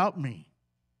not about me,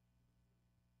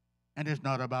 and it's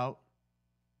not about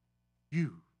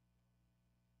you.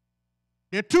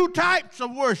 There are two types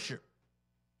of worship: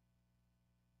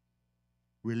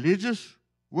 religious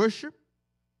worship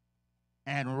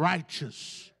and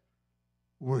righteous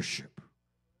worship.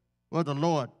 Well, the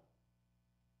Lord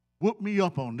whooped me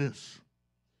up on this,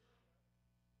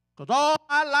 because all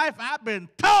my life I've been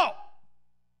taught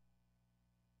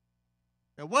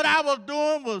that what I was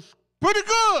doing was pretty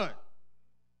good.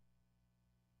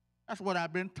 That's what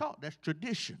I've been taught. That's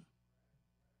tradition.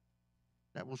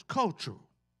 That was cultural.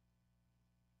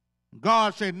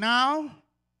 God said, now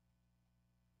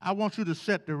I want you to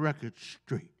set the record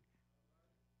straight.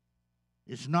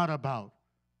 It's not about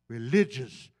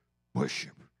religious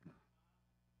worship.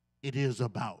 It is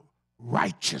about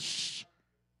righteous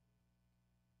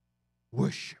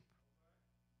worship.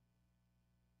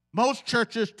 Most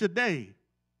churches today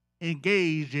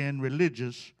engage in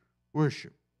religious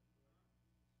worship,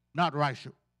 not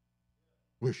righteous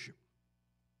worship.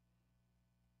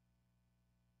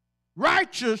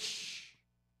 Righteous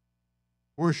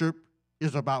worship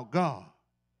is about God.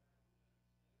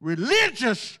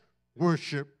 Religious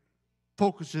worship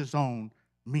focuses on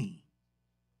me.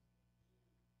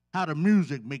 How the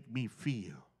music makes me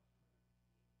feel.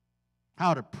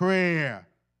 How the prayer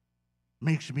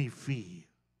makes me feel.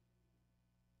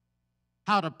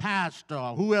 How the pastor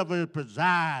or whoever is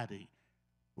presiding,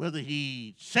 whether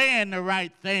he's saying the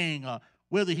right thing or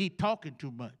whether he's talking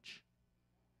too much.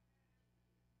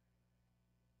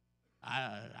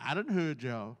 I done heard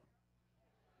y'all.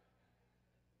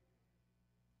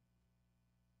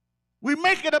 We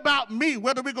make it about me,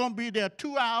 whether we're going to be there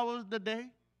 2 hours a day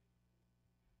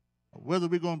or whether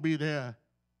we're going to be there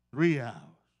 3 hours.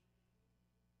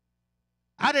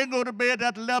 I didn't go to bed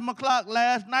at 11 o'clock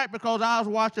last night because I was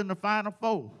watching the Final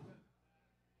Four.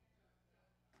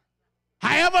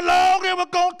 However long it was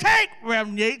going to take,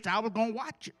 Reverend Yates, I was going to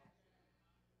watch it.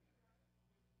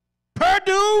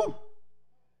 Purdue,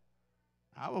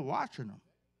 I was watching them.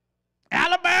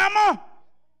 Alabama,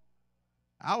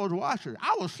 I was watching.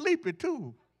 I was sleepy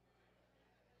too.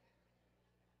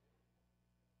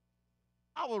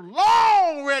 I was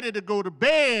long ready to go to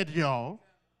bed, y'all.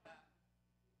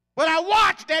 But I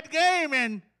watched that game,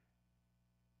 and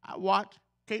I watched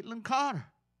Caitlin Carter.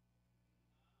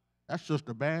 That's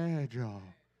Sister Bad, y'all.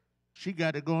 She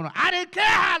got it going on. I didn't care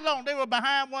how long. They were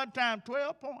behind one time,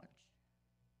 12 points.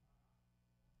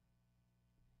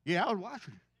 Yeah, I was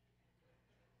watching it.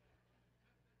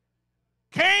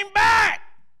 Came back.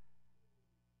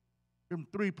 Them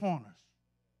 3-pointers.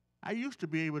 I used to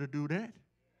be able to do that.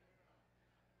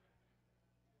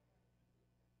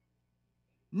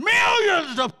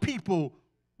 Millions of people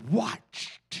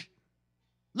watched.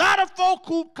 A lot of folk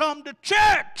who come to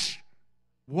church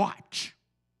watch.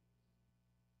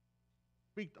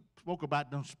 Spoke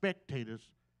about them spectators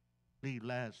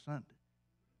last Sunday.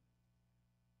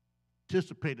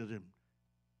 Anticipators.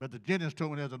 Brother Jennings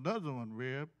told me there's another one,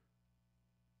 Reb.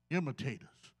 Imitators.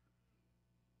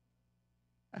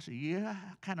 I said, yeah,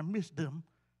 I kind of missed them,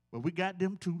 but we got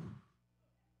them too.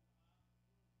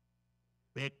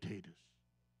 Spectators,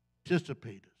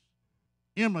 anticipators,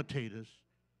 imitators,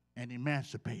 and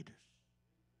emancipators.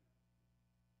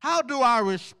 How do I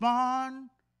respond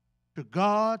to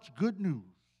God's good news?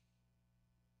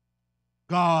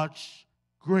 God's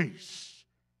grace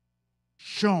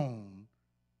shown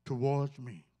towards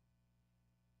me.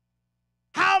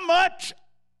 How much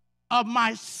of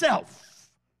myself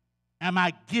am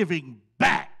I giving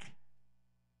back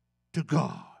to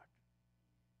God?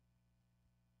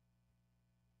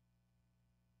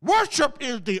 Worship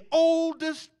is the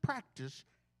oldest practice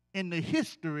in the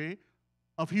history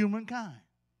of humankind.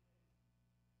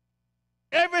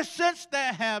 Ever since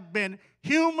there have been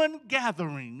human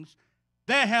gatherings,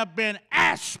 there have been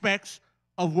aspects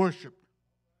of worship.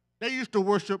 They used to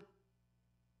worship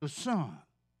the sun.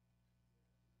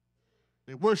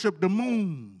 They worship the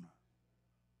moon.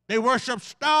 They worship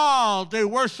stars. They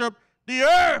worship the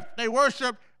earth. They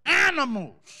worship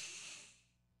animals.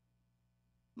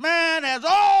 Man has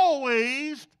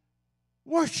always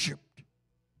worshiped.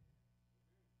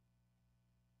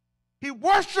 He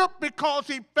worshiped because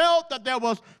he felt that there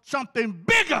was something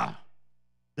bigger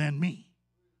than me.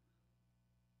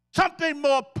 Something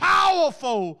more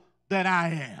powerful than I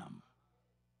am.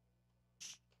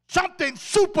 Something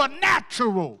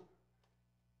supernatural.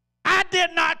 I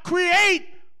did not create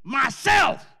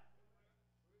myself.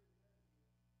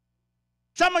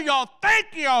 Some of y'all think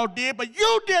y'all did, but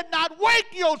you did not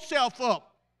wake yourself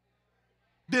up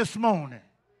this morning.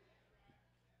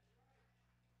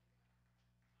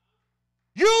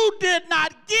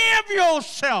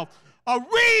 yourself a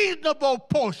reasonable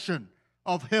portion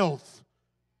of health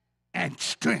and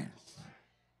strength.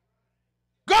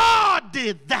 God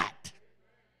did that.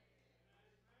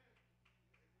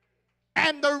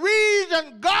 And the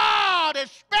reason God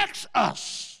expects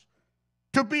us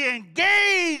to be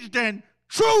engaged in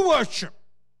true worship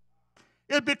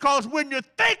is because when you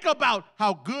think about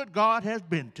how good God has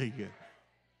been to you,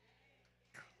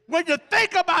 when you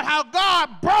think about how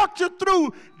God brought you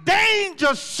through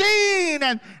dangers seen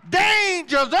and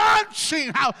dangers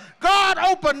unseen, how God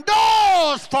opened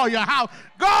doors for you, how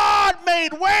God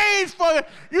made ways for you,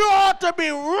 you ought to be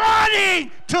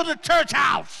running to the church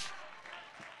house.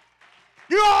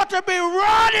 You ought to be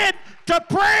running to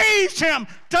praise him,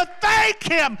 to thank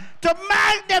him, to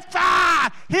magnify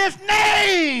his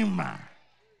name.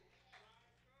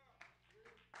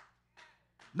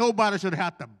 Nobody should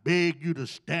have to beg you to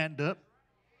stand up.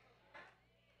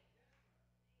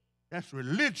 That's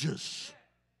religious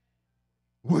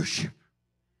worship.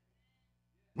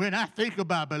 When I think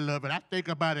about it, beloved, I think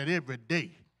about it every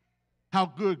day. How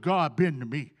good God been to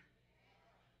me.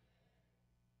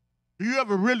 Do you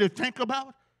ever really think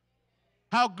about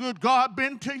how good God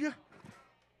been to you?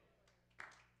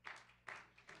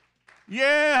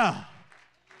 Yeah.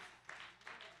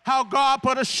 How God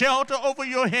put a shelter over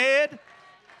your head.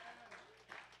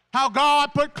 How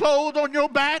God put clothes on your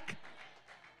back.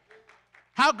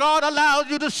 How God allows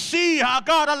you to see. How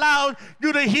God allows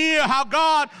you to hear. How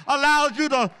God allows you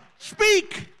to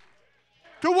speak,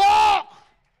 to walk.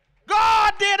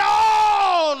 God did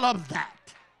all of that.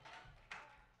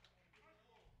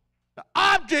 The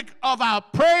object of our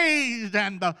praise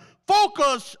and the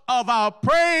focus of our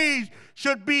praise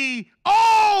should be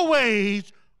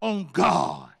always on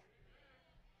God.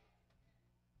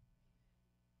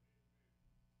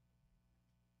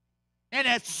 And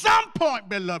at some point,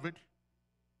 beloved,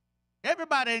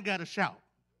 everybody ain't got to shout.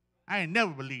 I ain't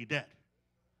never believed that.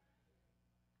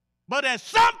 But at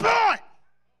some point,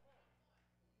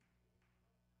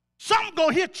 something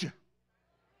gonna hit you.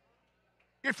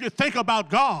 If you think about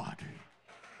God,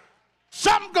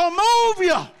 something gonna move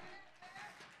you.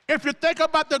 If you think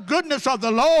about the goodness of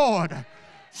the Lord,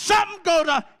 something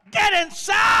gonna get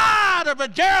inside of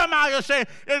it. Jeremiah said,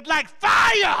 it's like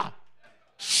fire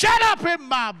shut up in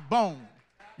my bones.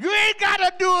 You ain't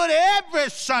gotta do it every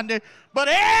Sunday, but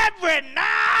every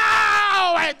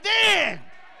now and then,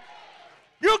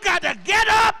 you got to get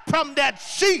up from that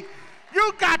seat.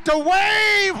 You got to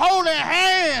wave holy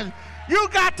hands. You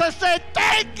got to say,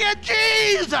 thank you,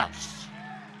 Jesus,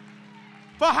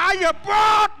 for how you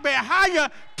brought me, how you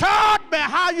taught me,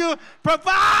 how you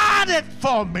provided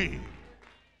for me.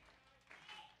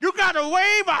 You got to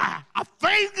wave a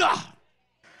finger.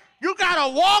 You got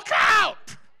to walk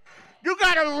out. You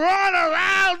got to run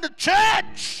around the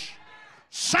church.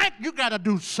 Saint, you got to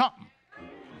do something.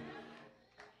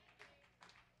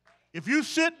 If you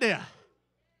sit there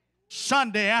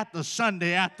Sunday after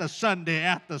Sunday after Sunday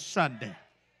after Sunday,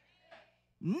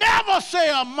 never say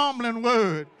a mumbling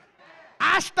word,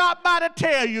 I stopped by to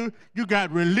tell you, you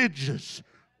got religious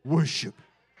worship,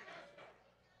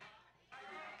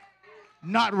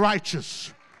 not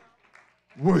righteous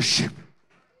worship.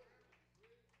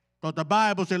 But the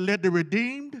Bible said, let the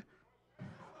redeemed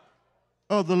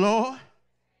of the Lord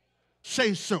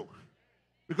say so.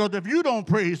 Because if you don't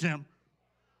praise him,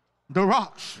 the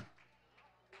rocks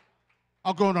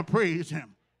are going to praise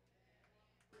him.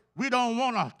 We don't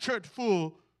want a church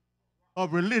full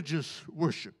of religious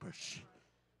worshipers,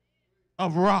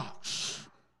 of rocks.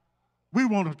 We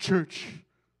want a church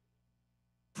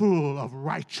full of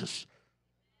righteous,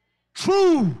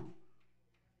 true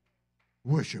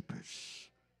worshipers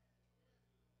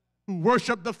who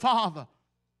worship the Father,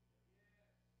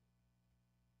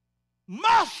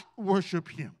 must worship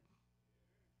him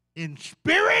in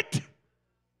spirit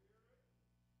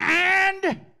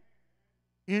and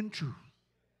in truth.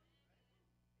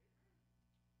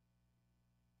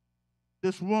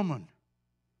 This woman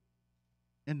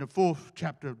in the 4th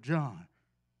chapter of John,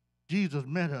 Jesus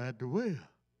met her at the well.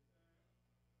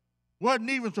 Wasn't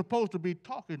even supposed to be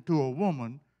talking to a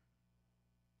woman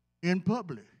in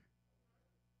public.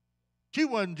 She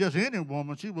wasn't just any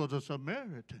woman, she was a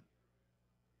Samaritan.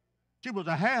 She was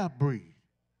a half-breed.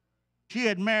 She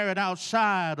had married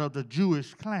outside of the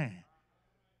Jewish clan.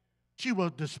 She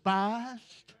was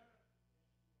despised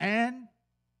and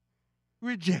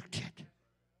rejected.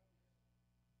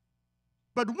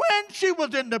 But when she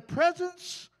was in the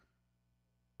presence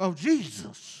of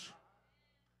Jesus,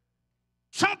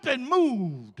 something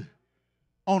moved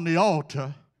on the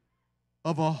altar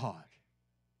of her heart.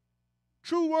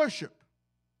 True worship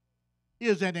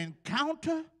is an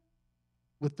encounter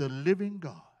with the living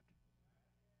God.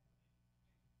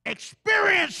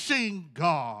 Experiencing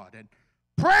God and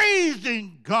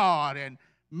praising God and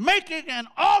making an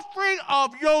offering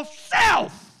of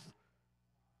yourself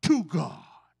to God.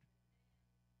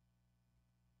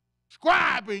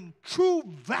 Ascribing true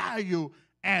value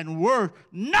and worth,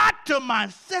 not to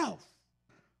myself,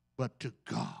 but to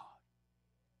God,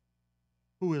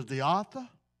 who is the author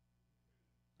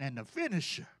and the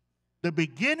finisher, the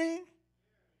beginning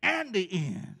and the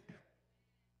end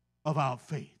of our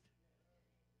faith.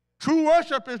 True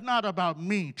worship is not about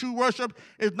me. True worship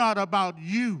is not about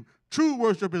you. True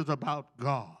worship is about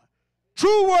God.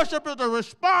 True worship is a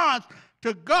response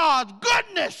to God's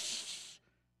goodness,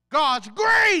 God's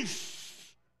grace,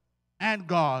 and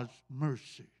God's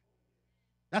mercy.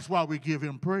 That's why we give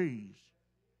him praise,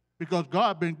 because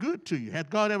God been good to you. Has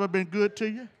God ever been good to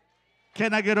you?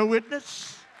 Can I get a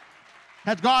witness?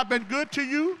 Has God been good to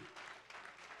you?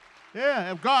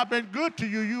 Yeah, if God been good to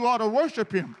you, you ought to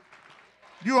worship him.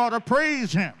 You ought to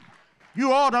praise him.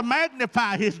 You ought to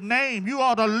magnify his name. You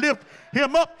ought to lift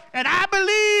him up. And I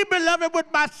believe, beloved, with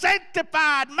my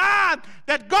sanctified mind,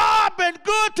 that God been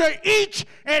good to each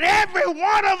and every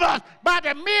one of us. By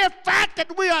the mere fact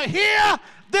that we are here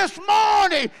this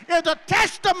morning is a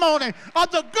testimony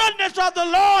of the goodness of the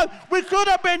Lord. We could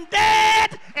have been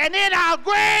dead and in our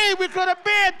grave. We could have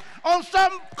been on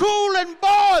some cooling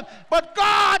board. But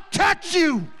God touched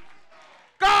you.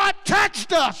 God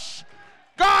touched us.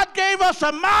 God gave us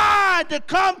a mind to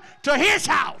come to his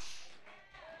house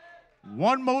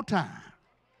one more time.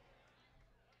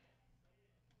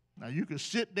 Now, you can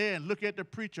sit there and look at the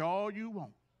preacher all you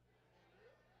want.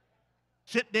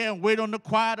 Sit there and wait on the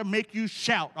choir to make you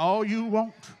shout all you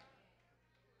want.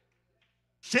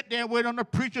 Sit there and wait on the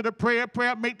preacher to pray a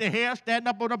prayer, make the hair stand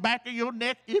up on the back of your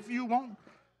neck if you want.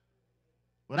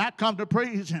 But I come to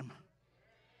praise him.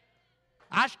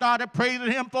 I started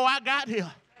praising him before I got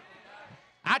here.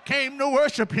 I came to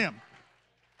worship him.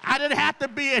 I didn't have to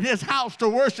be in his house to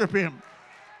worship him.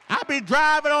 I be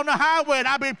driving on the highway and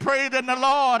I be praising the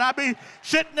Lord. I be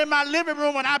sitting in my living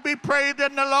room and I be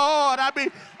praising the Lord. I be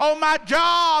on my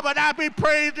job and I be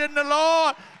praising the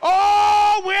Lord.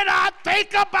 Oh, when I think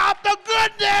about the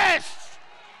goodness.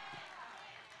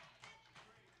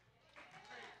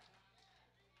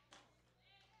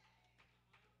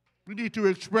 We need to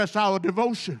express our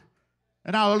devotion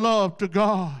and our love to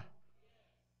God.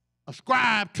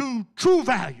 Ascribe to true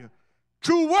value,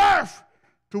 true worth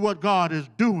to what God is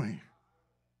doing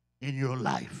in your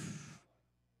life.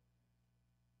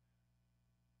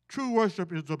 True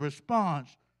worship is a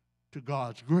response to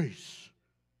God's grace,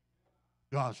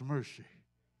 God's mercy.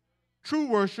 True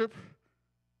worship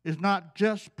is not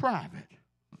just private.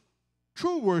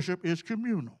 True worship is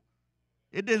communal.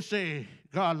 It didn't say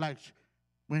God likes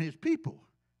when his people,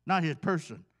 not his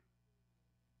person.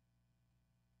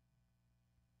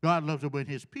 God loves it when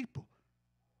his people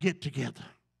get together.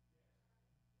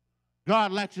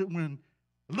 God likes it when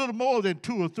a little more than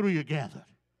 2 or 3 are gathered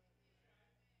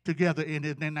together in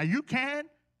his name. Now, you can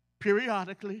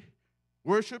periodically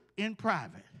worship in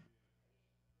private,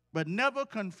 but never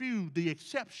confuse the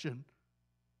exception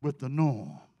with the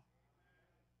norm.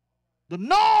 The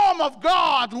norm of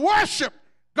God's worship,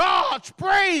 God's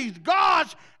praise,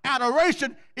 God's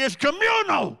adoration is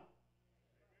communal.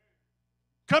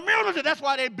 Community, that's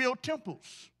why they build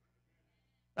temples.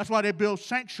 That's why they build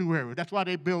sanctuaries. That's why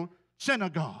they build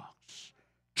synagogues,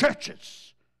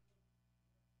 churches.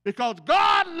 Because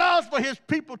God loves for his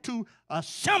people to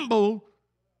assemble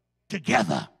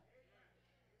together.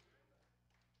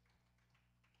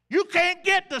 You can't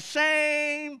get the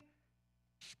same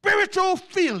spiritual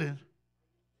feeling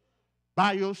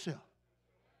by yourself.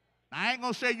 I ain't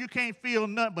going to say you can't feel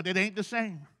nothing, but it ain't the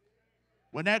same.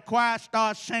 When that choir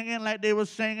starts singing like they were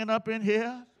singing up in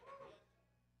here,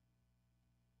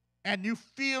 and you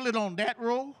feel it on that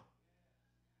row,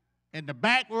 in the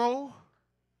back row,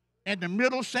 in the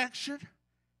middle section,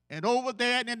 and over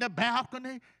there and in the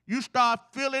balcony, you start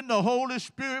feeling the Holy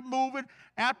Spirit moving.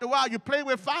 After a while, you play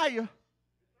with fire,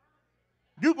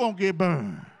 you're going to get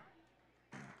burned.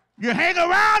 You hang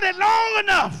around it long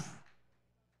enough,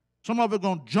 some of it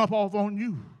going to jump off on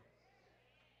you.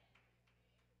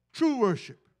 True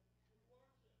worship.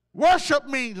 Worship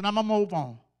means, and I'm going to move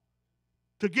on,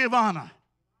 to give honor,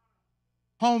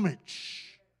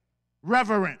 homage,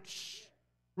 reverence,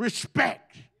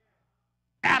 respect,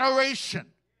 adoration,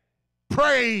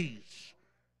 praise,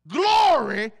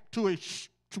 glory to a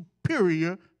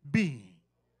superior being.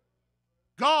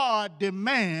 God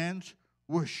demands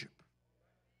worship.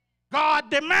 God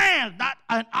demands, not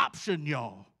an option,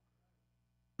 y'all.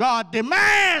 God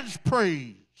demands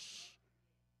praise.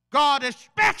 God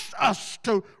expects us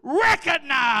to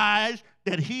recognize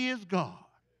that he is God.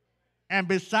 And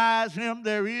besides him,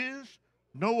 there is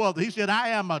no other. He said, I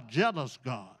am a jealous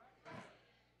God.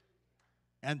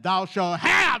 And thou shalt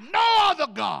have no other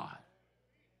God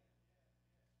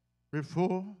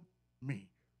before me.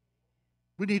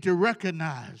 We need to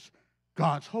recognize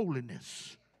God's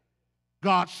holiness,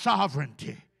 God's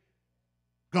sovereignty,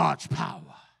 God's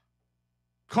power.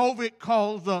 COVID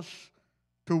calls us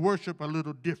to worship a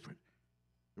little different.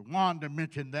 Wanda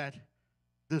mentioned that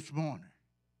this morning.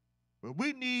 But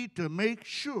we need to make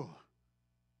sure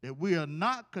that we are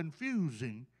not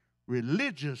confusing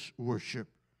religious worship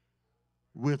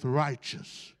with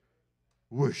righteous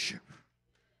worship.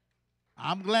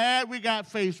 I'm glad we got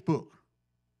Facebook.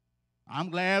 I'm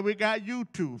glad we got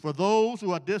YouTube for those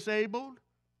who are disabled,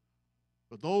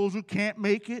 for those who can't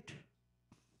make it,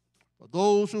 for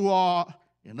those who are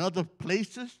in other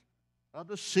places,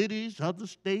 other cities, other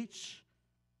states.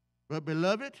 But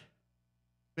beloved,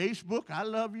 Facebook, I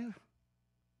love you.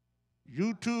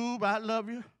 YouTube, I love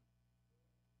you.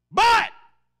 But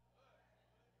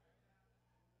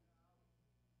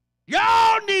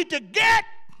y'all need to get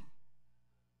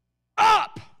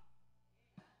up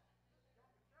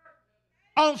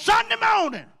on Sunday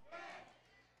morning.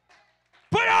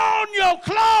 Put on your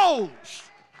clothes.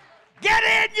 Get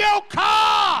in your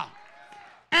car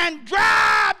and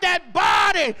drive that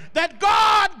body that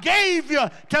God gave you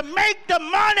to make the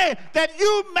money that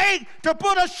you make to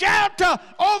put a shelter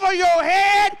over your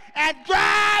head, and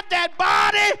drive that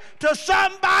body to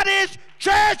somebody's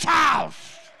church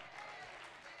house.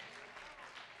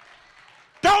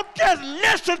 Don't just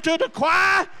listen to the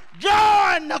choir,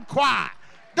 join the choir.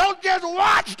 Don't just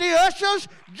watch the ushers,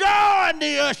 join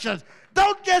the ushers.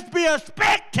 Don't just be a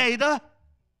spectator,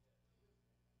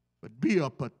 but be a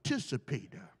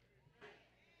participator.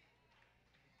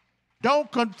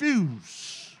 Don't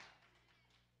confuse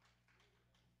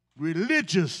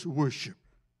religious worship.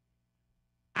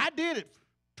 I did it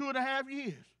 2.5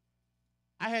 years.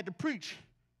 I had to preach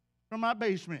from my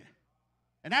basement,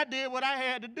 and I did what I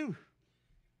had to do.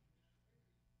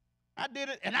 I did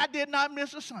it, and I did not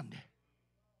miss a Sunday.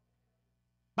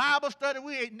 Bible study,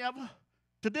 we ain't never,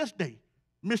 to this day,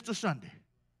 missed a Sunday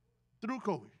through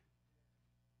COVID.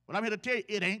 But I'm here to tell you,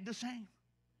 it ain't the same.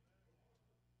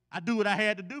 I do what I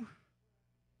had to do.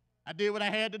 I did what I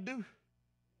had to do.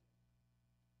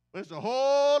 But it's a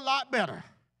whole lot better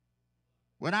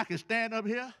when I can stand up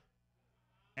here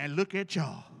and look at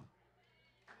y'all.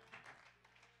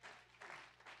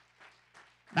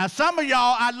 Now, some of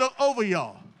y'all, I look over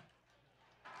y'all,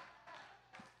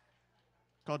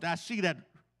 because I see that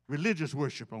religious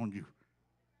worship on you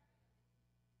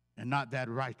and not that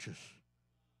righteous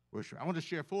worship. I want to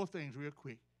share 4 things real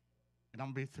quick, and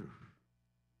I'm going to be through.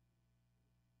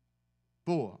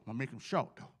 4. I'm going to make them short,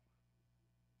 though.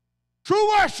 True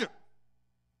worship,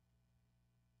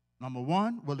 number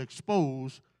 1, will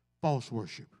expose false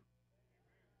worship.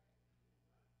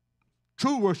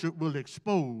 True worship will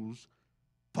expose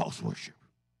false worship.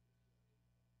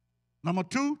 Number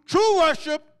 2, true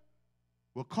worship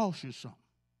will cost you something.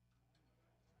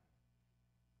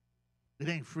 It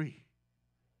ain't free.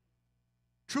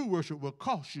 True worship will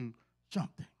cost you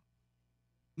something.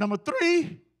 Number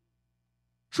 3,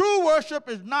 true worship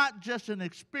is not just an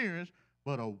experience,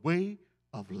 but a way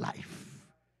of life.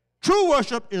 True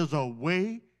worship is a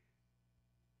way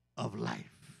of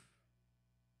life.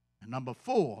 And number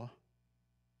 4,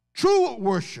 true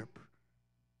worship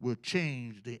will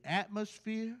change the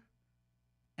atmosphere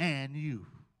and you.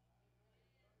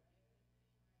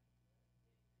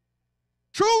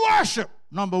 True worship,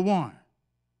 number 1,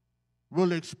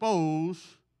 will expose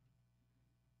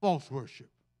false worship.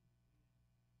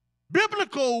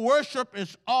 Biblical worship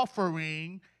is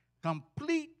offering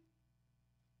completely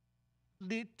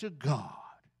to God.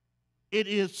 It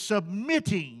is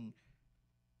submitting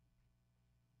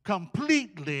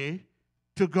completely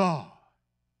to God.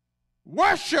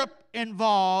 Worship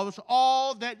involves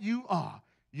all that you are: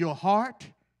 your heart,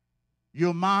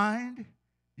 your mind,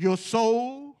 your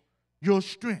soul, your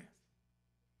strength.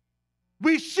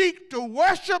 We seek to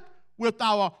worship with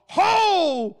our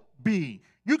whole being.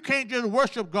 You can't just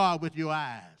worship God with your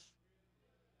eyes.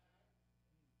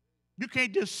 You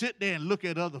can't just sit there and look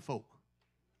at other folk.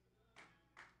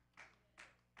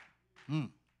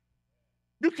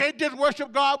 You can't just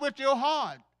worship God with your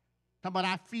heart. How about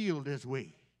I feel this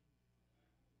way?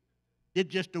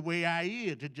 It's just the way I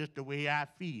is. It's just the way I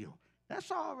feel. That's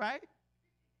all right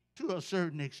to a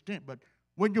certain extent. But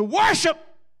when you worship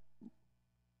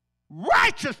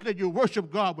righteously, you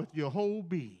worship God with your whole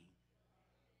being.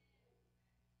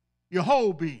 Your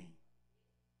whole being.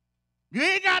 You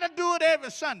ain't got to do it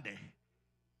every Sunday.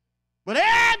 But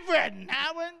every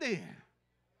now and then,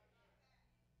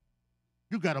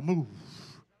 you got to move.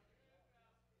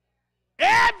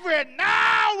 Every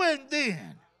now and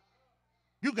then,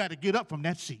 you got to get up from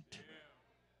that seat.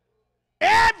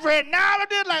 Every now and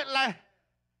then, like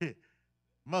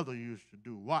Mother used to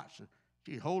do. Watch her.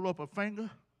 She'd hold up her finger,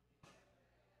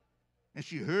 and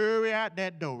she'd hurry out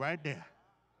that door right there.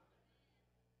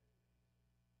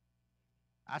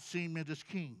 I seen Mrs.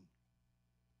 King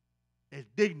as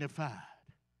dignified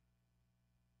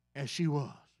as she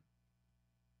was.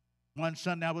 One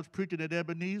Sunday I was preaching at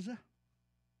Ebenezer,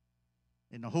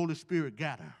 and the Holy Spirit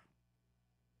got her.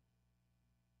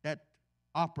 That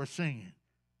opera singing,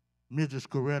 Mrs.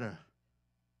 Coretta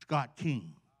Scott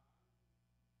King.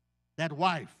 That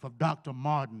wife of Dr.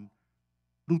 Martin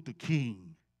Luther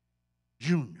King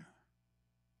Jr.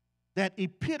 That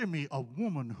epitome of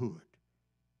womanhood.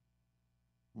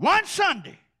 One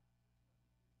Sunday,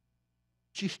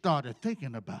 she started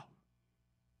thinking about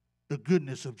the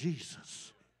goodness of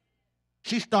Jesus.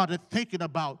 She started thinking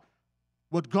about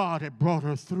what God had brought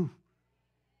her through.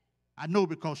 I know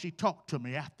because she talked to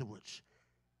me afterwards.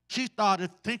 She started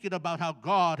thinking about how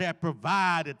God had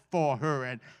provided for her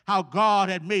and how God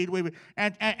had made way.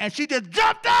 And she just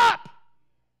jumped up.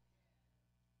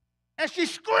 And she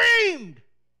screamed.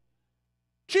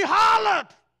 She hollered.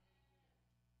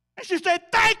 And she said,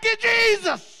 "Thank you,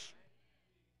 Jesus.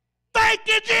 Thank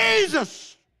you,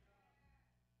 Jesus.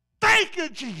 Thank you,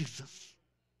 Jesus."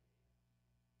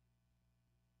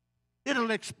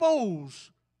 It'll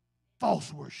expose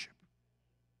false worship.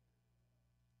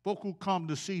 Folk who come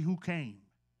to see who came,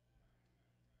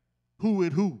 who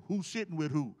with who's sitting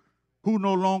with who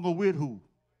no longer with who.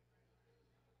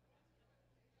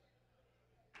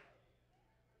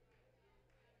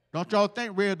 Don't y'all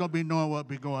think Reb don't be knowing what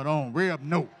be going on? Reb,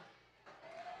 no.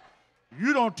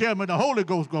 You don't tell me, the Holy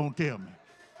Ghost gonna tell me.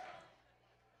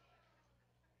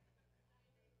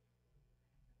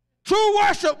 True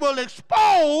worship will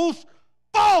expose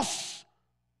false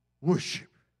worship.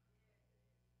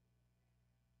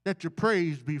 Let your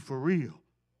praise be for real.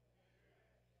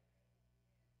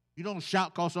 You don't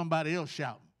shout because somebody else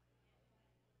shouting.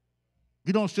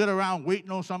 You don't sit around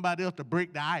waiting on somebody else to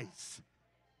break the ice.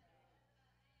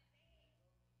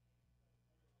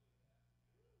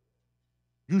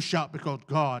 You shout because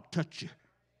God touched you.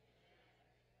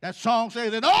 That song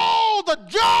says, "And oh, the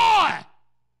joy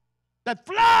that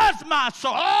floods my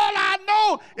soul. All I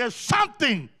know is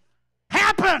something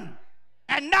happened.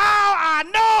 And now I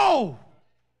know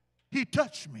He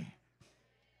touched me.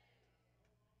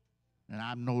 And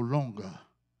I'm no longer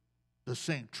the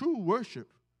same." True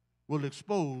worship will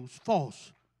expose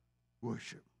false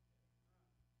worship.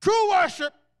 True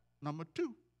worship, number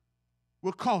 2,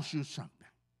 will cost you something.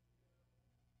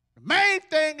 The main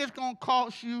thing it's going to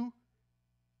cost you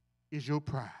is your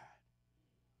pride.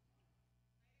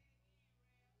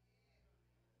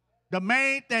 The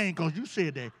main thing, because you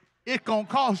said that, it's going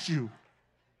to cost you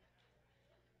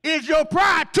is your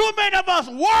pride. Too many of us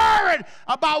worried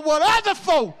about what other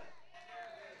folk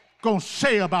going to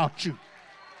say about you.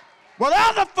 What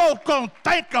other folk going to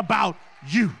think about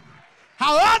you.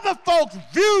 How other folks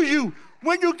view you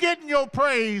when you're getting your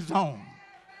praise on.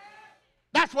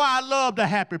 That's why I love the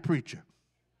happy preacher.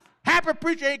 Happy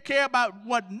preacher ain't care about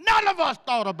what none of us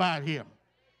thought about him.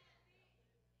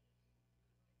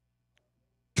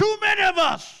 Too many of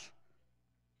us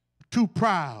too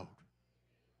proud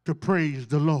to praise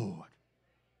the Lord.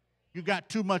 You got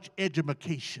too much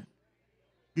education.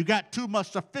 You got too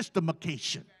much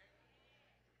sophistication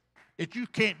that you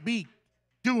can't be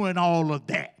doing all of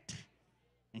that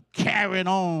and carrying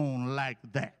on like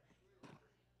that.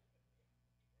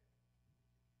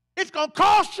 It's going to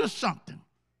cost you something.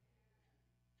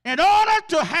 In order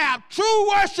to have true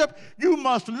worship, you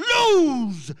must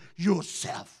lose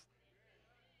yourself.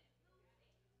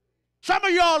 Some of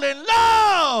y'all in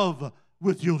love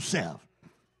with yourself.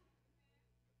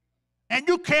 And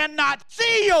you cannot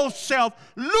see yourself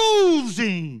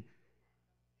losing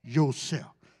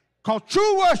yourself. Because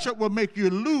true worship will make you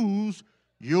lose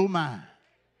your mind.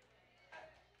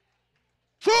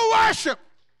 True worship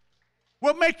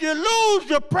will make you lose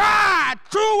your pride.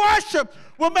 True worship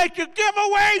will make you give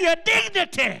away your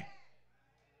dignity.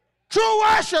 True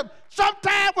worship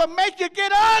sometimes will make you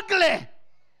get ugly.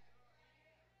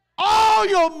 All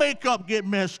your makeup get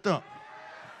messed up.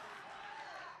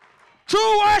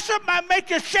 True worship might make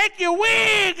you shake your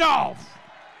wig off.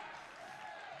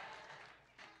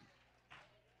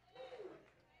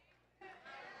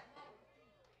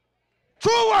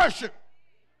 True worship.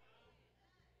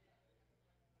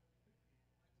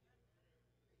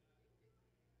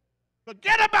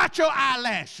 Forget about your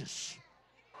eyelashes.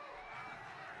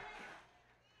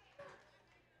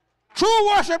 True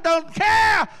worship don't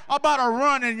care about a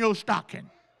run in your stocking.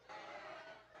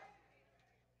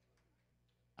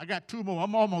 I got two more.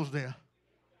 I'm almost there.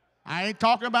 I ain't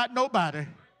talking about nobody.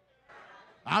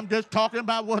 I'm just talking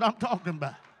about what I'm talking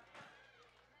about.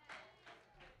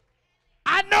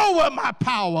 I know where my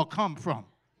power comes from.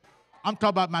 I'm talking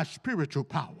about my spiritual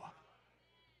power.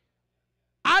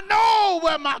 I know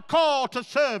where my call to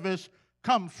service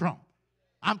comes from.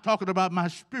 I'm talking about my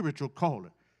spiritual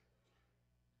calling.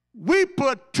 We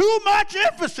put too much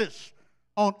emphasis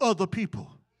on other people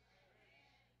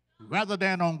rather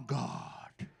than on God.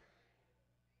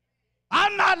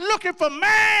 I'm not looking for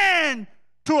man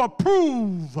to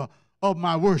approve of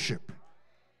my worship.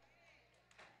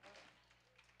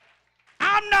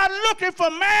 I'm not looking for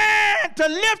man to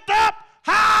lift up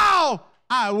how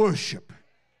I worship.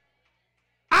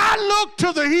 I look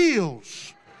to the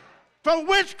hills from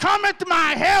which cometh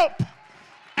my help,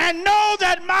 and know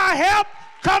that my help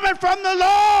coming from the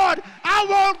Lord. I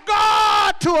want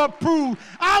God to approve.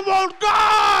 I want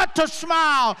God to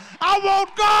smile. I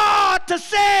want God to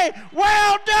say,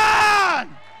 well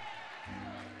done.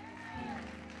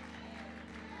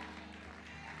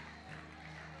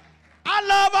 I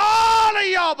love all of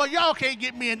y'all, but y'all can't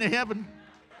get me into heaven.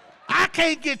 I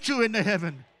can't get you into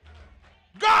heaven.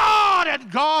 God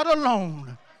and God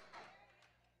alone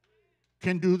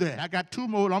can do that. I got two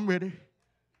more. I'm ready.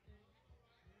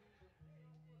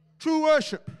 True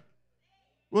worship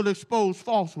will expose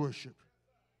false worship.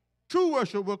 True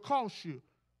worship will cost you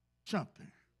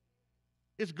something.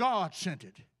 It's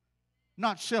God-centered,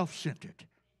 not self-centered.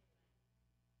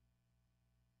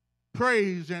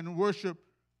 Praise and worship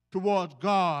towards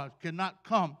God cannot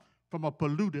come from a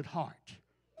polluted heart.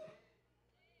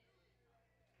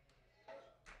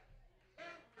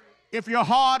 If your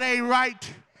heart ain't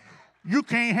right, you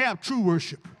can't have true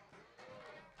worship.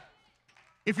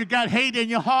 If you got hate in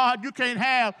your heart, you can't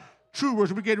have true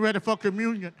worship. We're getting ready for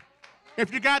communion.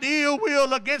 If you got ill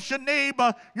will against your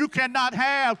neighbor, you cannot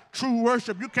have true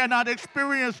worship. You cannot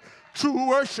experience true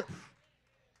worship.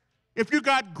 If you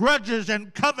got grudges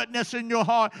and covetousness in your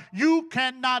heart, you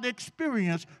cannot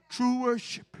experience true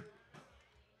worship.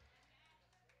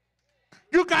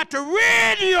 You got to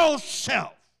rid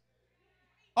yourself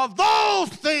of those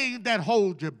things that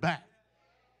hold you back,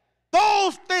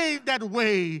 those things that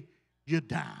weigh you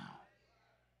down.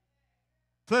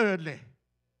 Thirdly,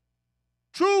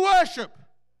 true worship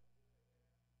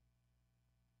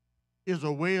is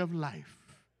a way of life,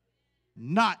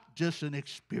 not just an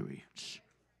experience.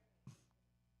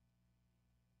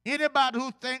 Anybody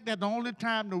who think that the only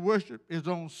time to worship is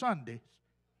on Sundays,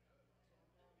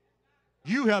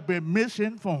 you have been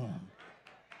misinformed.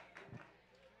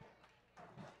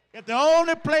 If the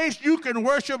only place you can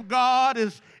worship God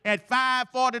is at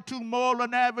 542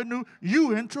 Moreland Avenue,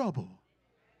 you in trouble.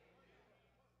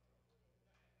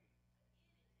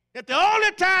 If the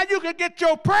only time you can get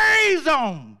your praise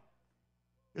on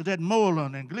is at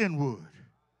Moreland and Glenwood,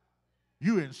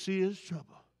 you in serious trouble.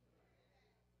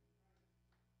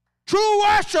 True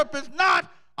worship is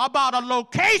not about a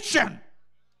location.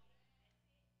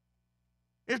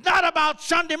 It's not about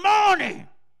Sunday morning.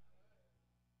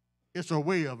 It's a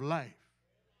way of life.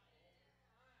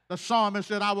 The psalmist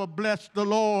said, I will bless the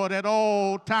Lord at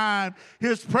all times.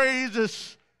 His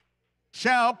praises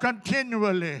shall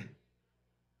continually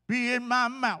be in my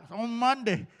mouth. On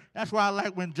Monday, that's why I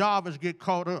like when Jarvis get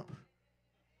caught up.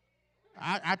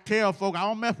 I tell folk, I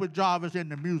don't mess with Jarvis in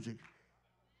the music.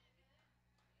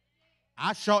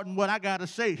 I shorten what I got to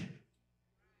say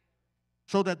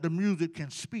so that the music can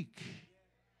speak,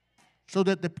 so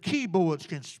that the keyboards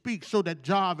can speak, so that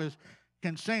Jarvis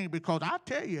can sing. Because I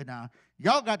tell you now,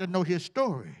 y'all got to know his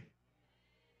story.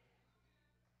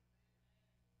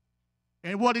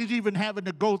 And what he's even having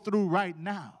to go through right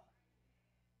now.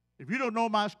 If you don't know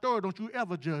my story, don't you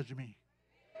ever judge me.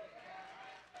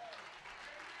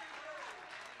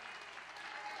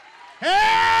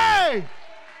 Hey!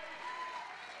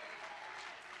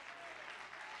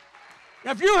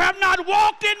 If you have not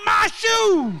walked in my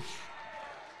shoes,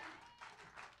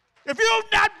 if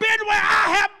you've not been where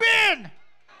I have been,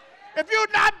 if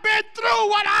you've not been through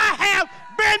what I have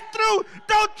been through,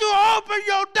 don't you open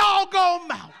your doggone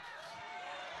mouth.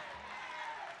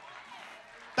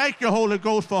 Thank you, Holy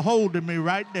Ghost, for holding me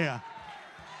right there.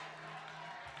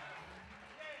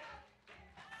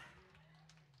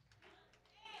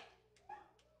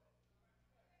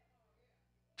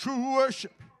 True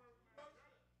worship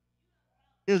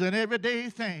is an everyday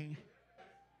thing.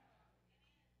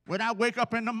 When I wake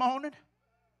up in the morning,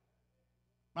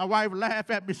 my wife laughs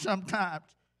at me sometimes.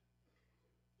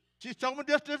 She told me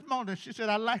just this morning. She said,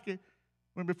 I like it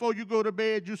when before you go to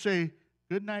bed, you say,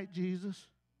 good night, Jesus.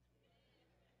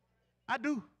 I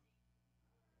do.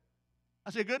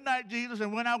 I say, good night, Jesus.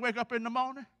 And when I wake up in the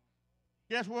morning,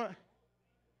 guess what?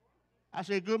 I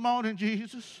say, good morning,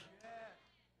 Jesus.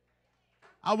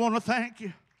 I want to thank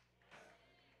you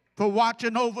for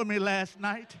watching over me last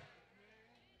night.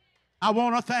 I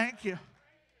want to thank you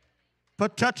for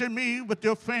touching me with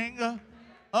your finger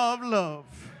of love.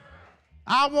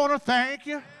 I want to thank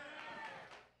you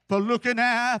for looking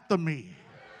after me,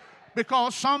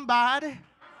 because somebody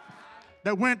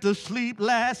that went to sleep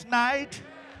last night,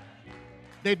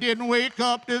 they didn't wake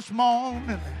up this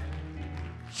morning.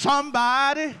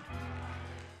 Somebody,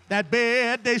 that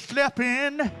bed they slept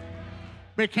in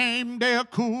became their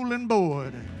cooling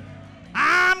board.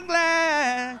 I'm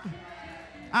glad,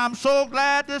 I'm so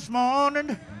glad this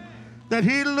morning that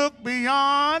he looked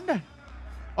beyond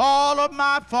all of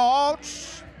my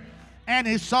faults and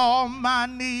he saw my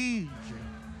needs.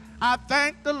 I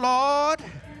thank the Lord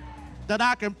that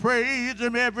I can praise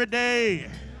him every day.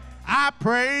 I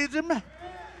praise him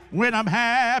when I'm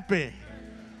happy.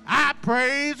 I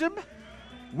praise him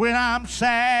when I'm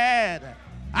sad.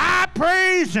 I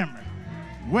praise him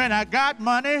when I got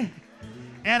money,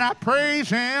 and I praise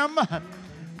him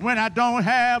when I don't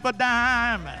have a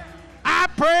dime. I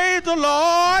praise the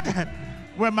Lord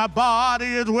when my body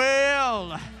is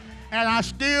well, and I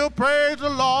still praise the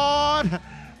Lord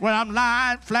when I'm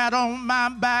lying flat on my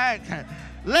back.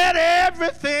 Let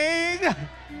everything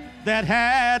that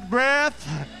had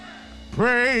breath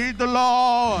praise the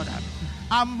Lord.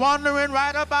 I'm wondering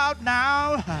right about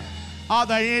now, are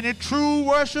there any true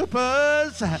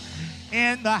worshipers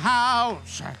in the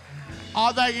house?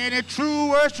 Are there any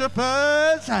true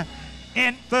worshipers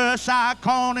in First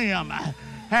Iconium?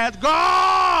 Has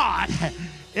God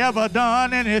ever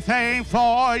done anything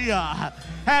for you?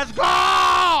 Has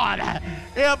God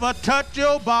ever touched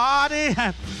your body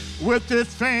with his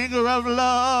finger of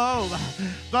love?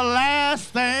 The last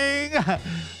thing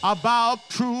about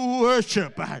true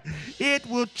worship, it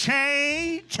will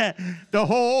change the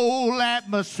whole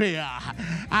atmosphere.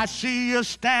 I see you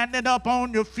standing up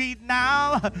on your feet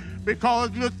now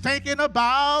because you're thinking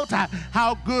about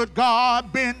how good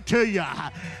God been to you.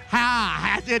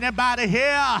 Has anybody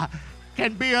here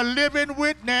can be a living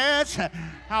witness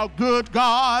how good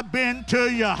God been to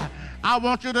you? I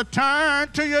want you to turn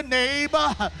to your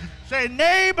neighbor. Say,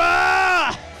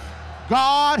 neighbor,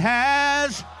 God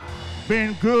has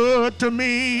been good to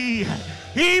me.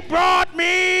 He brought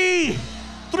me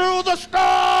through the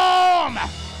storm.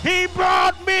 He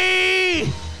brought me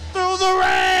through the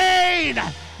rain.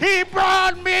 He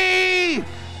brought me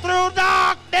through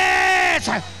darkness.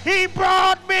 He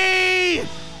brought me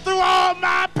through all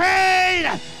my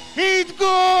pain. He's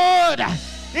good.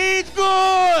 He's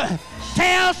good.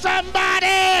 Tell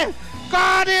somebody,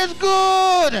 God is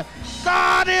good.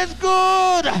 God is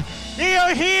good.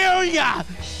 He'll heal you.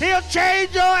 He'll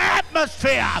change your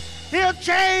atmosphere. He'll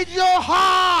change your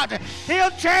heart.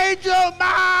 He'll change your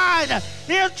mind.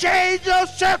 He'll change your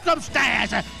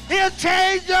circumstance. He'll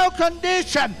change your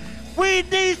condition. We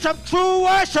need some true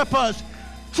worshipers.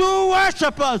 True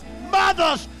worshipers.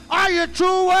 Mothers, are you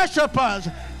true worshipers?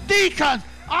 Deacons,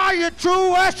 are you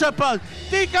true worshipers?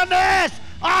 Deaconess,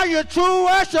 are you true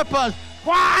worshipers?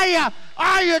 Choir,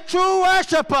 are you true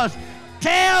worshipers?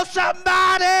 Tell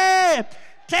somebody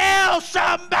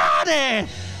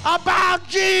about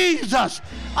Jesus,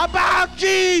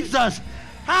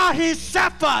 how he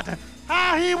suffered,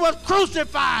 how he was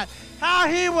crucified, how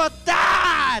he was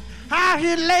died, how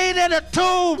he laid in a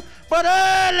tomb, but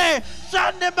early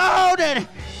Sunday morning,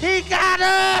 he got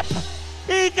up,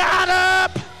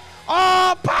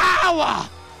 all power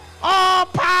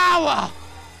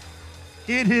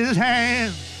in his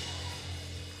hands.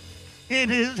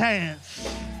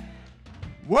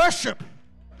 Worship,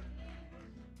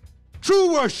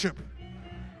 true worship,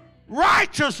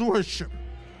 righteous worship,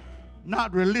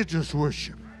 not religious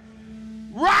worship.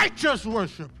 Righteous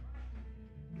worship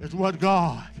is what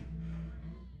God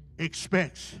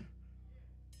expects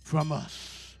from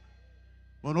us.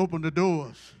 We'll open the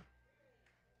doors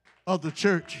of the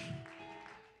church.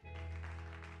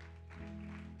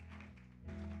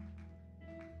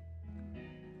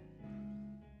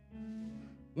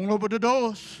 Won't open the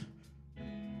doors.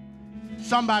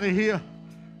 Somebody here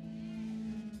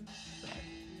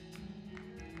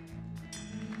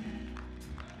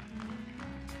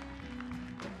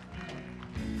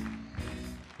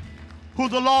who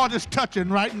the Lord is touching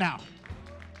right now.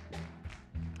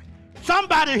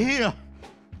 Somebody here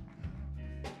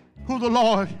who the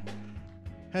Lord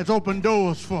has opened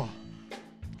doors for.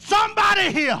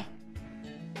 Somebody here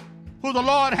who the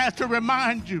Lord has to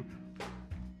remind you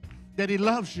that he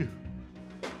loves you,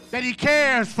 that he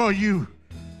cares for you.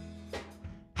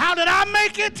 How did I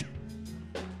make it?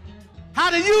 How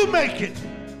did you make it?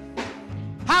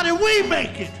 How did we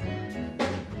make it?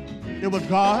 It was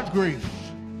God's grace.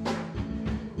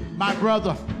 My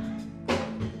brother,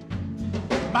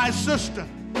 my sister,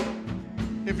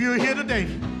 if you're here today,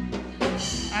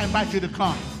 I invite you to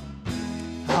come.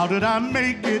 How did I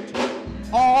make it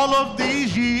all of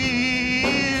these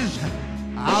years?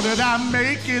 How did I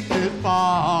make it this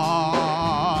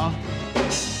far?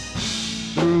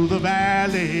 Through the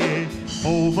valley,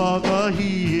 over the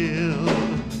hill,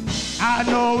 I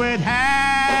know it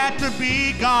had to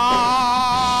be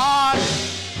God.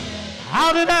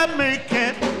 How did I make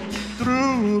it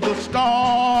through the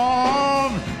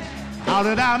storm? How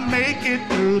did I make it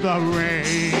through the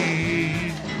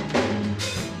rain?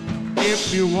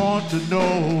 If you want to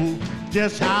know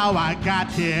just how I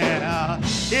got here,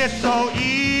 it's so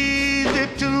easy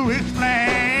to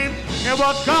explain. It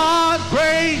was God's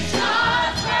grace.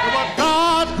 God's grace. It was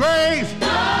God's grace.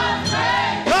 God's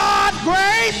grace. God's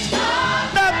grace.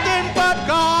 Nothing but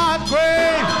God's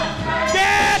grace.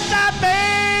 Yes, I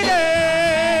made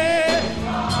it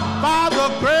by the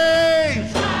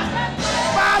grace.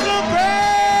 By the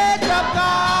grace of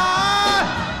God.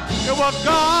 It was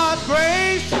God's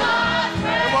grace.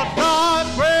 It was God's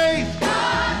grace.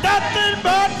 Nothing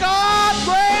but God's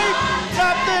grace.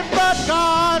 Nothing but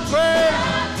God's grace.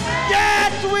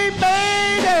 Yes, we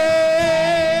made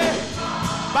it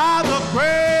by the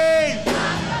grace.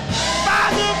 By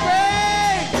the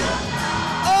grace.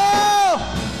 Oh,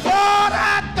 Lord,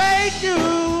 I thank you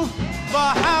for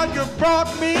how you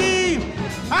brought me.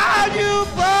 How you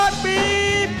brought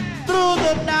me through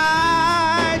the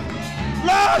night.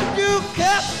 Lord, you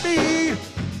kept me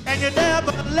and you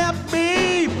never left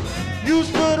me. You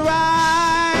stood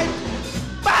right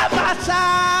by my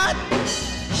side.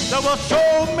 There were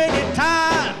so many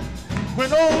times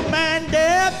when old man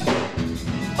Death,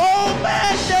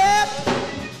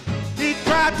 he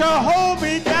tried to hold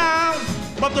me down.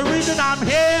 But the reason I'm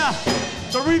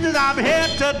here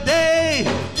today,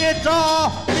 it's all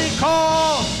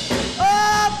because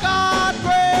of God's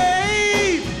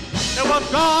grace. It was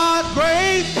God's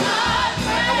grace.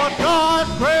 It was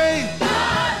God's grace.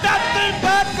 Nothing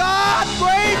but God's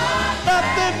grace.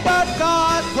 Nothing but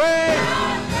God's grace.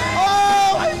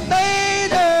 Oh, I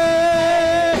made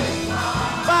it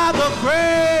by the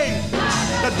grace.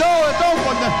 The door is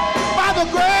open by the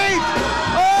grace.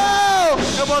 Oh,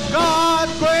 it was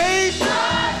God's grace.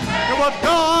 It was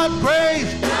God's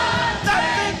grace.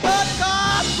 Nothing but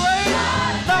God's grace.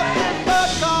 Nothing but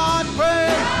God's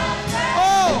grace.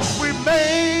 Oh, we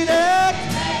made it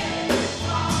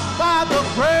by the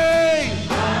grace.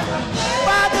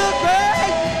 By the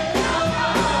grace.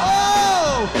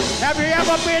 Oh, have you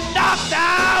ever been knocked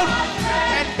down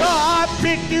and God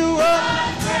picked you up?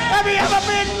 Have you ever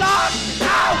been locked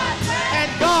out and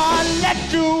God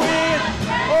let you in?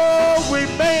 Oh, we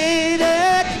made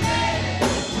it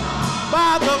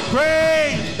by the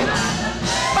grace.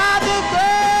 By the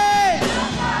grace.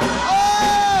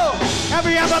 Oh, have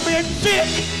you ever been sick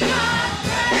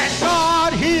and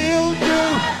God healed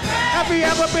you? Have you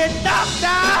ever been knocked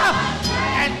down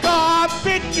and God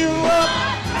picked you up?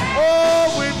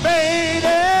 Oh, we made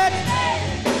it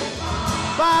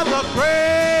by the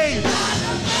grace.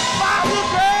 By the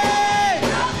grace.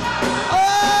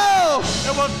 Oh,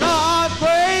 it was God's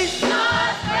grace.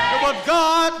 It was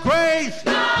God's grace.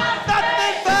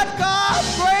 Nothing but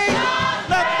God's grace.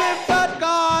 Nothing but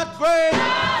God's grace.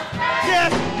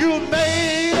 Yes, you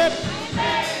made it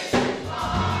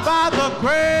by the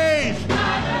grace.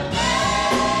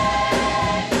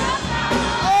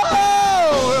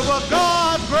 Oh, it was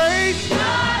God's grace.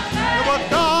 It was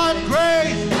God's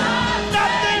grace.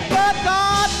 Nothing but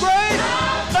God's grace.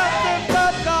 Nothing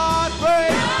but God's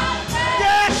grace.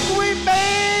 Yes, we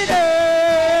made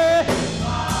it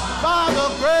by the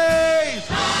grace.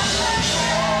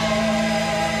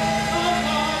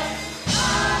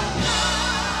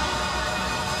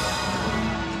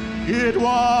 It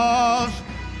was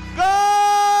God's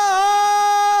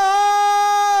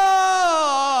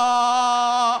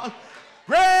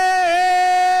grace.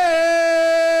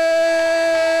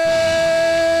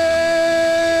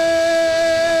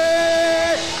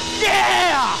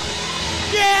 Yeah!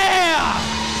 Yeah!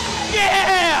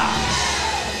 Yeah!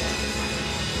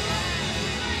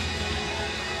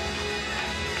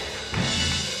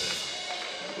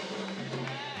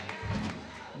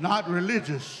 Not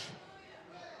religious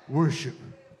worship,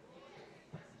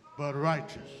 but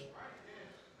righteous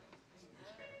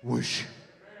worship.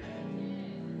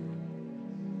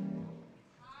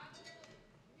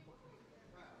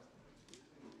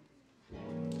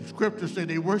 scripture said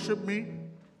they worship me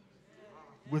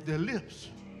with their lips,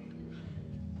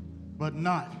 but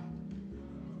not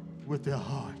with their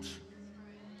hearts.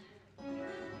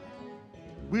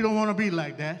 We don't want to be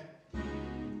like that.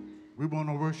 We want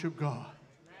to worship God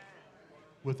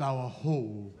with our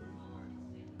whole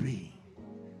being,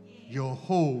 your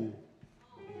whole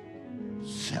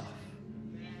self.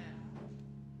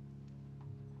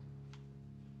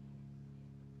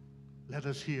 Let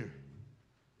us hear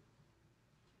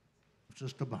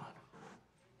Sister Bonner.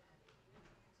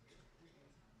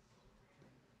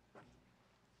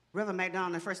 Reverend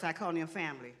McDonald and First Iconium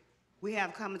family, we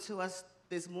have come to us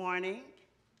this morning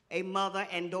a mother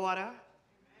and daughter.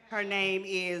 Her name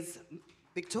is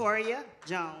Victoria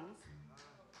James,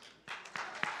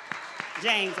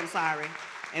 I'm sorry,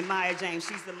 and Maya James.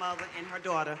 She's the mother and her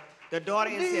daughter. The daughter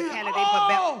is the candidate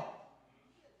for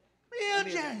Mia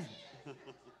James.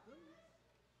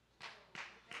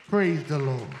 Praise the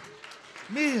Lord.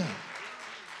 Mia,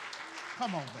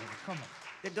 come on, baby, come on.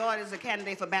 The daughter is a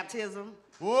candidate for baptism.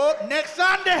 Oh, next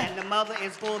Sunday. And the mother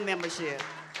is full membership.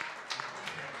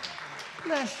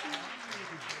 Bless you.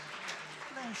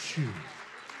 Bless you.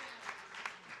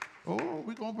 Oh,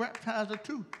 we're going to baptize her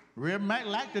too. Rev Mac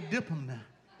like to dip them now.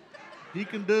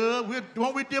 Deacon Doug,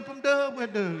 won't we dip them, Doug? We'll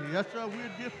do. Yes, sir,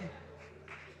 we'll dip them.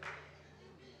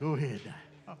 Go ahead, Doug.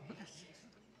 Oh, bless you.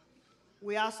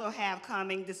 We also have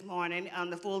coming this morning on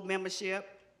the full membership,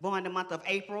 born the month of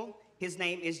April. His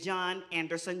name is John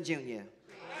Anderson, Jr.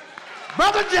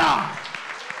 Brother John.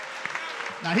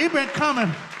 Now, he been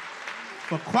coming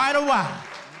for quite a while.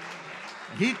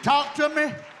 He talked to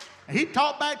me, and he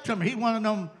talked back to me. He one of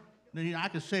them, I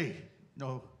could say,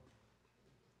 got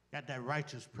that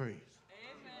righteous praise.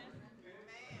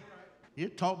 He'll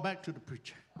talk back to the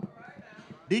preacher.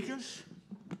 Deacons,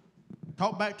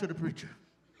 talk back to the preacher.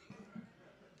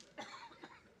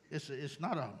 It's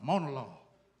not a monologue.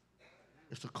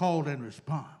 It's a call and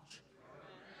response.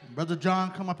 And Brother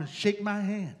John come up and shake my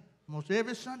hand almost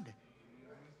every Sunday.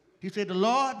 He said, the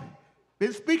Lord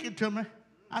been speaking to me.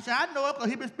 I said, I know it because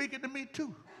he been speaking to me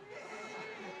too.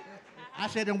 I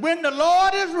said, and when the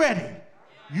Lord is ready,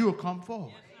 you'll come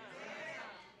forward.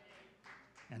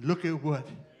 And look at what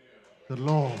the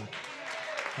Lord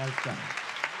has done.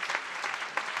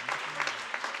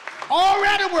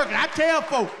 Already working. I tell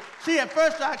folks, see, at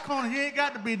First Iconium, you ain't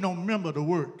got to be no member to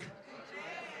work.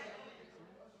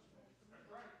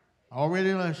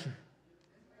 Already, listen.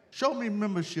 Show me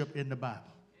membership in the Bible.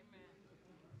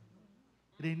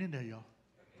 It ain't in there, y'all.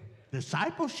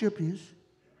 Discipleship is.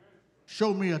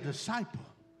 Show me a disciple,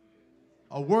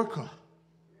 a worker,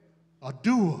 a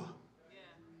doer.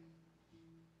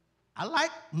 I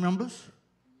like members.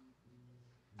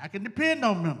 I can depend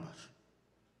on members.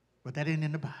 But that ain't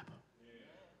in the Bible.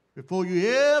 Before you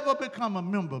ever become a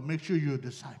member, make sure you're a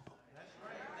disciple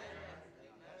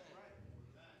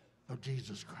of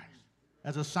Jesus Christ.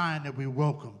 As a sign that we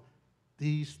welcome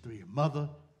these three, mother,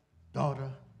 daughter,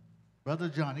 Brother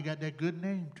John. He got that good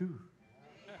name too.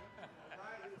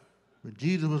 When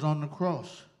Jesus was on the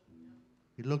cross,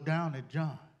 he looked down at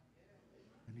John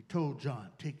and he told John,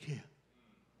 take care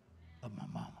of my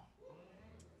mama.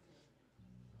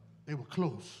 They were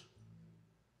close.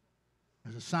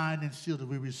 As a sign and seal that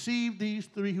we receive these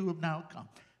three who have now come.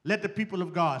 Let the people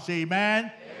of God say amen.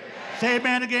 Amen. Say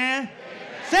amen again.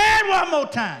 Amen. Say it one more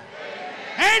time.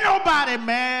 Amen. Ain't nobody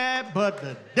mad but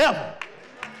the devil.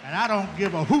 And I don't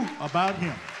give a hoot about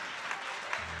him.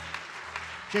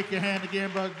 Shake your hand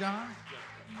again, Brother John.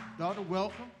 Daughter,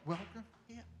 welcome, welcome.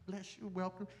 Yeah, bless you,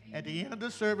 welcome. At the end of the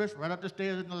service, right up the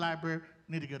stairs in the library,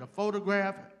 you need to get a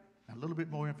photograph and a little bit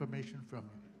more information from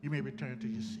you. You may return to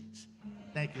your seats.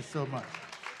 Thank you so much.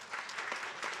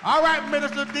 All right,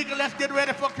 Minister Deacon, let's get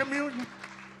ready for communion.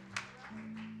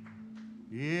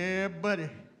 Yeah, buddy.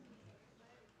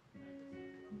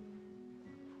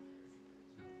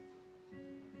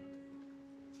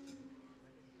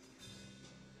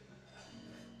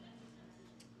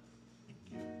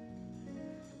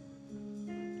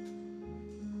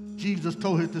 Jesus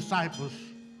told his disciples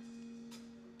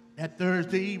that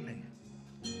Thursday evening,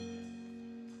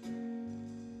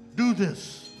 do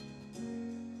this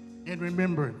in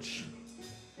remembrance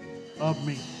of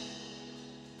me.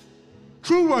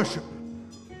 True worship,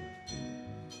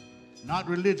 not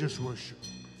religious worship,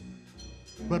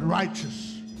 but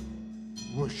righteous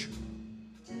worship.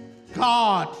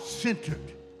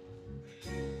 God-centered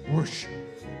worship.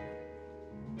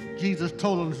 Jesus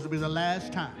told us this will be the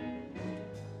last time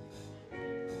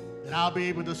that I'll be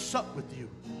able to sup with you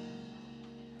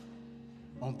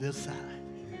on this side.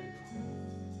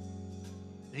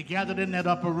 They gathered in that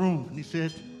upper room, and he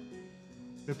said,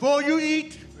 before you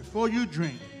eat, before you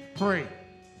drink, Pray.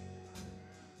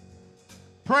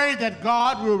 Pray that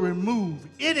God will remove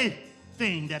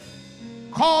anything that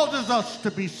causes us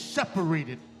to be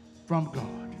separated from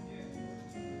God.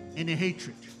 Any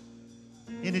hatred,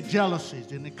 any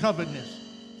jealousies, any covetousness,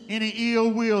 any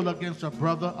ill will against a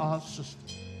brother or a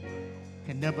sister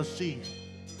can never see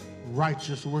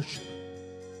righteous worship.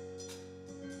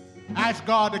 Ask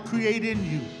God to create in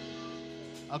you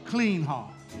a clean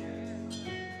heart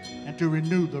and to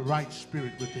renew the right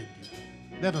spirit within you.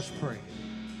 Let us pray.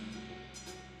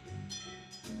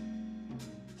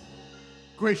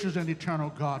 Gracious and eternal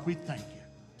God, we thank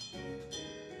you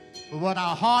for what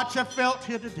our hearts have felt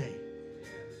here today,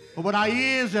 for what our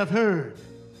ears have heard,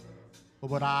 for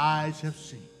what our eyes have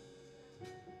seen.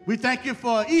 We thank you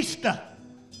for Easter,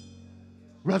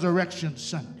 Resurrection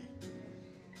Sunday,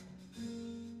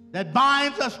 that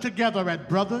binds us together as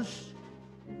brothers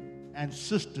and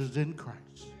sisters in Christ.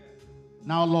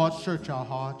 Now, Lord, search our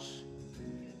hearts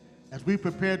as we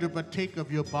prepare to partake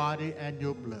of your body and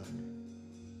your blood.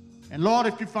 And Lord,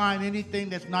 if you find anything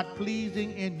that's not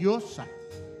pleasing in your sight,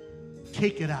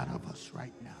 take it out of us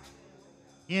right now.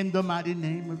 In the mighty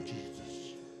name of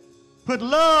Jesus. Put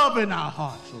love in our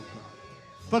hearts, oh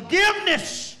God.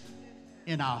 Forgiveness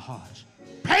in our hearts.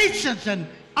 Patience and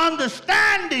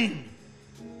understanding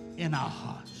in our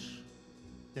hearts,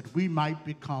 that we might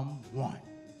become one.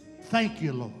 Thank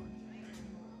you, Lord.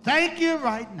 Thank you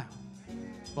right now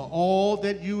for all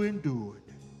that you endured,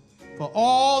 for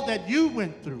all that you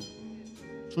went through,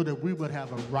 so that we would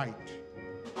have a right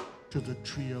to the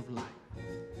tree of life.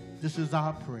 This is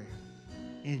our prayer.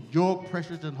 In your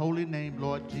precious and holy name,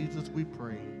 Lord Jesus, we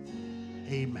pray.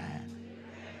 Amen.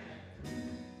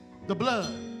 The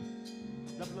blood.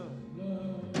 The blood.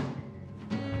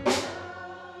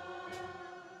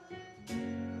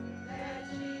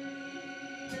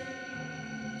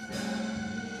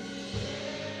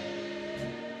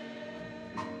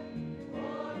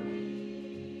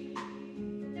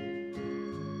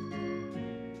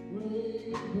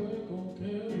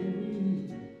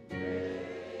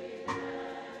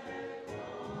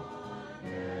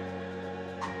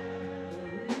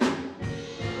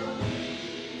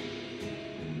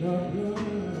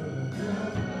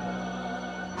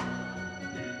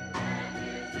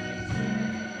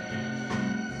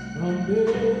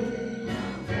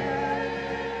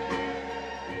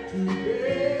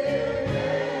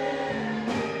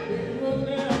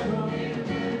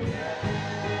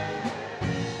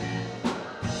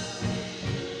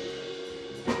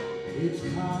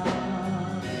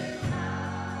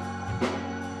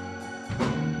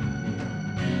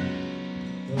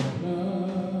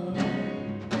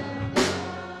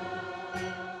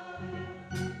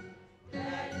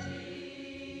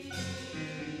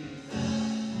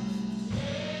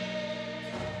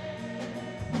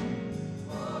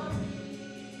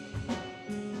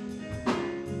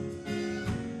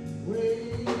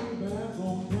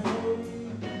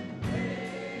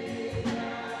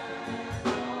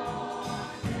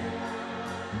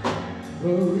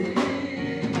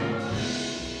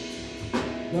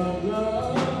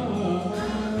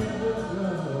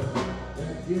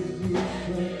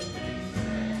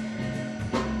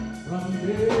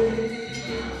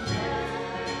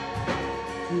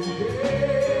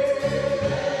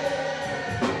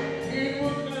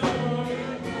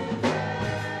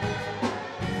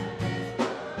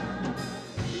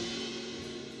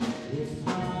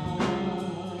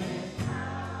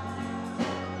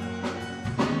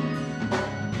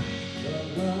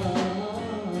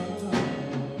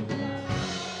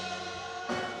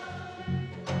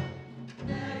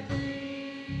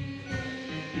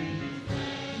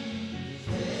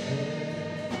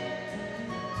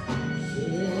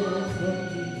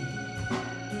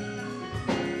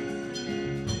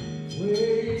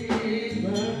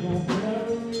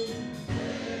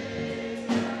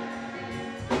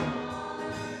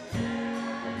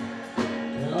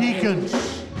 Deacons,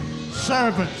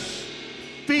 servants,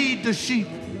 feed the sheep,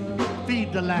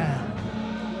 feed the lamb.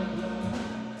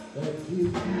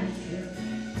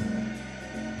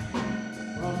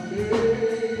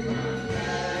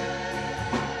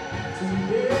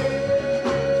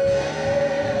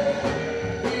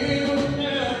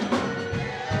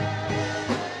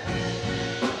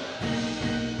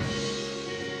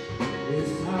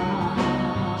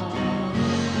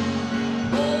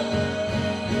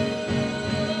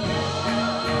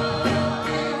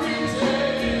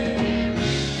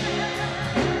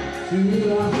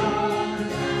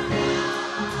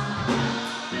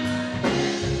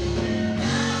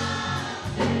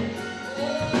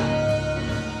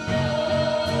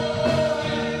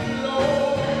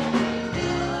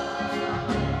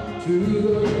 To the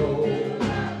Lord.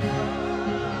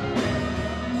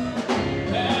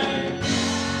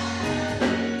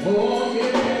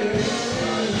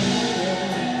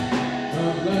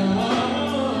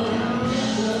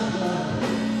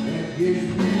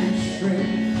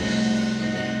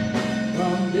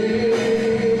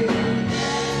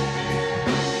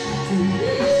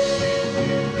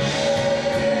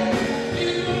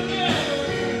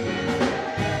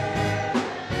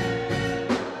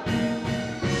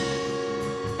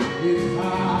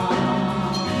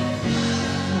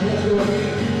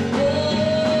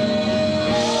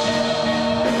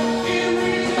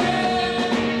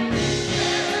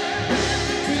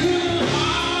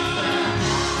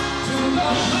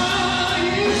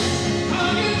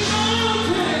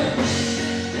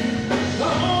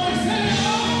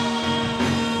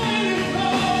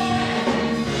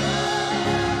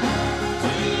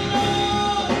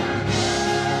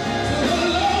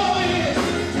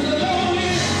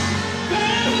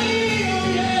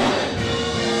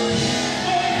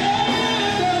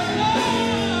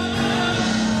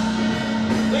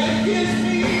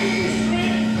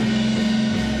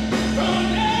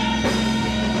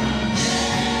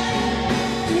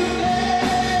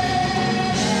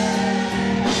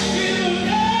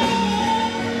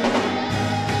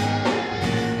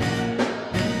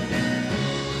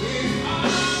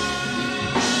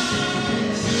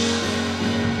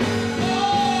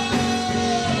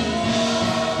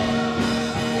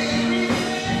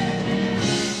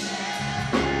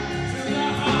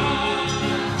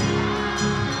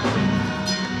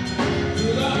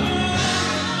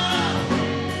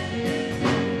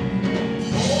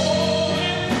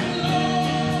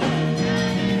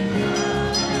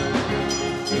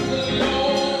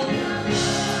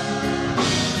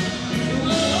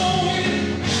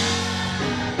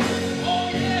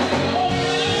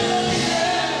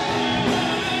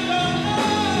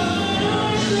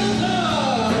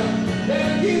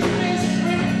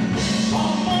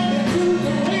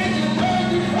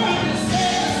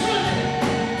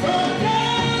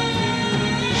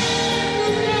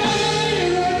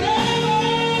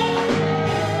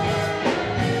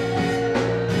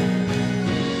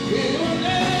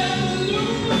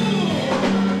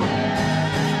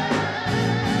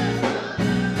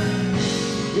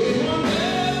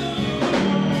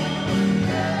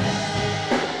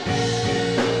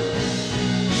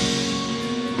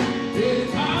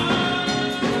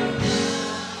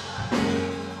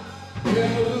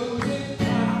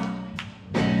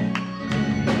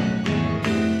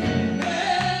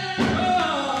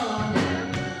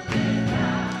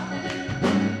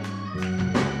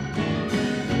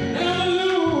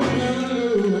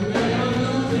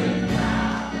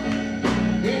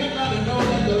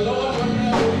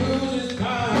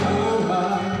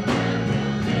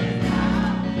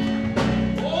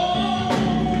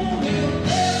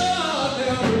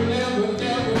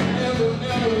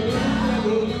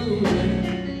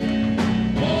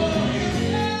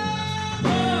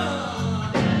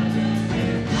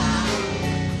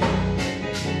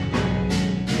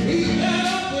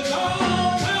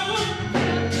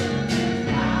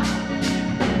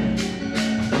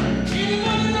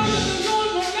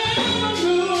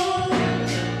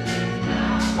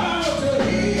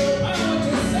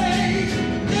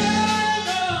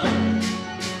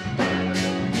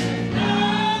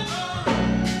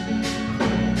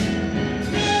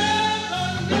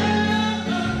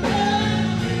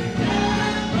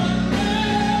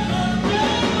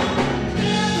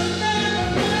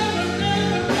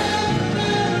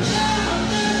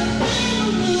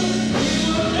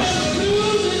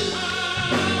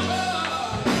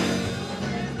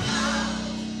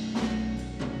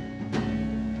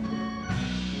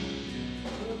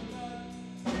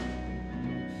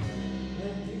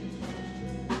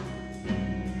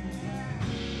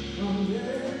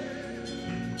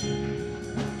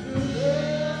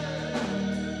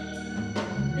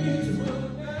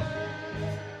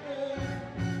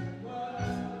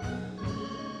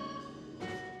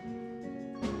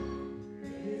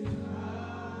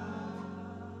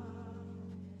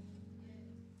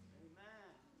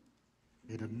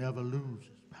 It'll never lose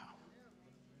its power.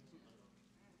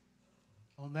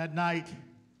 On that night,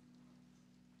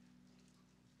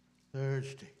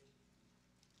 Thursday,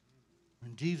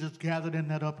 when Jesus gathered in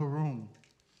that upper room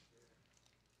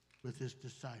with his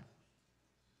disciples,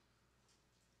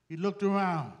 he looked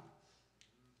around,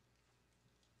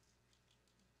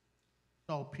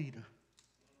 saw Peter.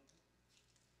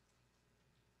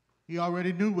 He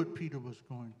already knew what Peter was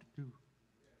going to do,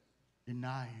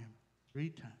 deny him 3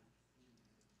 times.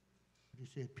 He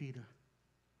said, Peter,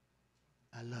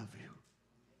 I love you.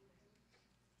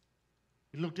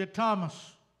 He looked at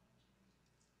Thomas.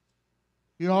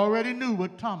 He already knew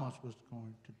what Thomas was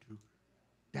going to do.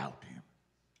 Doubt him.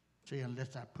 Say,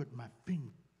 unless I put my finger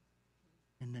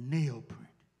in the nail print.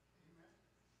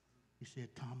 He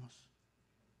said, Thomas,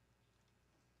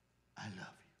 I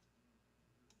love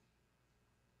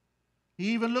you.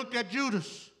 He even looked at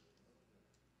Judas,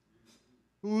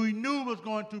 who he knew was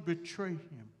going to betray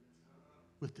him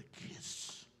with a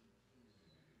kiss.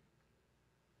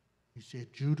 He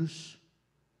said, Judas,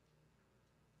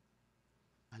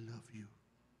 I love you.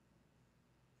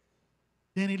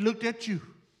 Then he looked at you,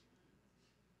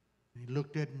 and he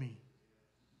looked at me,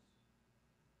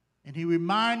 and he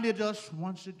reminded us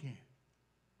once again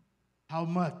how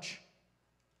much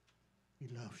he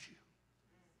loves you.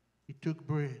 He took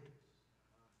bread.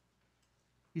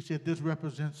 He said, this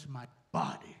represents my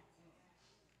body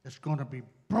that's going to be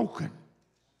broken,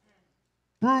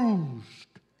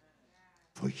 bruised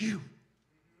for you,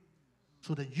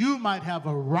 so that you might have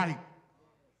a right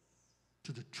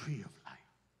to the tree of life,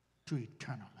 to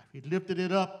eternal life. He lifted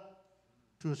it up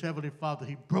to his heavenly Father,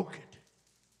 he broke it.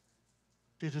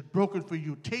 This is broken for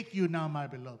you. Take you now, my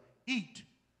beloved. Eat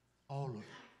all of it.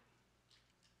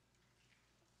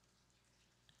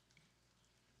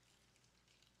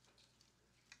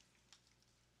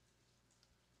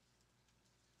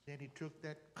 Then he took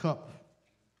that cup.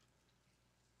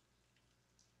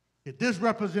 If this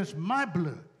represents my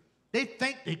blood, they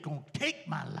think they're going to take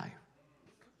my life.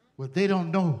 Well, they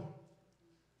don't know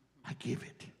I give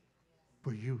it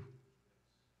for you.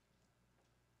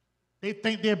 They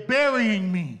think they're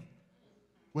burying me.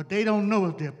 What they don't know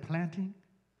is they're planting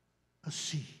a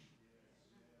seed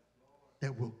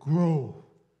that will grow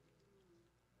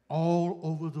all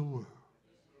over the world.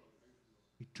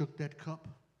 He took that cup.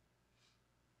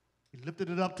 He lifted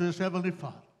it up to his heavenly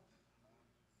Father.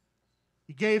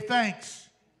 He gave thanks.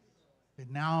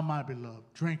 And now, my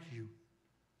beloved, drink you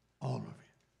all of it.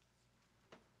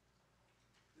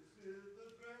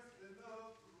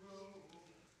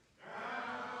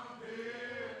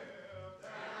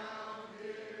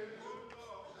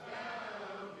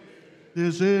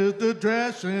 This is the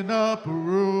dressing up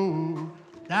room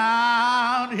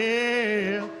down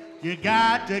here. You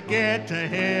got to get to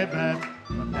heaven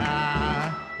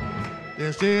now.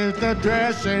 This is the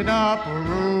dressing up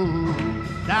room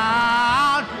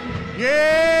down.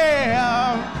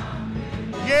 Yeah,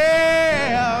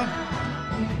 yeah.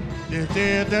 This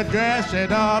is the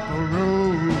dressing up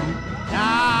room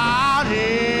down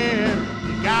here.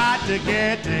 You got to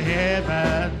get to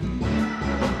heaven.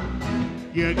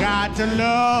 You got to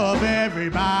love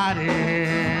everybody.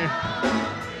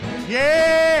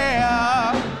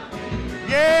 Yeah,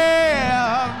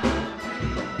 yeah.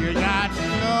 You got to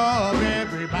love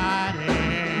everybody.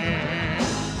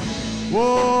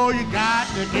 Oh, you got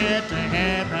to get to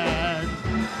heaven.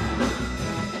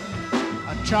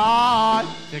 A chart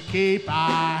to keep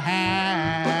I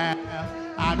have.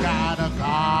 I got a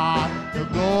God to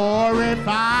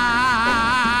glorify.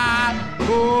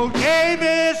 Who gave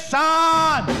his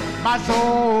son, my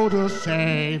soul to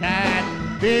save,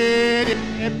 and bid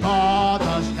it for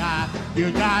the sky.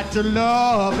 You got to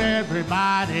love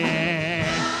everybody.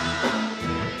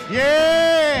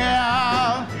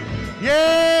 Yeah,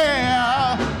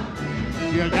 yeah.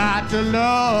 You got to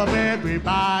love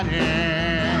everybody.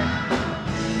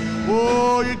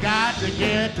 Oh, you got to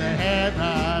get to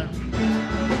heaven.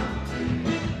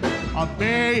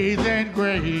 Amazing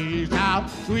grace, how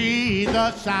sweet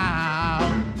the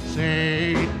sound.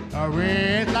 Say, a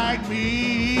red like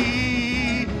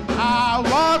me. I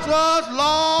once was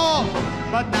lost,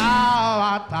 but now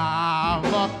I'm found.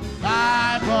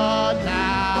 But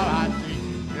now I see.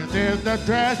 This is the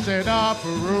dressing up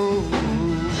room.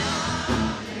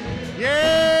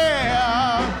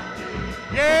 Yeah,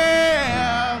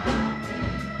 yeah.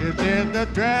 This is the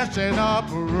dressing up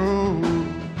room.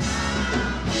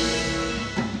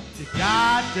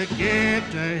 Got to get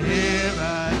to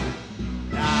heaven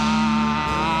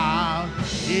down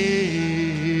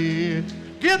here.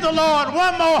 Give the Lord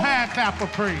one more hand clap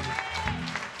of praise.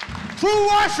 True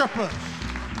worshipers.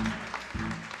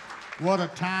 What a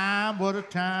time, what a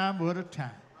time, what a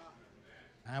time.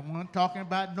 I wasn't talking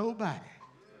about nobody.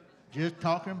 Just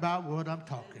talking about what I'm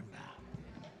talking about.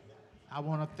 I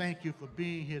want to thank you for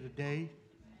being here today.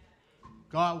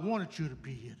 God wanted you to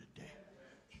be here today.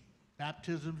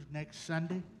 Baptisms next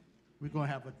Sunday. We're going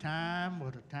to have a time,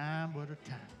 what a time, what a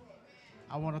time.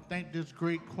 I want to thank this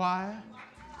great choir,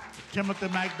 Timothy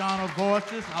McDonald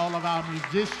voices, all of our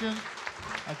musicians.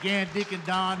 Again, Deacon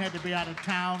Don had to be out of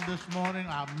town this morning,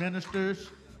 our ministers,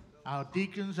 our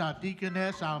deacons, our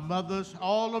deaconess, our mothers,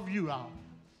 all of you, our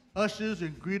ushers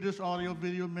and greeters, audio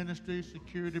video ministry,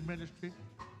 security ministry.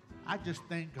 I just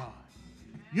thank God.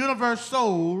 Universe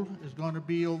Soul is going to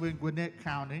be over in Gwinnett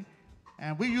County.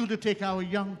 And we usually take our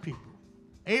young people.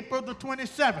 April the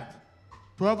 27th,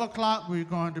 12 o'clock, we're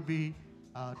going to be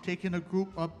taking a group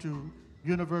up to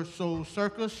Universe Soul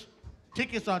Circus.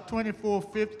 Tickets are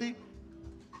 $24.50.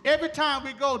 Every time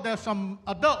we go, there's some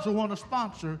adults who want to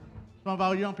sponsor some of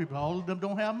our young people. All of them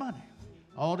don't have money.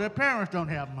 All their parents don't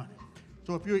have money.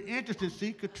 So if you're interested,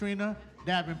 see Katrina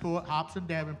Davenport, Hobson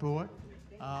Davenport,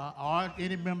 or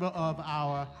any member of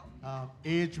our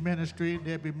Edge Ministry.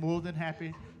 They'll be more than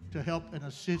happy to help and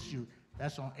assist you.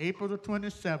 That's on April the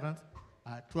 27th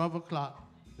at 12 o'clock.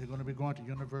 They're going to be going to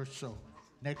Universe Soul.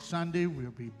 Next Sunday,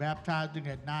 we'll be baptizing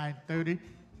at 9:30.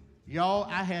 Y'all,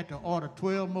 I had to order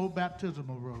 12 more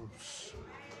baptismal robes.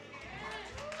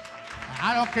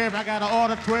 I don't care if I got to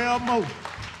order 12 more.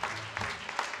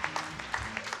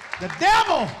 The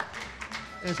devil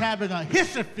is having a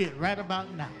hissy fit right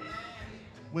about now.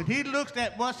 When he looks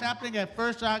at what's happening at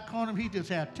First Iconium, he just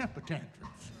has temper tantrums.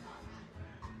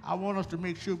 I want us to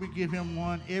make sure we give him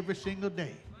one every single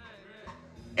day.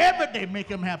 Every day make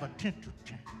him have a 10 to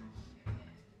 10.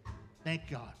 Thank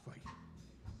God for you.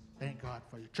 Thank God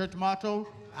for you. Church motto,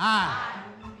 I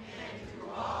can do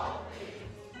all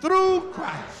things through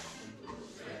Christ.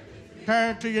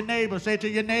 Turn to your neighbor. Say to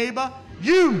your neighbor,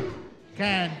 you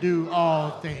can do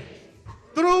all things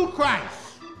through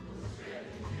Christ.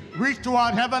 Reach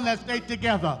toward heaven. Let's stay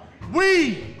together.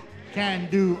 We can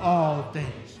do all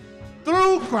things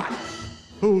through Christ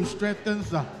who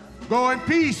strengthens us. Go in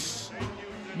peace.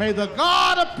 May the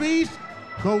God of peace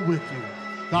go with you.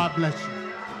 God bless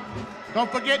you.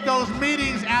 Don't forget those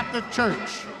meetings after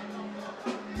church.